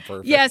was not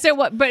perfect. Yes, it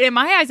was. But in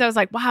my eyes, I was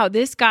like, wow,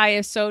 this guy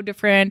is so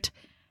different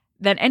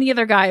than any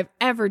other guy I've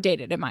ever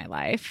dated in my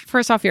life.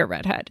 First off, you're a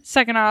redhead.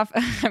 Second off,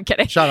 I'm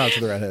kidding. Shout out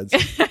to the redheads.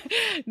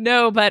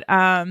 No, but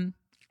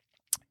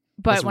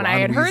when I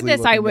had heard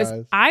this,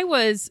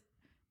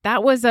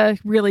 that was a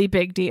really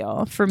big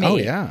deal for me. Oh,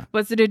 yeah.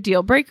 Was it a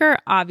deal breaker?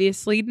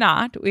 Obviously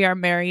not. We are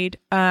married.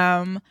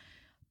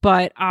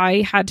 But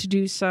I had to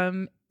do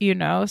some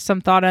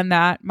thought on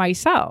that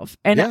myself.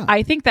 And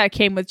I think that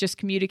came with just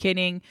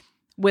communicating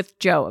with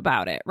Joe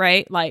about it,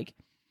 right? Like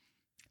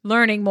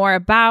learning more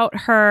about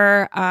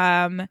her.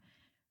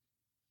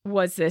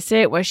 Was this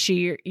it? Was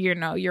she,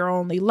 your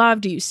only love?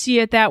 Do you see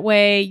it that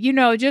way?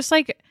 Just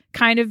like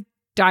kind of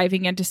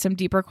diving into some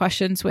deeper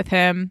questions with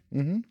him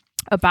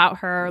about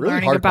her, really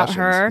learning about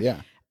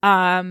questions.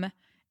 her.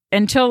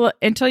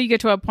 Until you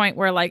get to a point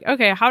where like,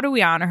 okay, how do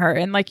we honor her?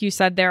 And like you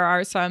said, there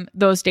are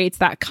those dates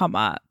that come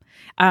up.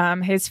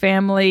 His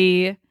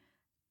family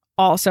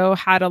also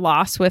had a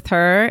loss with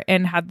her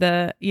and had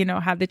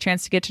the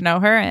chance to get to know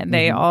her, and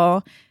they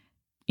all,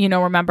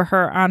 remember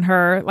her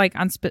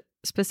on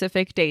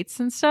specific dates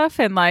and stuff.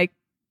 And like,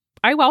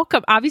 I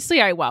welcome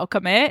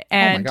it.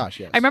 And oh my gosh,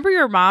 yes. I remember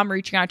your mom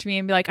reaching out to me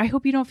and be like, I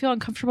hope you don't feel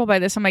uncomfortable by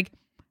this. I'm like,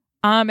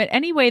 in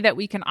any way that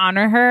we can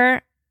honor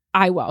her,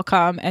 I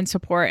welcome and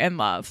support and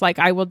love. Like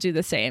I will do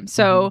the same.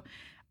 So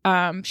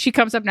she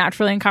comes up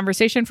naturally in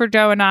conversation for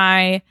Joe and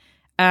I,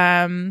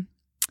 and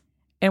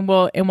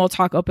we'll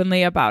talk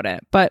openly about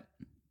it. But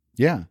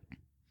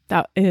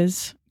that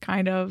is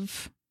kind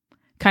of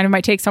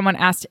my take. Someone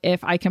asked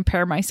if I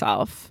compare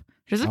myself,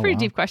 which is a pretty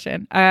deep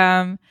question.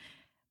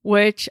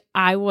 Which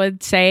I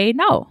would say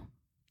no.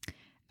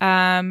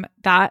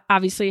 That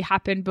obviously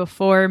happened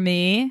before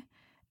me.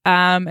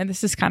 And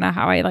this is kind of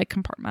how I like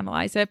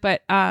compartmentalize it,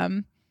 but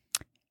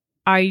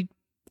I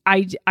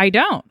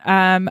don't.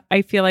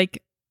 I feel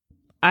like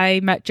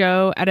I met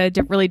Joe at a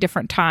really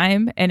different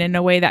time and in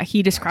a way that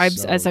he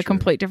describes as a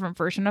complete different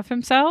version of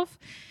himself.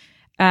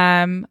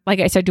 Like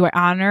I said, do I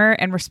honor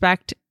and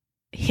respect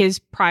his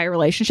prior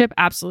relationship?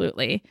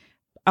 Absolutely.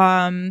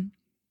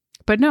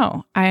 But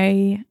no,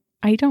 I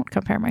don't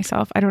compare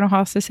myself. I don't know how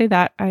else to say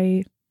that.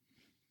 I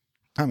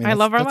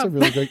love our love. A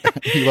really great,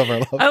 you love our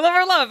love. I love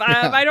our love.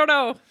 Yeah. I don't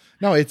know.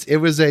 No, it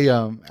was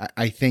a,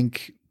 I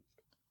think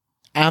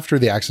after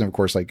the accident, of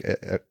course, like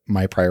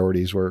my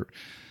priorities were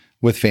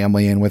with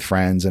family and with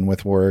friends and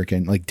with work,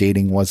 and like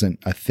dating wasn't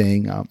a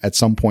thing. At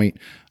some point,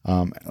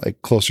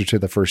 like closer to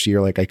the first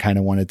year, like I kind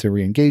of wanted to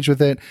re-engage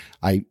with it.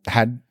 I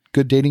had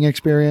good dating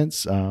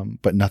experience,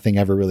 but nothing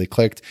ever really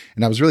clicked.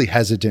 And I was really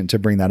hesitant to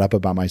bring that up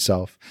about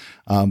myself.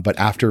 But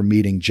after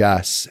meeting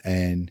Jess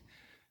and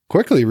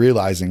quickly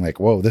realizing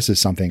like, whoa, this is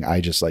something I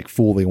just like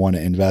fully want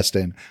to invest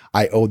in,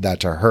 I owed that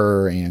to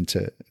her and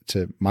to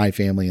my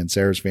family and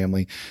Sarah's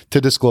family to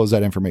disclose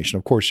that information.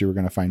 Of course, you were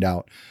going to find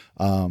out.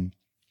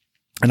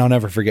 And I'll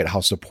never forget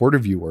how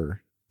supportive you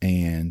were.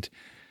 And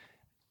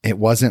it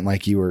wasn't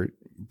like you were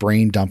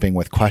brain dumping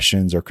with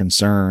questions or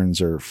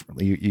concerns, or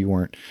you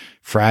weren't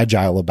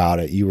fragile about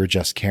it. You were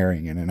just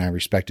caring. And I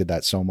respected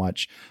that so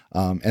much.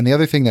 And the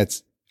other thing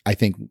that's, I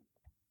think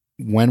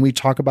when we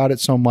talk about it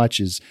so much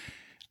is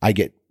I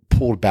get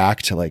pulled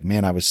back to like,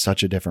 man, I was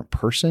such a different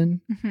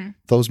person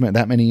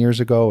that many years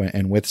ago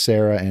and with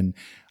Sarah. And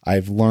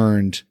I've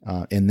learned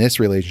in this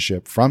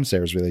relationship from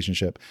Sarah's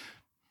relationship,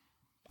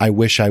 I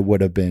wish I would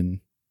have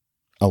been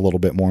a little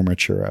bit more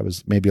mature. I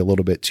was maybe a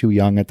little bit too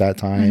young at that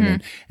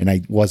time, and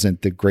I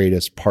wasn't the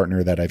greatest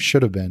partner that I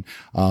should have been.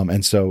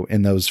 And so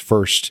in those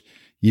first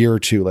year or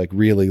two, like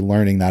really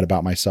learning that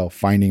about myself,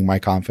 finding my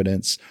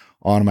confidence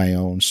on my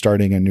own,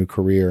 starting a new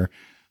career,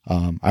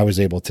 I was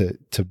able to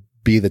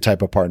be the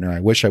type of partner I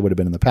wish I would have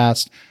been in the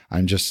past.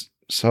 I'm just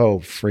so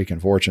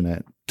freaking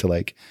fortunate to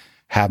like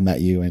have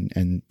met you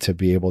and to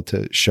be able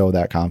to show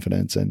that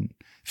confidence and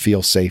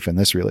feel safe in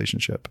this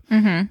relationship.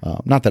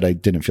 Not that I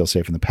didn't feel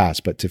safe in the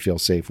past, but to feel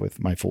safe with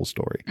my full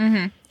story.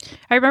 I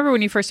remember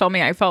when you first told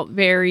me, I felt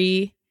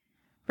very,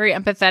 very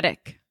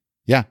empathetic.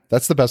 Yeah,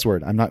 that's the best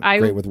word. I'm not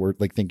great with word,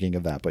 like thinking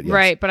of that, but yes.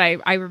 Right. But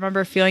I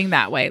remember feeling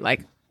that way.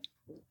 Like,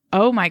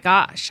 oh my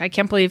gosh, I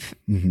can't believe,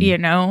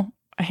 I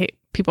hate,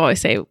 people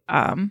always say,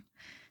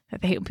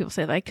 that they hate when people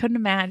say that. I couldn't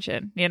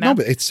imagine, No,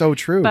 but it's so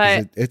true.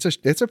 But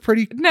it's a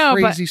pretty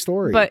crazy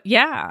story. But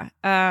yeah.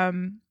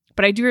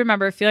 But I do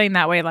remember feeling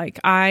that way. Like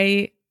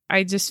I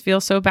just feel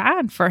so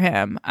bad for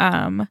him.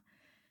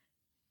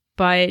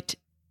 But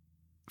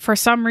for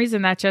some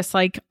reason that just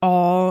like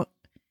all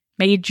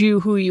made you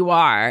who you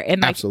are,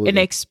 and like it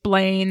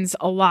explains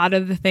a lot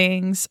of the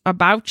things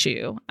about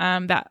you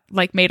that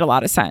like made a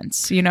lot of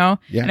sense, Yeah.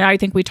 And I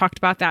think we talked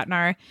about that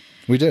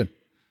we did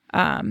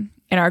in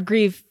our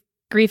grief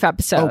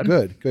episode.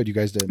 Oh, good. You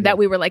guys did. That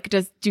we were like,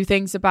 do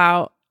things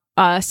about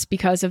us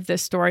because of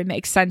this story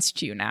make sense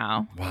to you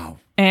now? Wow.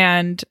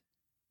 And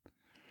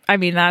I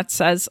mean, that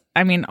says,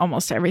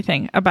 almost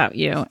everything about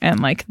you and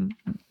like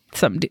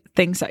some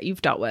things that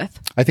you've dealt with.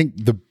 I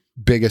think the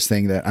biggest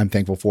thing that I'm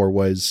thankful for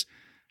was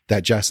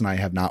that Jess and I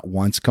have not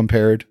once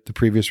compared the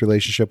previous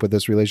relationship with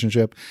this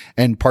relationship.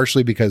 And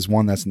partially because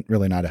one, that's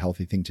really not a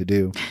healthy thing to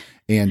do.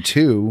 And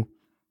two,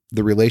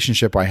 the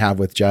relationship I have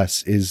with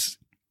Jess is,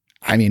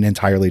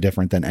 entirely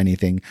different than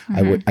anything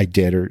I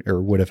did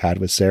or would have had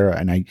with Sarah.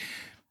 And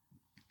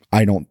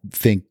I don't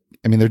think,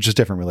 they're just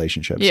different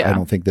relationships. Yeah. I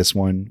don't think this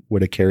one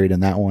would have carried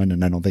in that one.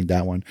 And I don't think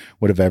that one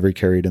would have ever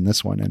carried in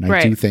this one. And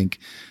I do think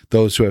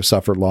those who have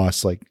suffered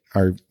loss, like,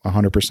 are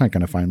 100%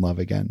 going to find love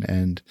again.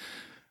 And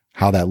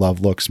how that love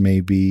looks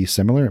may be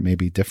similar. It may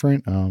be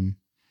different.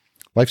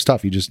 Life's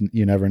tough.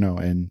 You never know.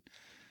 And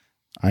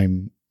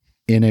I'm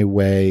in a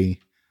way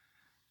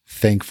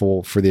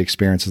thankful for the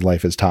experiences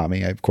life has taught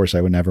me. Of course,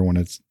 I would never want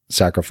to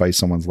sacrifice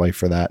someone's life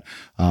for that.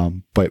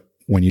 But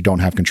when you don't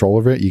have control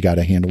over it, you got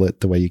to handle it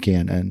the way you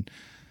can. And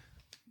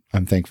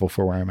I'm thankful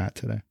for where I'm at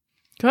today.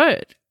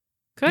 Good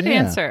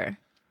answer.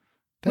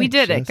 Thanks, we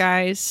did it,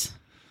 guys.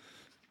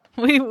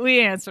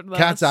 We answered those.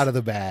 Cat's out of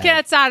the bag.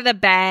 Cat's out of the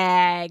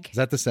bag. Is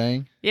that the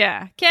saying?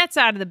 Yeah. Cat's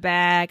out of the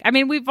bag.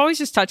 We've always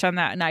just touched on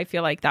that. And I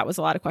feel like that was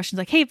a lot of questions.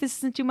 Like, hey, if this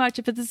isn't too much,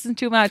 if this isn't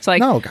too much.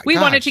 Like, we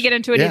wanted to get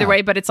into it either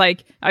way. But it's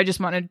like, I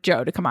just wanted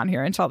Joe to come on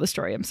here and tell the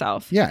story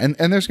himself. Yeah.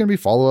 And there's going to be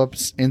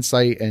follow-ups,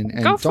 insight, and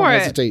Go don't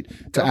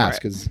hesitate to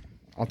ask, because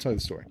I'll tell you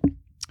the story.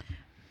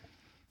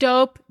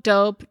 Dope.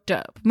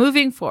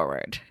 Moving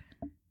forward.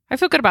 I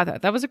feel good about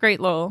that. That was a great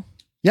little...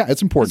 Yeah,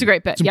 it's important. It's a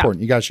great bit. It's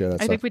important. You got to share that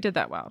stuff. I think we did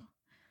that well.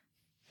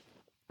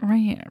 Right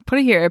here. Put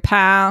it here,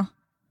 pal.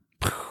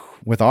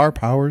 With our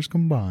powers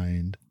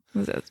combined.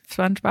 Was it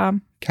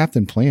SpongeBob?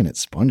 Captain Planet,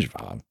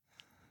 SpongeBob.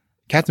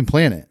 Captain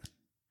Planet.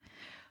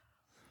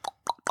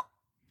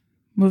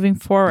 Moving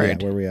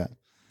forward. Yeah, where are we at?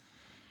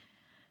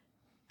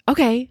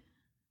 Okay.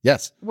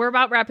 Yes. We're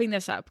about wrapping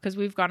this up because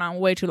we've gone on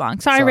way too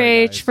long. Sorry,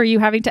 Rach, guys, for you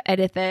having to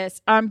edit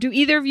this. Do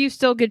either of you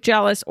still get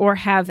jealous or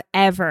have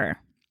ever?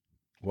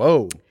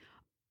 Whoa.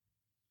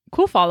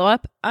 Cool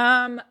follow-up.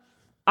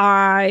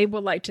 I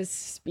would like to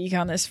speak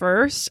on this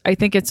first. I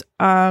think it's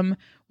one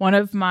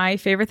of my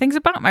favorite things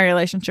about my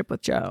relationship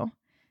with Joe.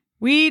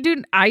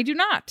 I do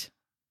not.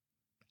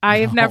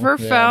 I've never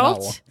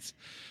felt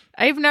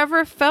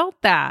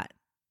that.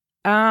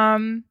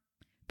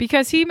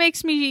 Because he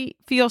makes me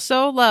feel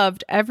so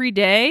loved every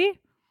day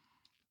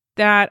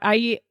that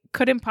I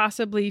couldn't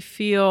possibly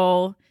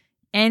feel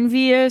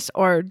envious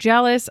or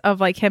jealous of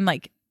like him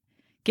like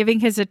giving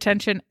his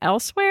attention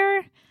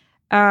elsewhere.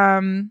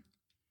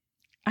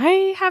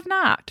 I have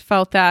not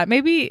felt that.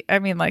 Maybe,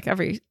 like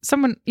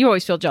you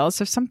always feel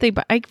jealous of something,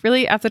 but I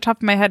really, at the top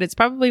of my head, it's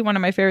probably one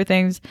of my favorite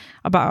things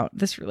about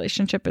this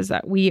relationship is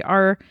that we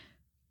are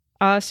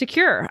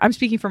secure. I'm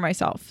speaking for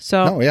myself.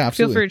 So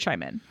feel free to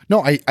chime in.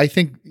 No, I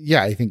think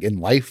in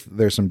life,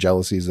 there's some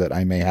jealousies that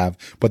I may have,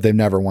 but they've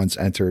never once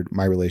entered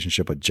my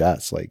relationship with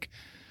Jess.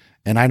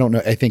 And I don't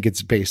know, I think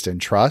it's based in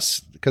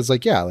trust because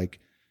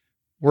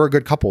we're a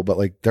good couple, but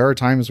there are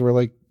times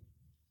where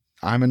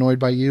I'm annoyed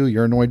by you,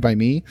 you're annoyed by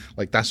me.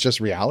 That's just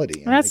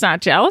reality. Well, that's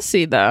not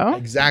jealousy though.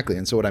 Exactly.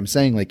 And so what I'm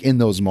saying, in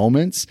those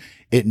moments,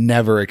 it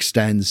never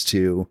extends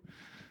to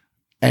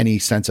any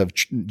sense of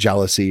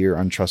jealousy or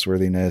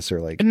untrustworthiness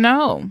or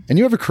no. And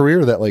you have a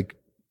career that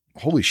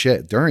holy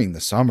shit, during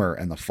the summer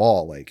and the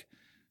fall,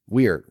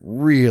 we are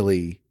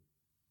really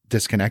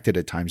disconnected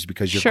at times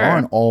because you're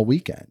gone all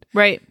weekend.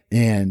 Right.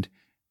 And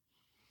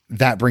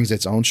that brings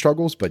its own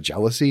struggles, but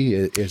jealousy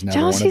is never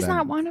Jealousy's one of them.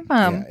 not one of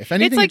them. Yeah. If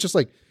anything, it's just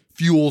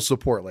fuel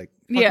support.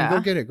 Go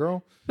get it,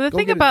 girl. But the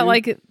thing about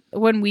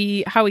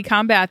how we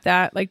combat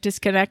that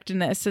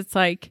disconnectedness, it's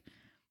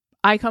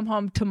I come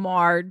home to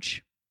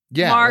Marge.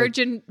 Yeah, Marge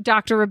and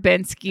Dr.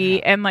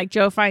 Rubinsky, and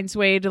Joe finds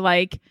way to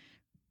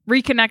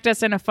reconnect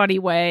us in a funny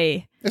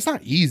way. It's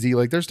not easy.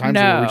 There's times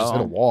where we just hit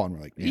a wall and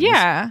we're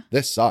man,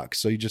 this sucks.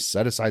 So you just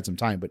set aside some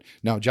time. But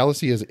no,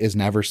 jealousy is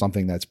never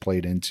something that's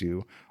played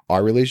into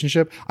our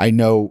relationship. I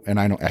know, and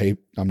I'm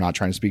not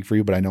trying to speak for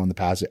you, but I know in the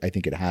past, I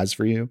think it has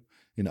for you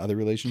in other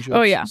relationships.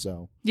 Oh yeah.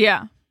 So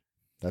yeah.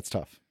 That's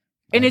tough.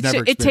 And I've never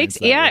it takes, experienced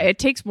that way. it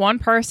takes one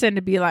person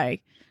to be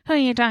like, who are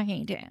you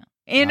talking to?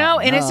 You know,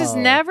 and it's just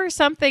no. never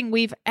something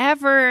we've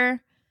ever.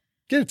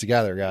 Get it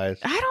together, guys.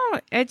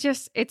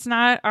 It's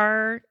not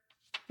our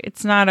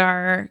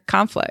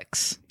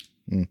conflicts.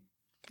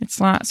 It's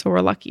not. So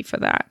we're lucky for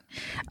that.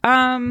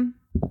 I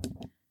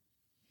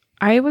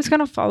was going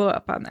to follow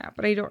up on that,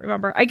 but I don't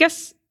remember. I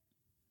guess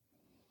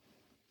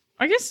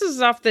this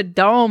is off the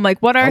dome.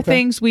 Like, what are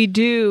things we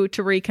do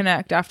to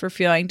reconnect after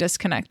feeling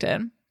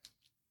disconnected?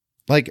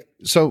 Like,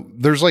 so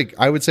there's like,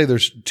 I would say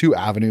there's 2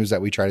 avenues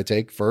that we try to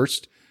take.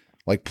 First,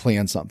 like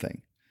plan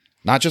something,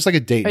 not just like a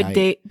date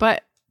night.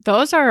 But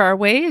those are our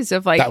ways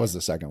of like. That was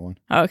the second one.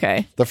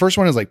 Okay. The first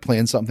one is like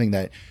plan something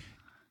that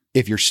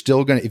if you're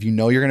still going to, if you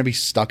know you're going to be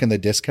stuck in the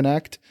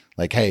disconnect,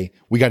 like, hey,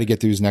 we got to get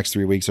through these next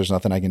 3 weeks. There's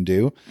nothing I can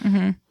do.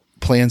 Mm-hmm.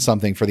 Plan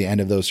something for the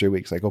end of those 3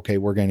 weeks. Like, okay,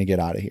 we're going to get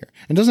out of here.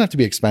 It doesn't have to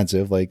be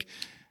expensive. Like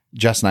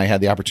Jess and I had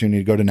the opportunity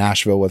to go to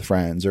Nashville with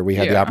friends, or we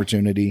had the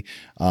opportunity,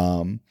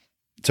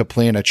 to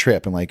plan a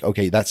trip, and like,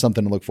 okay, that's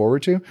something to look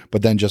forward to.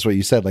 But then just what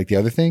you said, like the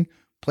other thing,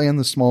 plan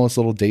the smallest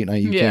little date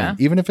night you can,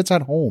 even if it's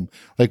at home.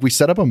 Like we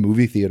set up a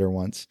movie theater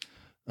once,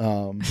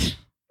 and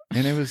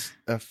it was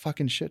a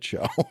fucking shit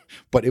show,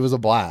 but it was a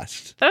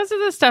blast. Those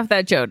are the stuff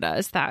that Joe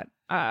does that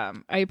I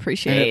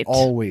appreciate. And it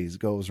always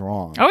goes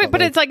wrong. Oh,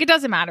 but it's like, it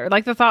doesn't matter.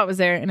 Like the thought was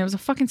there, and it was a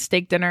fucking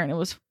steak dinner, and it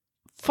was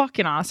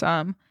fucking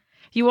awesome.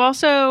 You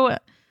also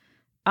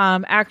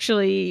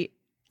actually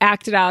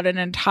acted out an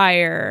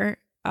entire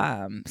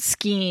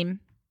scheme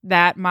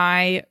that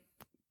my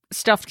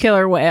stuffed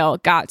killer whale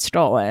got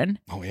stolen.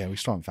 Oh yeah, we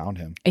still haven't found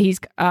him. He's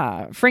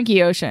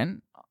Frankie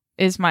Ocean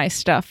is my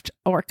stuffed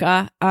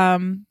orca.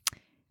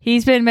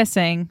 He's been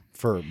missing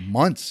for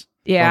months.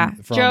 Yeah.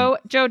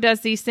 Joe does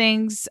these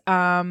things.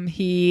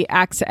 He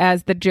acts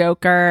as the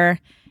Joker,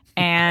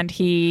 and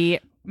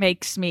he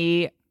makes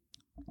me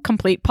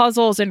complete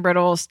puzzles and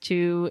riddles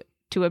to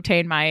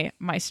obtain my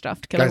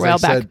stuffed killer whale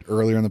back. I said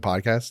earlier in the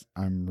podcast,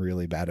 I'm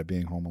really bad at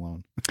being home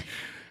alone.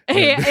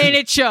 And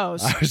it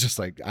shows. I was just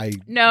like,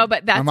 I'm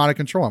out of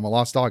control. I'm a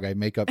lost dog. I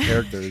make up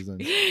characters.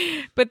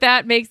 But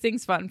that makes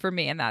things fun for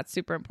me, and that's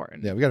super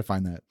important. Yeah, we got to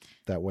find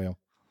that whale.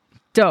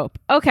 Dope.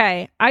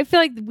 Okay. I feel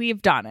like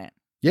we've done it.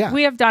 Yeah.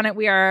 We have done it.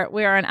 We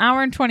are an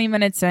hour and 20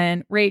 minutes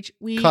in. Rach,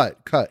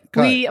 cut.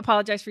 We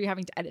apologize for you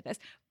having to edit this.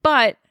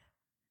 But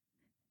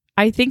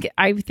I think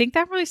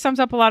that really sums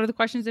up a lot of the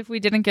questions. If we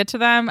didn't get to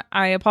them,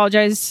 I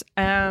apologize.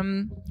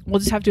 We'll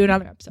just have to do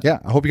another episode. Yeah.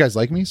 I hope you guys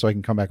like me so I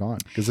can come back on,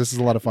 because this is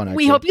a lot of fun.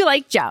 Actually. We hope you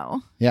like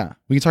Joe. Yeah.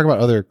 We can talk about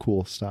other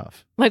cool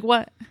stuff. Like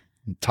what?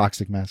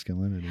 Toxic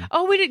masculinity.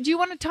 Oh, do you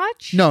want to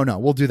touch? No,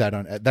 we'll do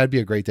that that'd be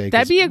a great day.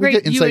 That'd be a great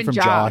get insight you from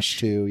and Josh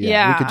too.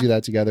 Yeah, we could do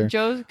that together.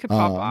 Joe could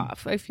pop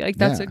off. I feel like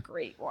that's a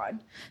great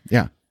one.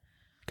 Yeah,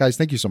 guys,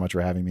 thank you so much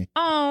for having me.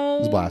 Oh, it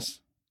was a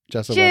blast.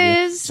 Jess, I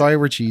love you. Sorry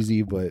we're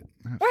cheesy, but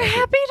we're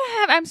happy to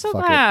have. I'm so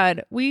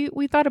glad we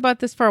thought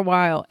about this for a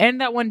while,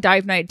 and that one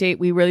dive night date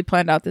we really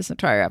planned out this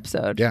entire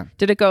episode. Yeah,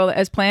 did it go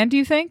as planned? Do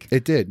you think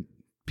it did?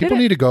 People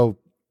need to go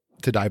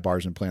to dive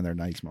bars and plan their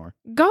nights more.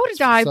 Go to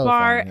dive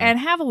bar and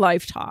have a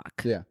life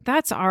talk. Yeah,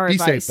 that's our Be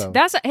advice. Safe, though.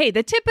 That's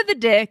the tip of the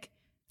dick.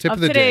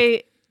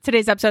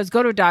 Today's episode is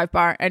go to a dive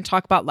bar and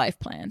talk about life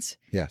plans.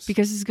 Yes,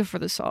 because it's good for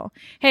the soul.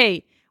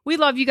 Hey, we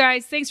love you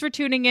guys. Thanks for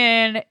tuning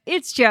in.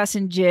 It's Jess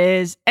and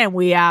Jizz, and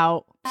we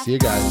out. See you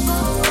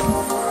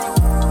guys.